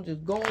somebody gonna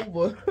just go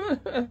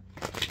over.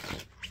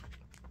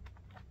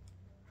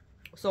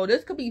 So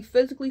this could be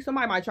physically.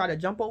 Somebody might try to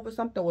jump over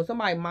something. Or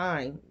somebody's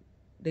mind,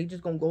 they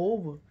just gonna go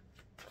over.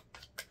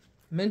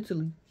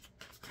 Mentally.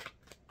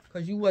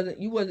 Because you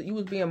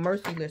was being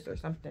merciless or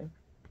something.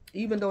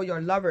 Even though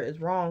your lover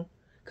is wrong.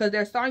 Because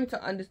they're starting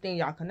to understand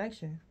your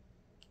connection.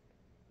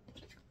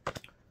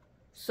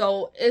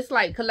 So it's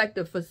like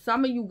collective, for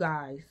some of you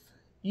guys,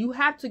 you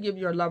have to give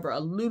your lover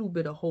a little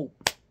bit of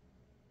hope.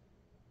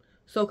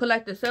 So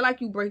collective, say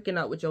like you breaking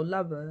up with your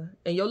lover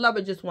and your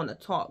lover just want to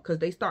talk because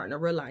they starting to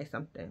realize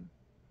something.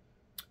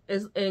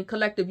 And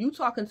collective, you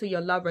talking to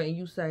your lover and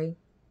you say,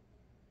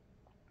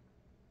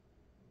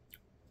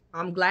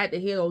 I'm glad to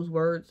hear those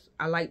words.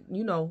 I like,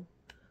 you know,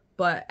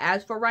 but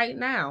as for right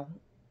now,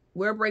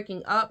 we're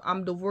breaking up.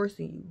 I'm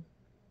divorcing you.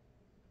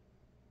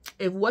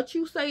 If what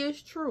you say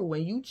is true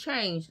and you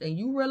changed and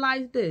you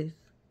realize this,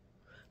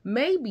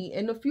 maybe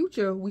in the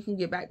future we can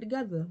get back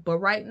together. But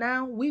right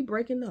now, we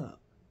breaking up.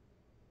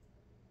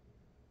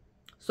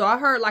 So I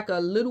heard like a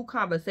little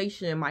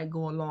conversation might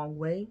go a long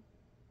way.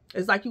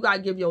 It's like you got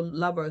to give your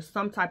lover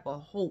some type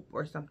of hope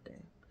or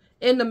something.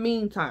 In the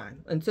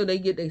meantime, until they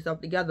get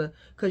themselves together.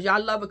 Because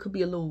y'all lover could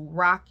be a little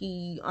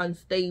rocky,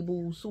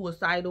 unstable,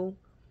 suicidal.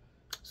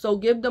 So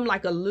give them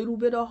like a little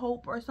bit of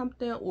hope or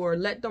something. Or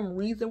let them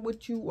reason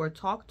with you or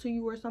talk to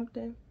you or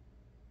something.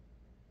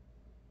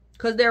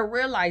 Because they're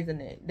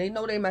realizing it. They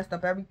know they messed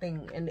up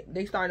everything. And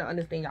they starting to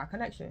understand y'all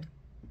connection.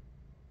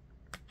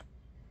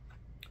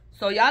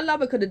 So y'all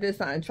lover could have did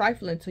something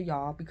trifling to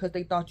y'all. Because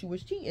they thought you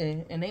was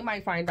cheating. And they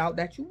might find out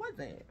that you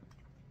wasn't.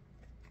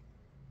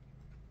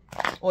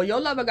 Or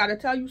your lover got to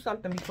tell you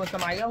something before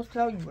somebody else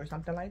tell you. Or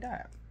something like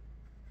that.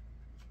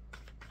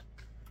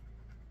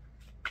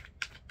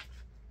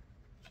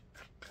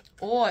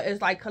 Or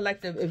it's like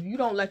collective, if you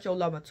don't let your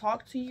lover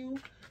talk to you,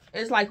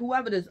 it's like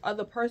whoever this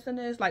other person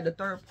is, like the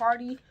third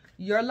party,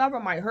 your lover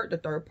might hurt the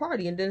third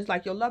party. And then it's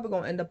like your lover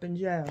going to end up in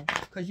jail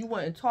because you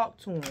wouldn't talk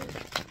to him.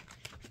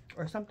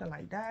 Or something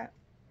like that.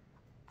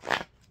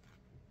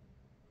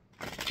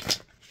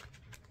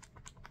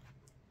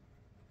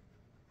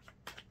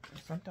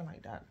 Or something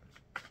like that.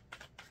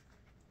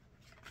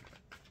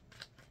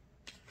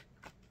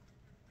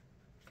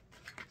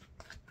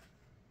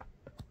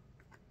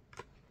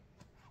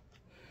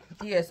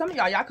 Yeah, some of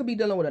y'all could be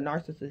dealing with a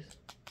narcissist.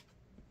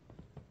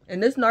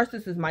 And this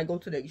narcissist might go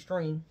to the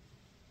extreme.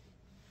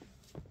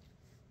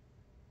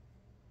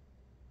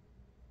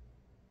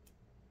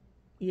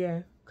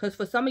 Yeah. Because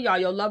for some of y'all,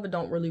 your lover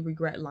don't really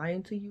regret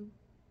lying to you.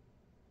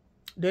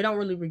 They don't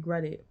really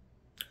regret it.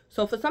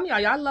 So for some of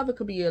y'all, y'all lover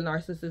could be a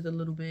narcissist a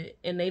little bit.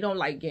 And they don't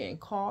like getting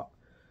caught.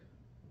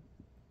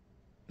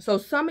 So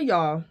some of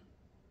y'all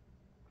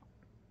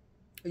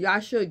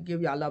should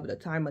give y'all lover the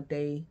time of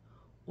day.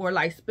 Or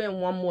like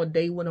spend one more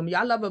day with them.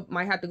 Y'all lover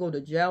might have to go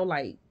to jail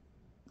like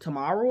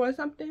tomorrow or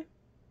something.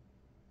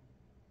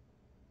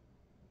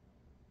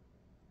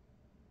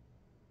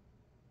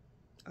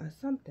 Or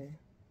something.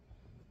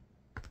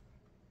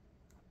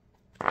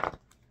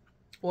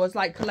 Or it's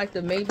like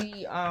collective,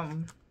 maybe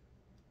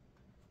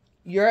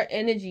your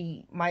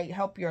energy might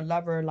help your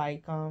lover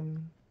like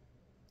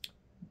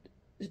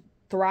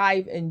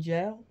thrive in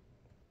jail.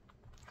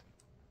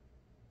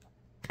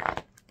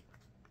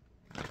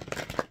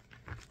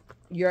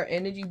 your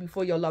energy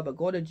before your lover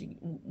go to jail.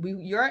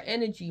 Your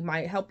energy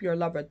might help your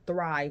lover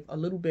thrive a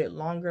little bit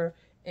longer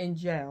in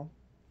jail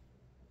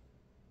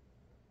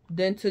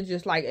than to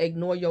just like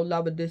ignore your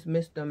lover,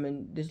 dismiss them,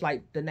 and just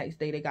like the next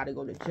day they got to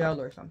go to jail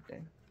or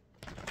something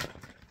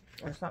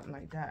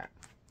like that.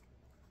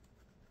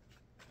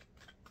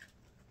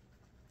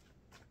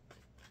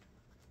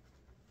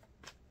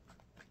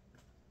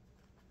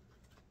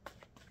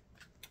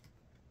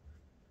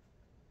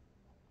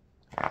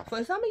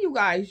 For some of you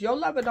guys, your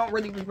lover don't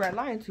really regret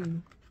lying to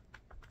you,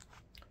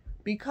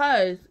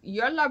 because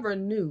your lover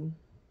knew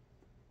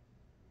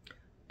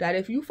that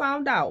if you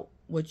found out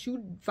what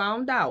you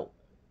found out,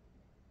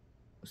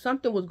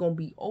 something was going to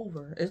be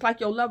over. It's like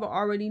your lover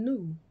already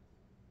knew.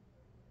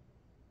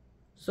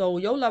 So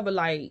your lover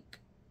like,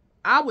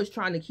 I was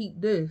trying to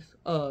keep this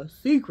a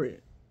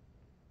secret.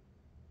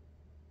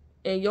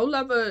 And your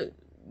lover,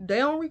 they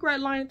don't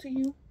regret lying to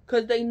you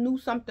because they knew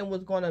something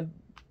was going to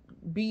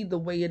be the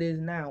way it is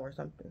now or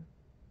something.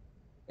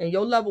 And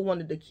your lover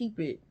wanted to keep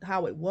it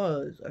how it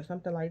was or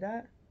something like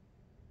that.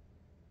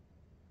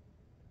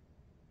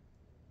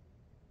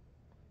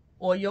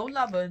 Or your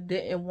lover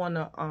didn't want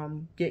to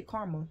get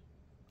karma.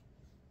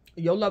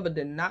 Your lover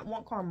did not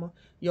want karma.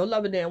 Your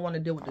lover didn't want to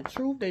deal with the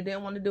truth. They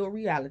didn't want to deal with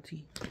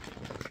reality.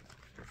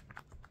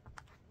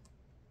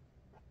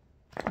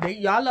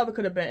 Y'all lover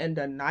could have been in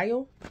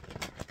denial.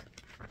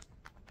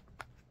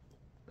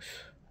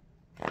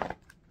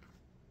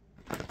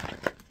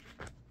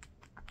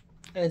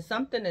 And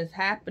something is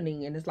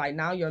happening, and it's like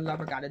now your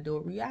lover got to deal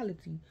with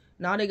reality.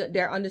 Now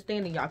they're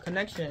understanding y'all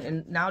connection,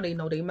 and now they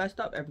know they messed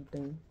up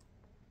everything.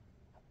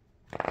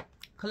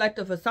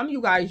 Collective, for some of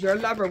you guys, your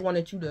lover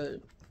wanted you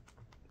to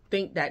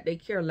think that they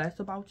care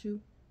less about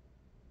you.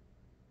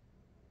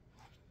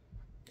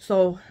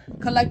 So,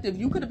 collective,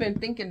 you could have been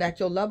thinking that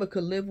your lover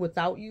could live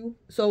without you.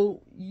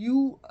 So,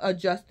 you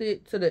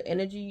adjusted to the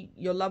energy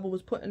your lover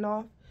was putting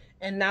off.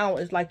 And now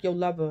it's like your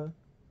lover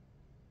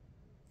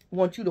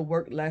wants you to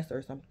work less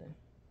or something.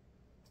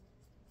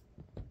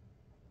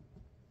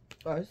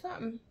 Or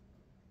something.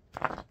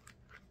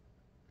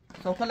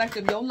 So,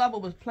 collective, your lover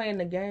was playing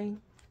the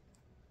game.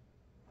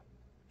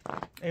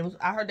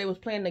 I heard they was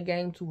playing the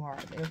game too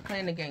hard. They was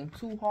playing the game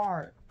too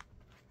hard.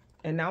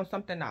 And now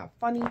something not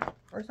funny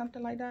or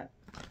something like that.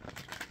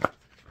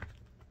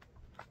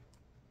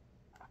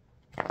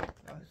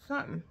 Or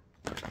something.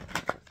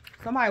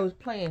 Somebody was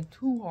playing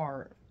too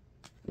hard.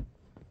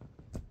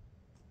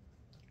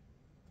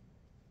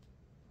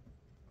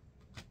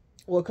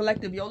 Well,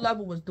 collective, your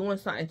lover was doing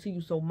something to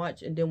you so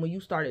much, and then when you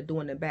started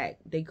doing it back,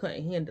 they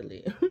couldn't handle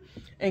it.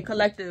 And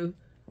collective,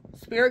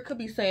 spirit could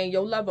be saying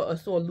your lover a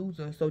sore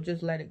loser, so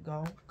just let it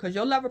go. Because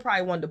your lover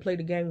probably wanted to play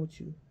the game with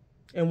you.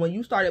 And when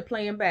you started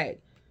playing back,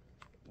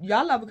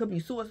 y'all lover could be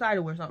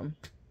suicidal or something.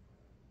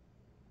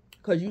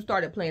 Because you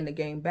started playing the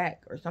game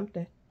back or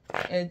something.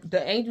 And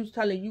the angel's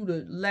telling you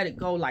to let it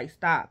go, like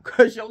stop.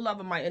 Because your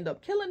lover might end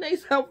up killing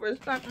themselves or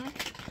something.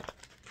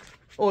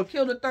 Or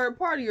kill the third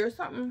party or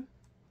something.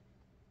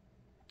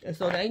 And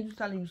so the angel's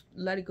telling you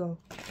let it go.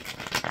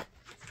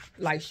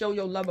 Like show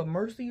your lover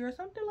mercy or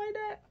something like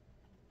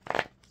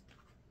that.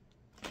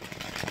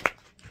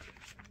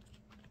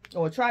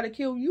 Or try to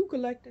kill you,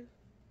 collective.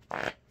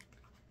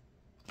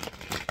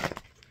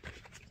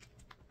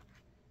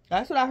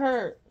 That's what I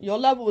heard. Your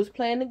lover was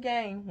playing the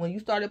game when you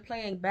started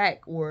playing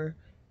back, or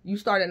you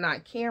started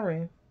not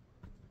caring.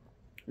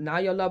 Now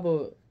your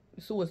lover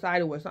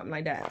suicidal or something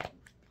like that.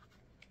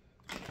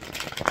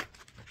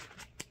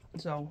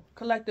 So,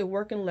 collective,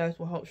 working less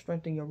will help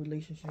strengthen your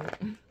relationship.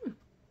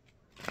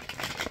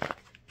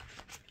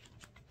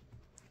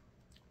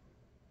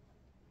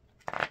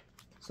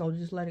 So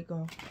just let it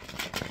go.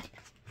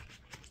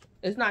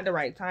 It's not the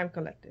right time,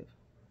 collective.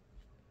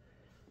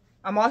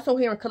 I'm also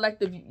hearing,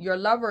 collective, your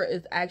lover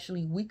is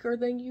actually weaker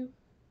than you.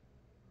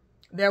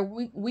 They're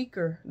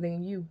weaker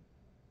than you.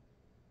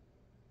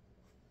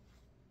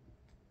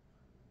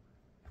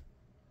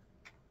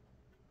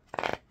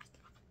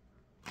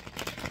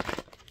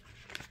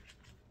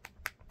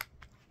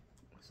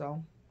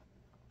 So,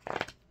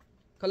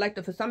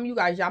 collective, for some of you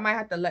guys, y'all might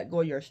have to let go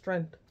of your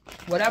strength.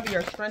 Whatever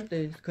your strength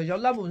is, because your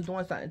lover was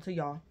doing something to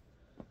y'all.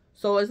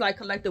 So, it's like,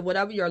 collective,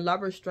 whatever your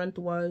lover's strength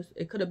was,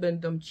 it could have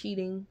been them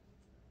cheating.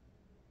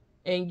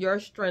 And your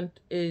strength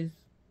is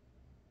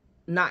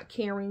not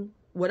caring,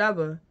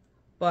 whatever.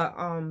 But,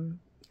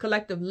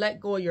 collective, let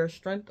go of your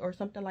strength or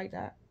something like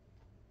that.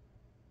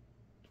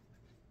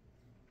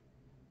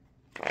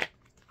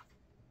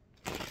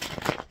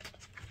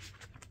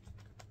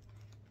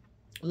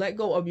 Let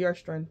go of your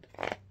strength.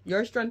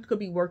 Your strength could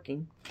be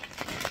working.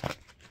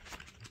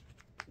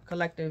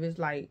 Collective is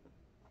like,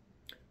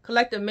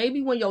 collective,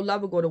 maybe when your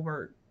lover go to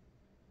work,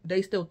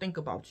 they still think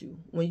about you.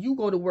 When you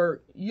go to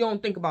work, you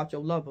don't think about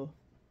your lover.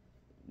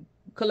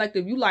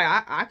 Collective, you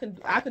like, I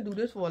can do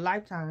this for a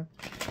lifetime.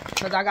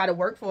 Because I got to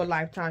work for a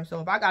lifetime. So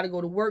if I got to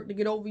go to work to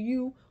get over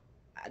you,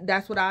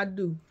 that's what I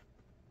do.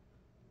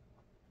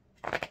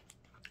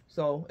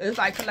 So it's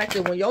like,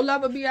 collective, when your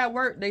lover be at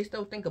work, they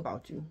still think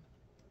about you.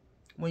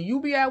 When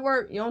you be at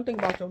work, you don't think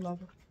about your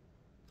lover.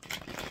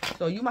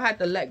 So you might have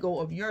to let go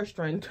of your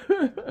strength.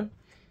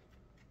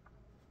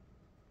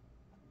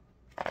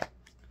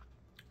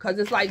 Because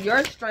it's like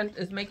your strength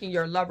is making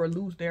your lover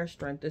lose their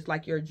strength. It's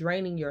like you're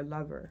draining your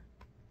lover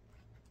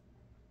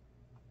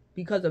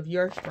because of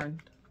your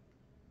strength.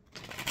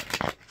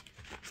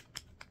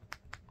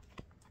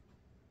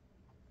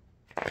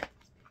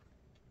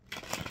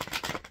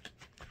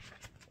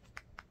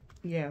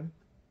 Yeah.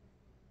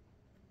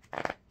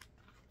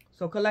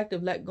 So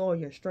collective, let go of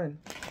your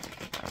strength.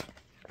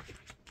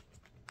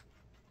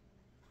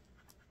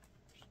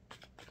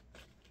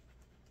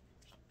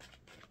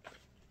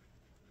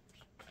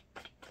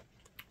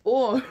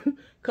 Or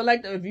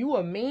collective, if you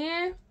a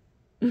man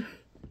and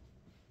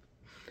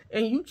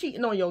you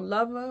cheating on your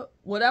lover,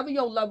 whatever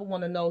your lover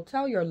want to know,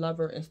 tell your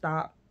lover and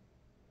stop.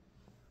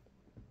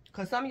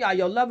 Because some of y'all,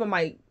 your lover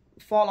might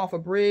fall off a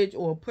bridge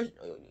or push.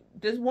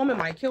 This woman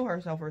might kill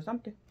herself or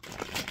something.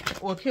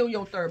 Or kill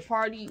your third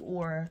party.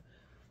 Or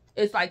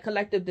it's like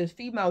collective, this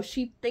female,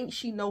 she thinks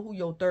she know who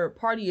your third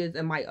party is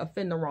and might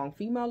offend the wrong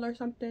female or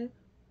something.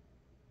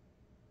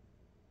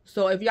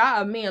 So if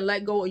y'all a man,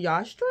 let go of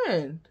y'all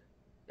strength.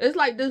 It's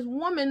like this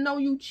woman know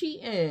you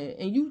cheating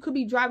and you could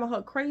be driving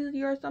her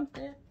crazy or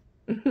something.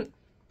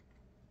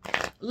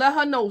 Let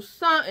her know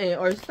something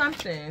or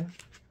something.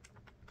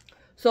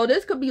 So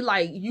this could be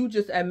like you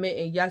just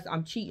admitting, yes,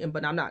 I'm cheating,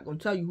 but I'm not going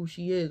to tell you who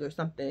she is or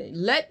something.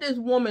 Let this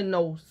woman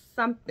know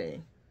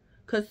something.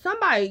 Because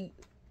somebody,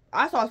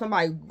 I saw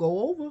somebody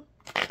go over.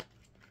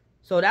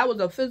 So that was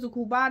a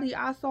physical body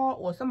I saw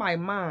or somebody's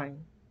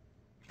mind.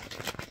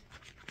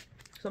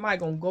 Somebody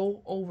going to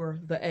go over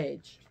the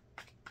edge.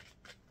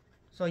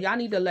 So y'all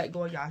need to let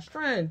go of y'all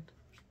strength.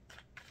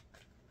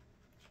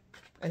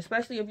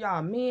 Especially if y'all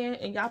a man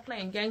and y'all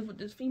playing games with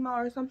this female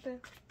or something.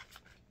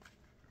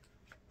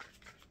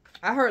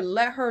 I heard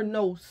let her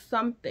know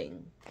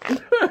something.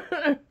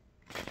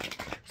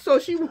 So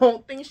she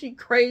won't think she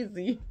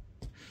crazy.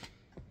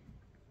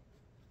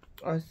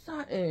 Or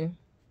something.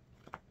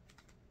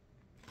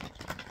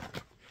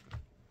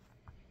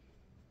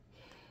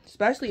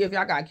 Especially if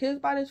y'all got kids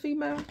by this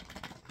female.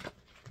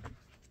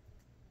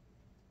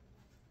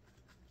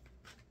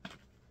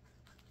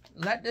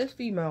 Let this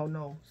female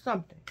know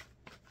something.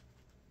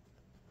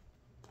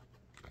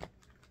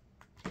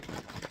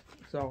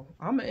 So,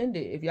 I'm going to end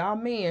it. If y'all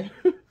men.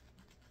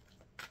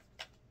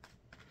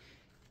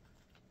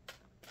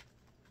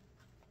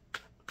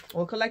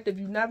 Or collective,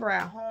 you never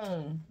at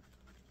home.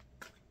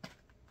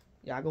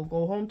 Y'all gonna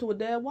go home to a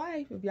dead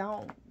wife. If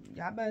y'all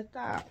better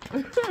stop.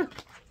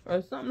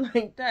 Or something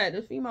like that.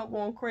 This female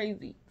going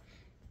crazy.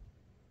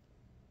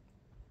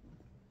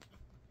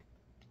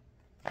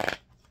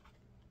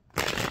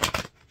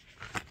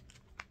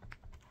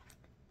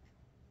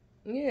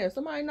 Yeah,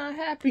 somebody not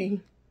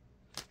happy.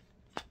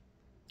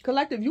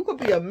 Collective, you could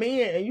be a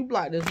man and you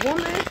block this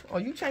woman.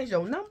 Or you change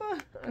your number.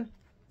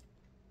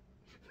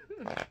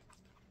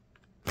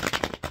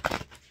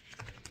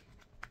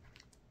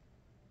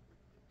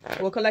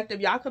 Well,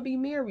 collective, y'all could be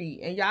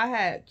married. And y'all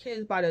had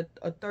kids by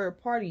a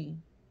third party.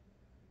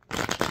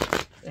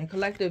 And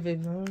collective, if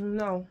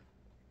no.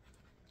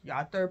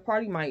 Y'all third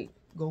party might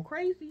go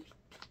crazy.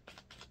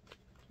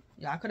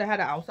 Y'all could have had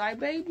an outside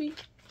baby.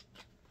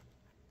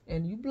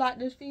 And you blocked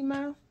this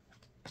female.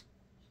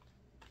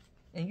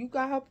 And you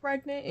got her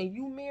pregnant. And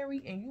you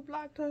married. And you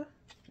blocked her.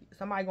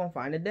 Somebody gonna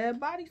find a dead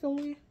body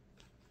somewhere.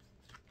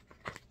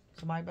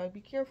 Somebody better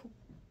be careful.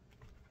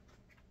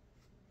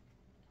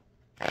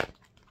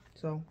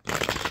 So.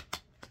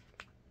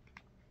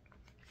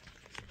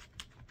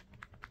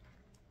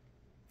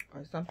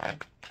 Or something.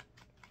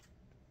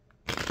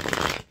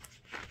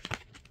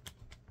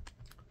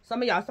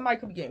 Some of y'all, somebody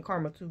could be getting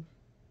karma too.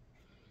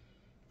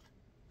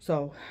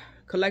 So,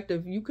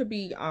 collective, you could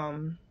be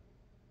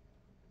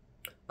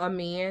a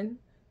man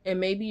and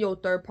maybe your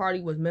third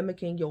party was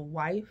mimicking your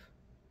wife.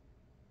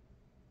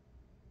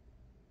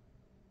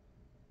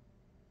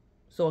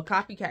 So a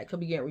copycat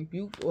could be getting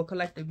rebuked. Or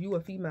collective, you a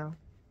female.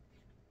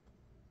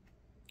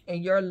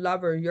 And your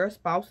lover, your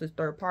spouse's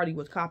third party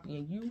was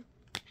copying you.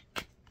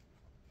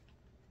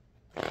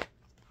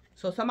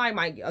 So somebody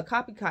might, a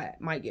copycat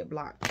might get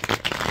blocked.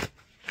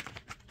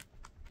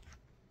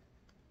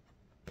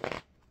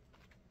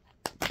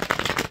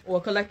 Or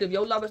collective,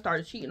 your lover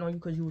started cheating on you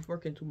because you was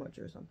working too much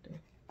or something.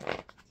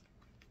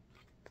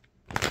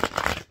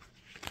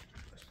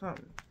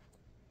 Something.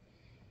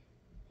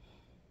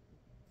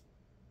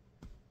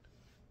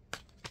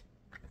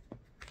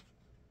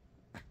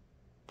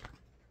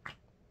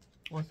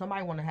 Or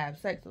somebody want to have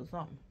sex or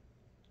something.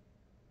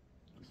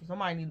 So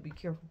somebody need to be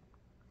careful.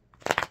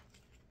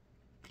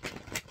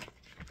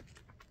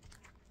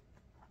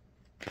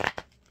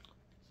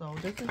 So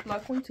this is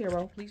Blood Queen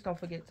Tarot. Please don't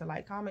forget to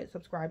like, comment,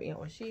 subscribe, and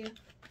or share.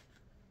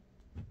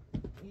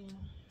 Yeah.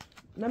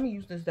 Let me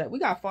use this deck. We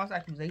got false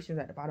accusations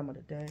at the bottom of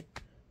the deck.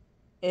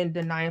 And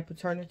denying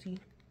paternity.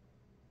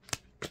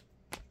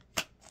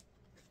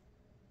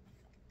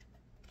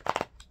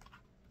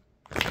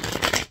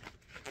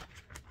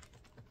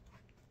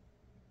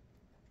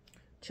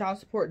 Child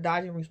support,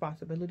 dodging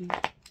responsibility.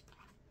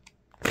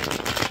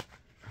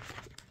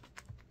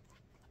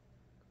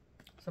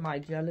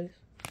 Somebody jealous.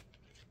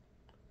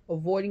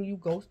 Avoiding you,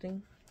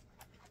 ghosting.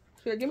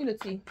 Spirit, give me the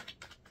tea.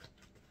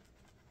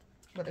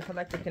 What the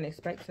collective can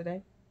expect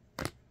today.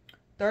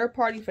 Third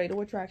party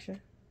fatal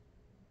attraction.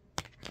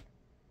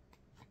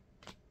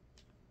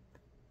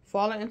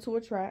 Falling into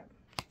a trap.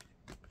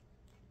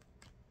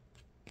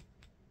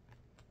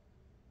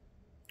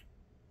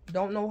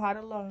 Don't know how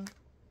to love.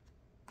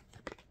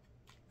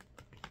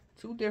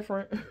 Too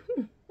different.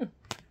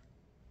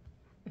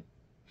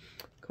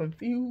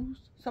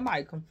 Confused.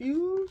 Somebody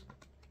confused.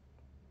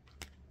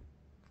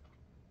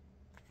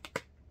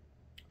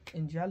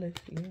 And jealous,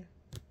 yeah.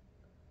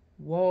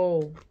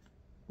 Whoa.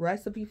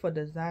 Recipe for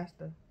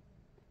disaster.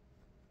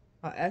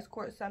 An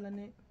escort selling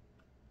it.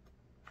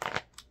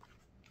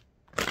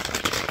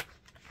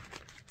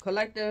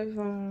 Collective,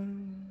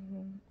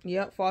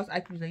 yep, false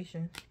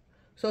accusation.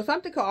 So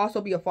something could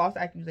also be a false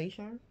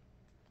accusation.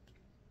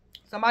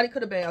 Somebody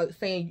could have been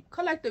saying,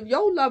 collective,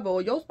 your lover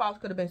or your spouse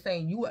could have been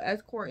saying you were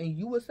escort and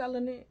you were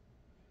selling it.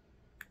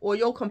 Or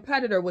your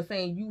competitor was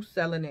saying you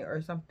selling it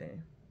or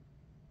something.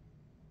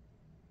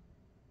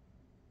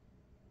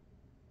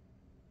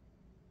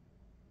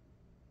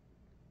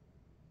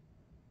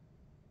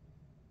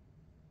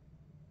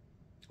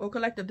 Or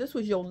collective, this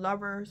was your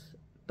lover's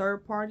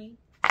third party.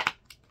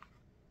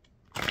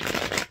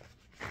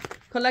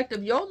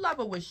 Collective, your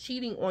lover was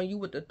cheating on you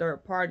with the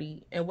third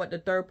party, and what the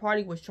third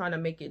party was trying to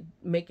make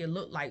it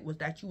look like was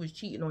that you was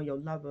cheating on your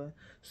lover.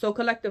 So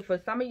collective, for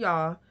some of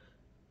y'all,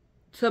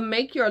 to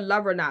make your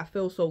lover not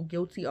feel so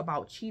guilty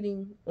about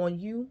cheating on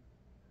you,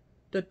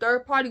 the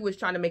third party was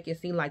trying to make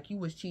it seem like you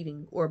was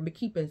cheating or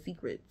keeping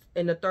secrets,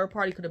 and the third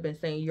party could have been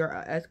saying you're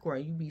an escort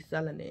and you be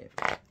selling it.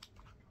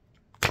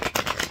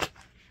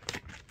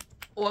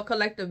 Or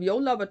collective, your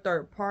lover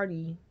third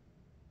party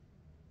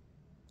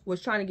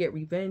was trying to get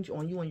revenge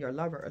on you and your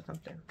lover or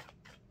something.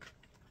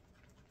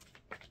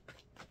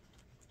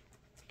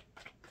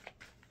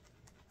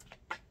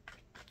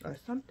 Or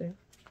something.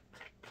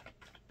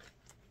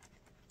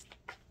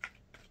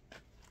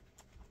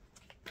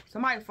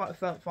 Somebody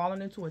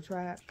falling into a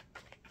trap.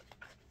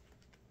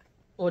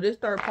 Or this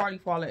third party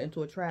falling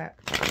into a trap.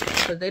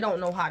 Because they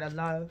don't know how to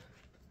love.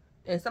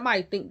 And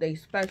somebody think they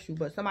special,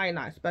 but somebody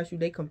not special.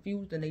 They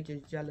confused and they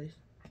just jealous.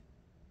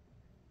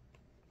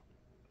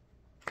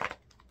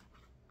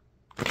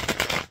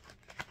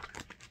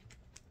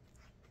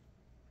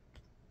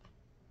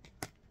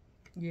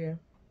 Yeah.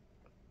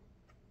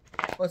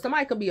 Or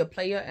somebody could be a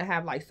player and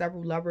have like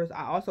several lovers.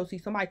 I also see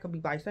somebody could be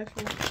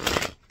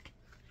bisexual.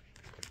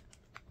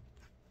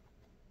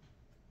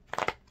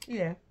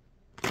 Yeah.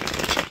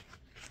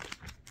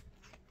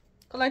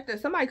 Collective,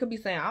 somebody could be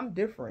saying, I'm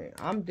different.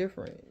 I'm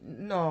different.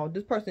 No,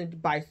 this person is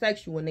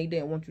bisexual and they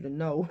didn't want you to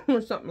know. Or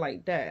something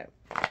like that.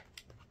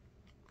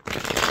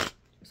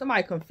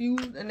 Somebody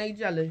confused and they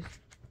jealous.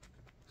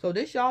 So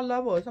this y'all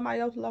lover or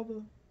somebody else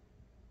lover?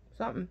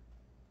 Something.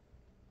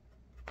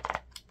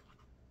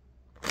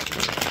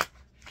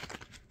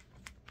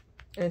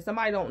 And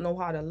somebody don't know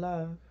how to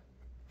love.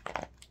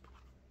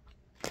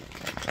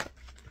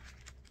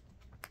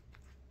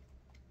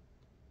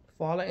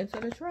 Falling into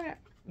the trap.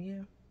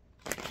 Yeah.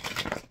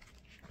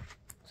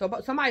 So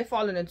but somebody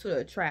falling into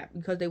a trap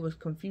because they was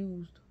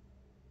confused.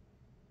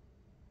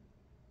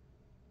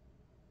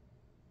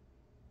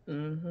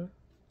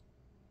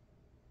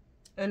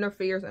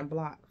 Interferes and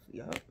blocks.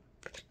 Yup.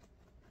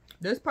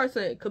 This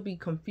person could be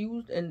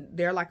confused and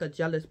they're like a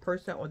jealous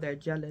person or they're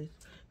jealous.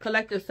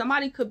 Collective,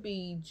 somebody could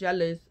be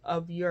jealous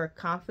of your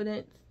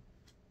confidence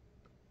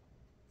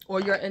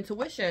or your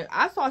intuition.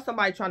 I saw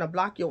somebody trying to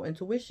block your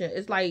intuition.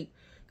 It's like,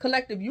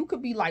 collective, you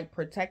could be like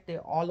protected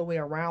all the way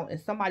around and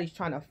somebody's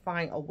trying to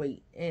find a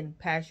way in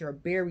past your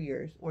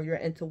barriers or your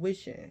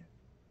intuition.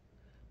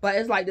 But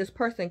it's like this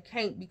person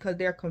can't because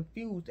they're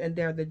confused and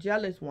they're the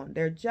jealous one.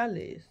 They're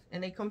jealous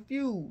and they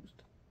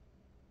confused.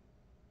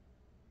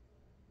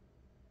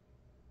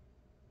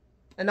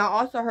 And I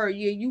also heard,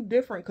 yeah, you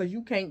different because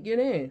you can't get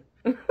in.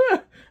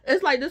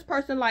 It's like this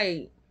person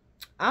like,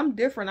 I'm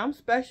different, I'm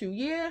special.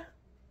 Yeah.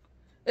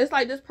 It's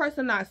like this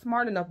person not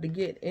smart enough to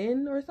get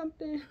in or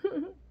something.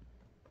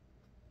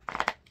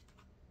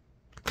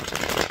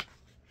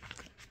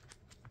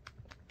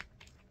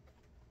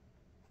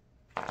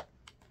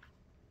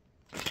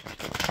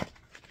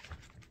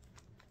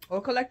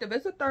 Or collective,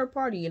 it's a third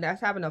party and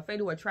that's having a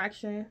fatal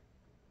attraction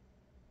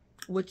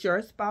with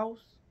your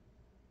spouse.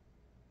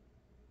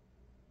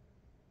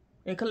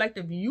 And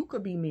collective, you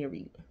could be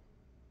married.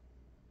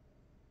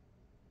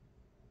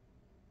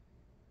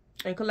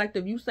 And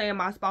collective, you saying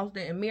my spouse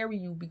didn't marry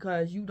you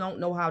because you don't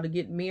know how to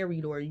get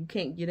married or you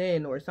can't get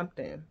in or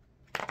something.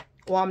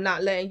 Or I'm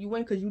not letting you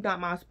in because you're not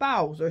my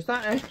spouse or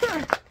something.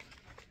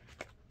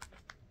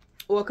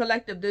 Or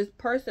collective, this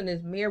person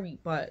is married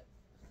but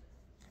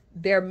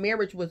their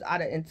marriage was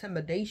out of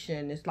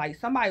intimidation. It's like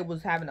somebody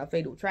was having a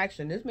fatal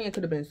attraction. This man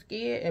could have been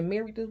scared and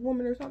married this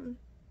woman or something.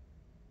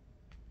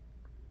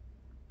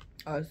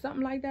 Or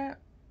something like that.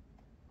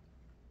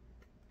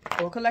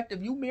 Or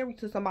collective, you married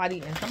to somebody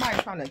and somebody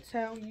trying to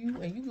tell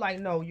you and you like,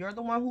 no, you're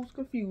the one who's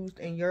confused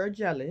and you're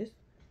jealous.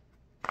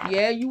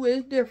 Yeah, you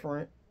is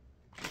different.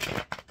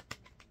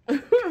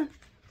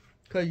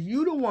 Because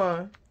you the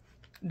one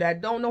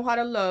that don't know how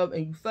to love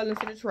and you fell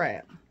into the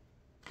trap.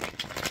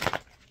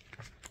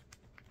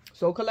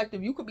 So,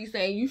 collective, you could be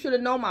saying, you should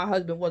have known my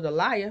husband was a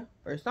liar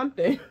or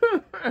something.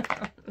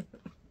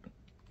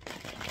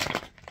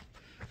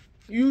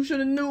 You should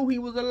have knew he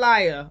was a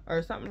liar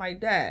or something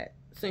like that.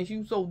 Since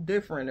you so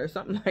different or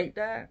something like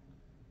that.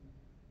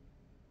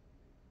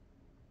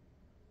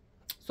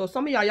 So,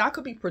 some of y'all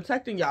could be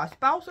protecting y'all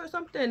spouse or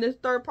something. This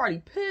third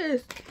party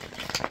pissed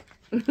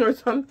or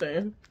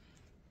something.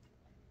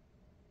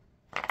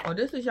 Or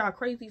this is y'all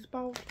crazy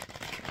spouse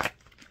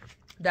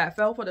that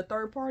fell for the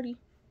third party.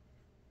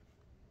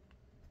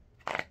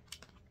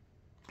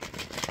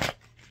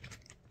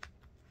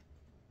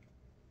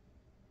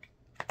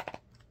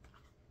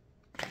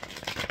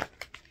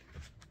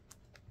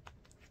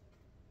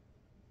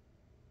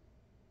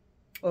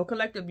 Or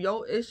collective,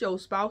 it's your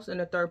spouse and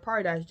the third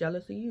party that's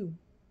jealous of you.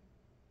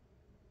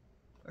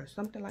 Or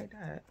something like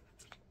that.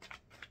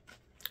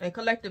 And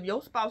collective,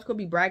 your spouse could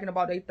be bragging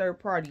about their third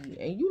party.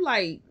 And you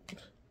like,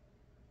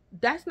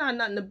 that's not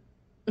nothing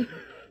to...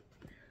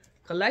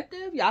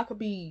 Collective, y'all could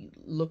be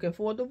looking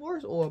for a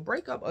divorce or a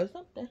breakup or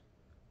something.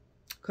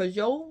 Because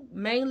your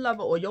main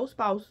lover or your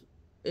spouse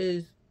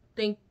is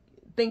think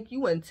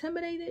you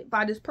intimidated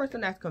by this person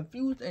that's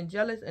confused and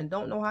jealous and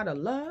don't know how to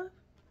love.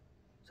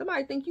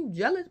 Somebody think you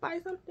jealous by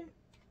something.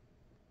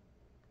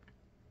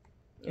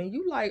 And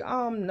you like,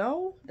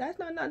 no, that's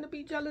not nothing to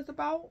be jealous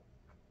about.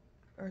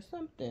 Or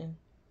something.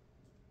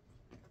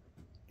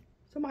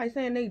 Somebody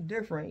saying they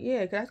different.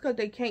 Yeah, that's because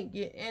they can't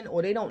get in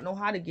or they don't know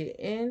how to get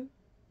in.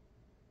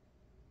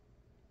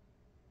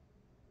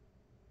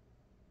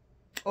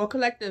 Or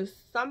collective,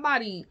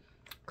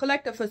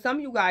 for some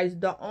of you guys,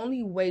 the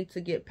only way to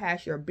get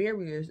past your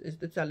barriers is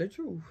to tell the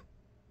truth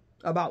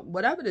about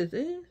whatever this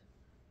is.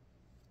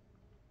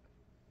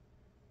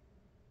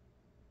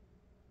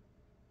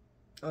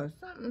 Or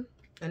something.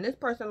 And this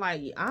person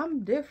like,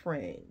 I'm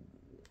different.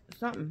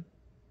 Something.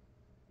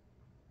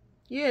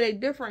 Yeah, they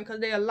different because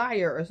they're a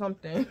liar or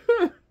something.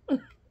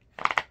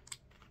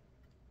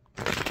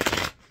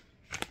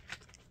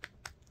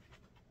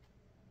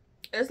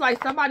 It's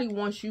like somebody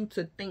wants you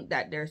to think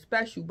that they're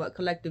special, but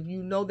collective,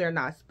 you know they're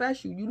not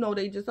special. You know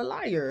they just a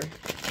liar.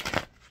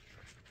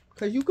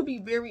 Because you could be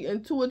very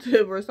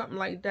intuitive or something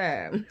like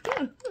that.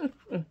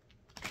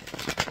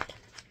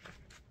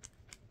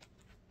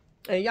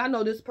 And y'all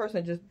know this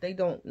person just, they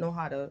don't know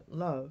how to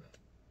love.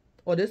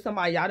 Or this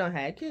somebody y'all done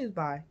had kids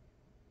by.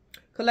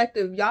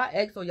 Collective, y'all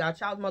ex or y'all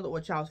child's mother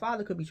or child's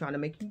father could be trying to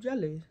make you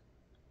jealous.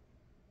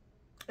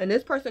 And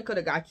this person could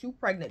have got you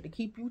pregnant to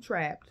keep you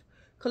trapped.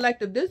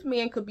 Collective, this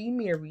man could be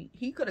married.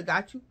 He could have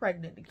got you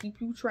pregnant to keep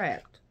you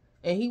trapped.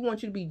 And he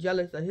wants you to be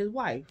jealous of his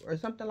wife or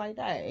something like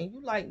that. And you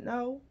like,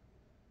 no.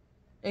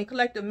 And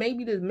collective,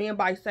 maybe this man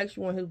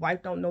bisexual and his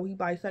wife don't know he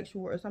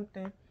bisexual or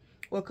something.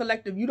 Or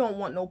collective, you don't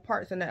want no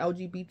parts in the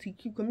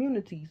LGBTQ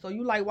community. So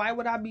you like, why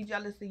would I be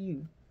jealous of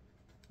you?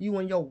 You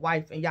and your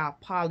wife and y'all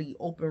poly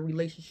open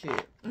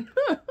relationship.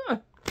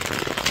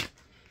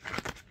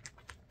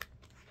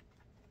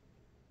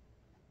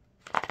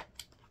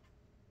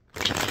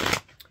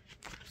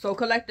 So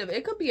collective,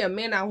 it could be a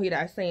man out here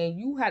that's saying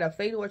you had a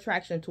fatal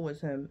attraction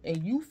towards him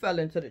and you fell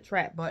into the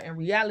trap. But in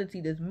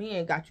reality, this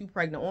man got you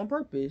pregnant on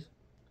purpose.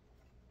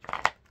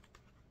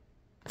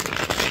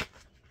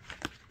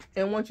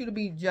 And want you to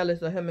be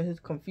jealous of him and his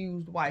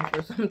confused wife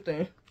or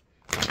something.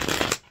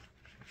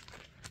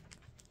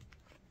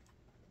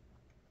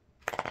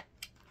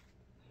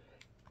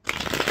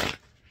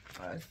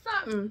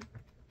 Something.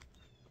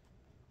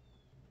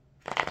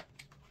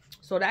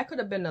 So that could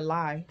have been a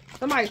lie.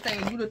 Somebody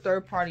saying you the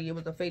third party, it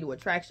was a fatal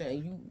attraction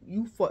and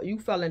you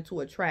fell into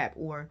a trap.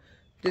 Or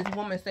this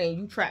woman saying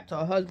you trapped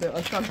her husband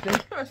or something.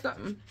 Or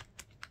something.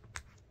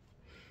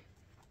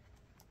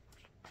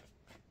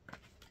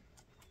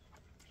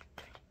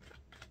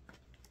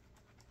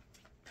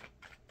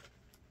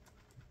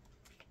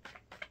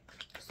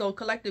 So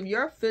collective,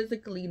 you're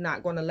physically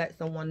not going to let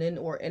someone in,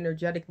 or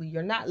energetically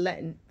you're not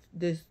letting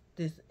this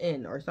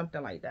in or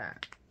something like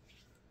that.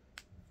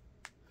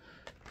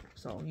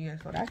 So yeah,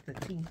 so that's the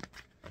tea.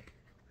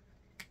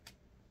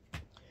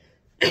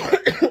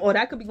 Or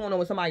that could be going on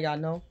with somebody y'all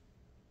know.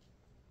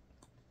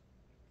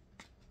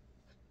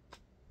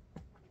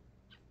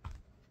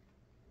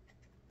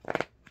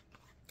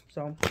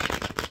 So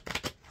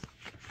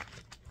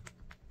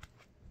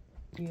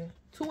yeah,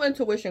 2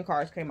 intuition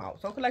cards came out.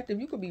 So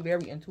collective, you could be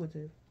very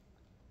intuitive.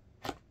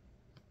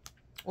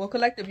 Well,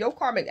 collective, your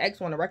karmic ex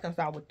want to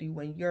reconcile with you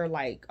when you're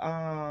like,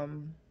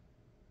 no.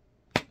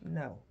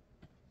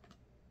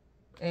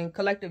 And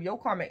collective, your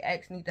karmic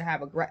ex need to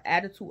have a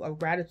attitude of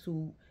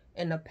gratitude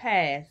in the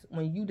past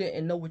when you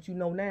didn't know what you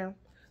know now.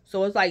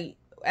 So it's like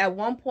at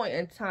one point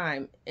in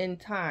time,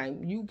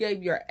 you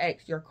gave your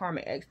ex, your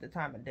karmic ex, the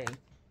time of day.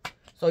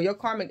 So your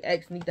karmic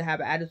ex need to have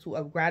an attitude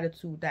of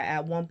gratitude that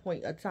at one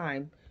point in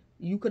time,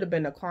 you could have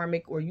been a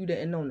karmic or you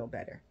didn't know no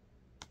better.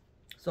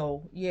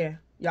 So yeah,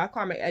 y'all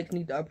karmic ex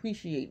need to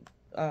appreciate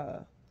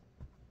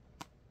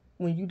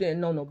when you didn't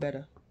know no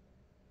better.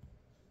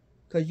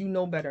 Because you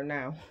know better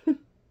now.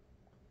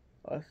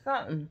 Or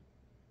something.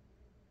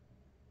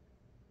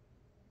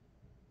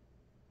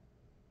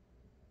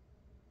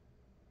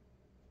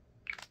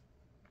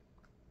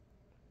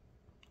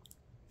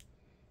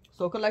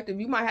 So collective,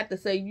 you might have to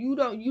say you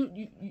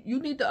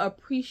need to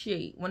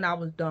appreciate when I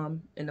was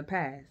dumb in the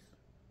past.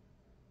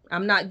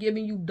 I'm not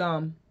giving you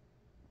dumb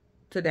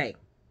today.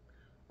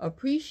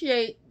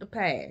 Appreciate the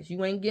past.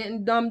 You ain't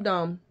getting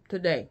dumb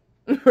today.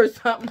 Or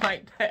something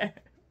like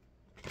that.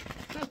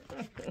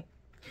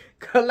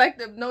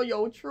 Collective, know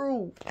your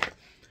truth.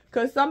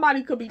 Because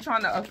somebody could be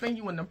trying to offend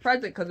you in the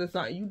present because it's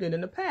something you did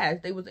in the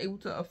past. They was able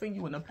to offend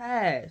you in the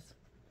past.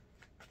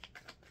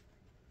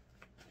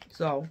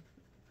 So,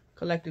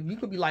 collective, you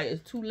could be like,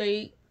 it's too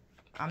late.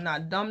 I'm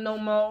not dumb no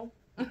more.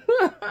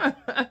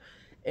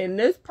 And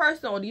this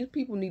person or these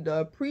people need to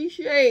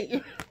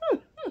appreciate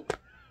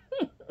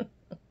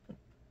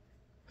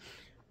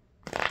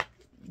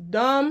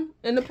dumb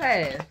in the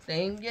past. They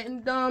ain't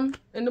getting dumb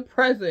in the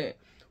present.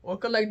 Or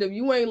collective,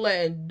 you ain't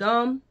letting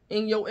dumb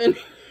in your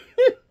energy.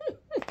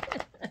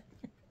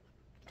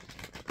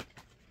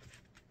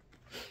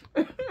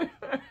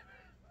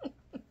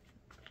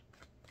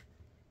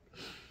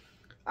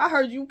 I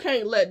heard you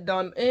can't let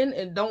dumb in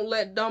and don't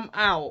let dumb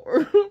out.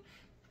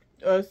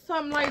 Or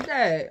something like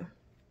that.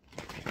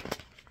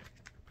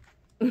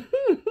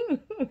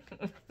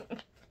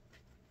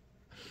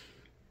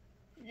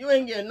 You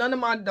ain't getting none of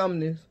my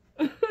dumbness.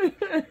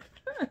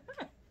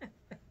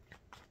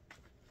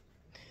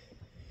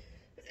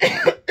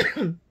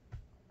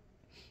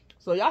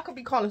 So y'all could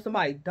be calling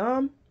somebody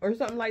dumb or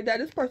something like that.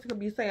 This person could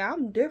be saying,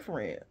 I'm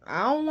different.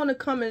 I don't want to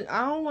come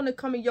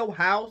in your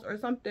house or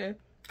something.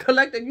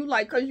 Collective, you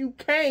like, cause you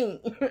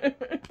can't.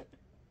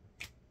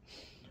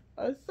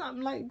 Or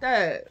something like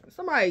that.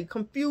 Somebody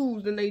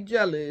confused and they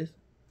jealous.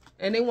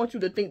 And they want you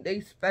to think they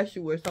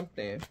special or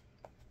something.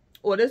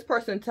 Or this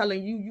person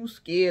telling you you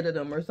scared of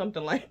them or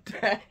something like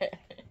that.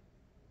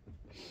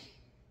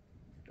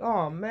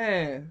 Oh,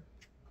 man.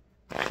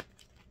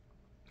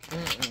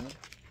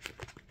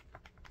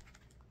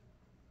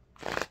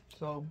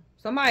 So,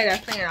 somebody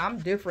that's saying I'm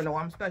different or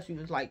I'm special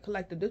is like,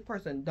 collective, this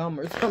person dumb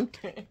or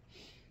something.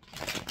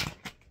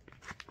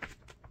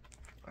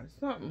 Or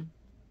something.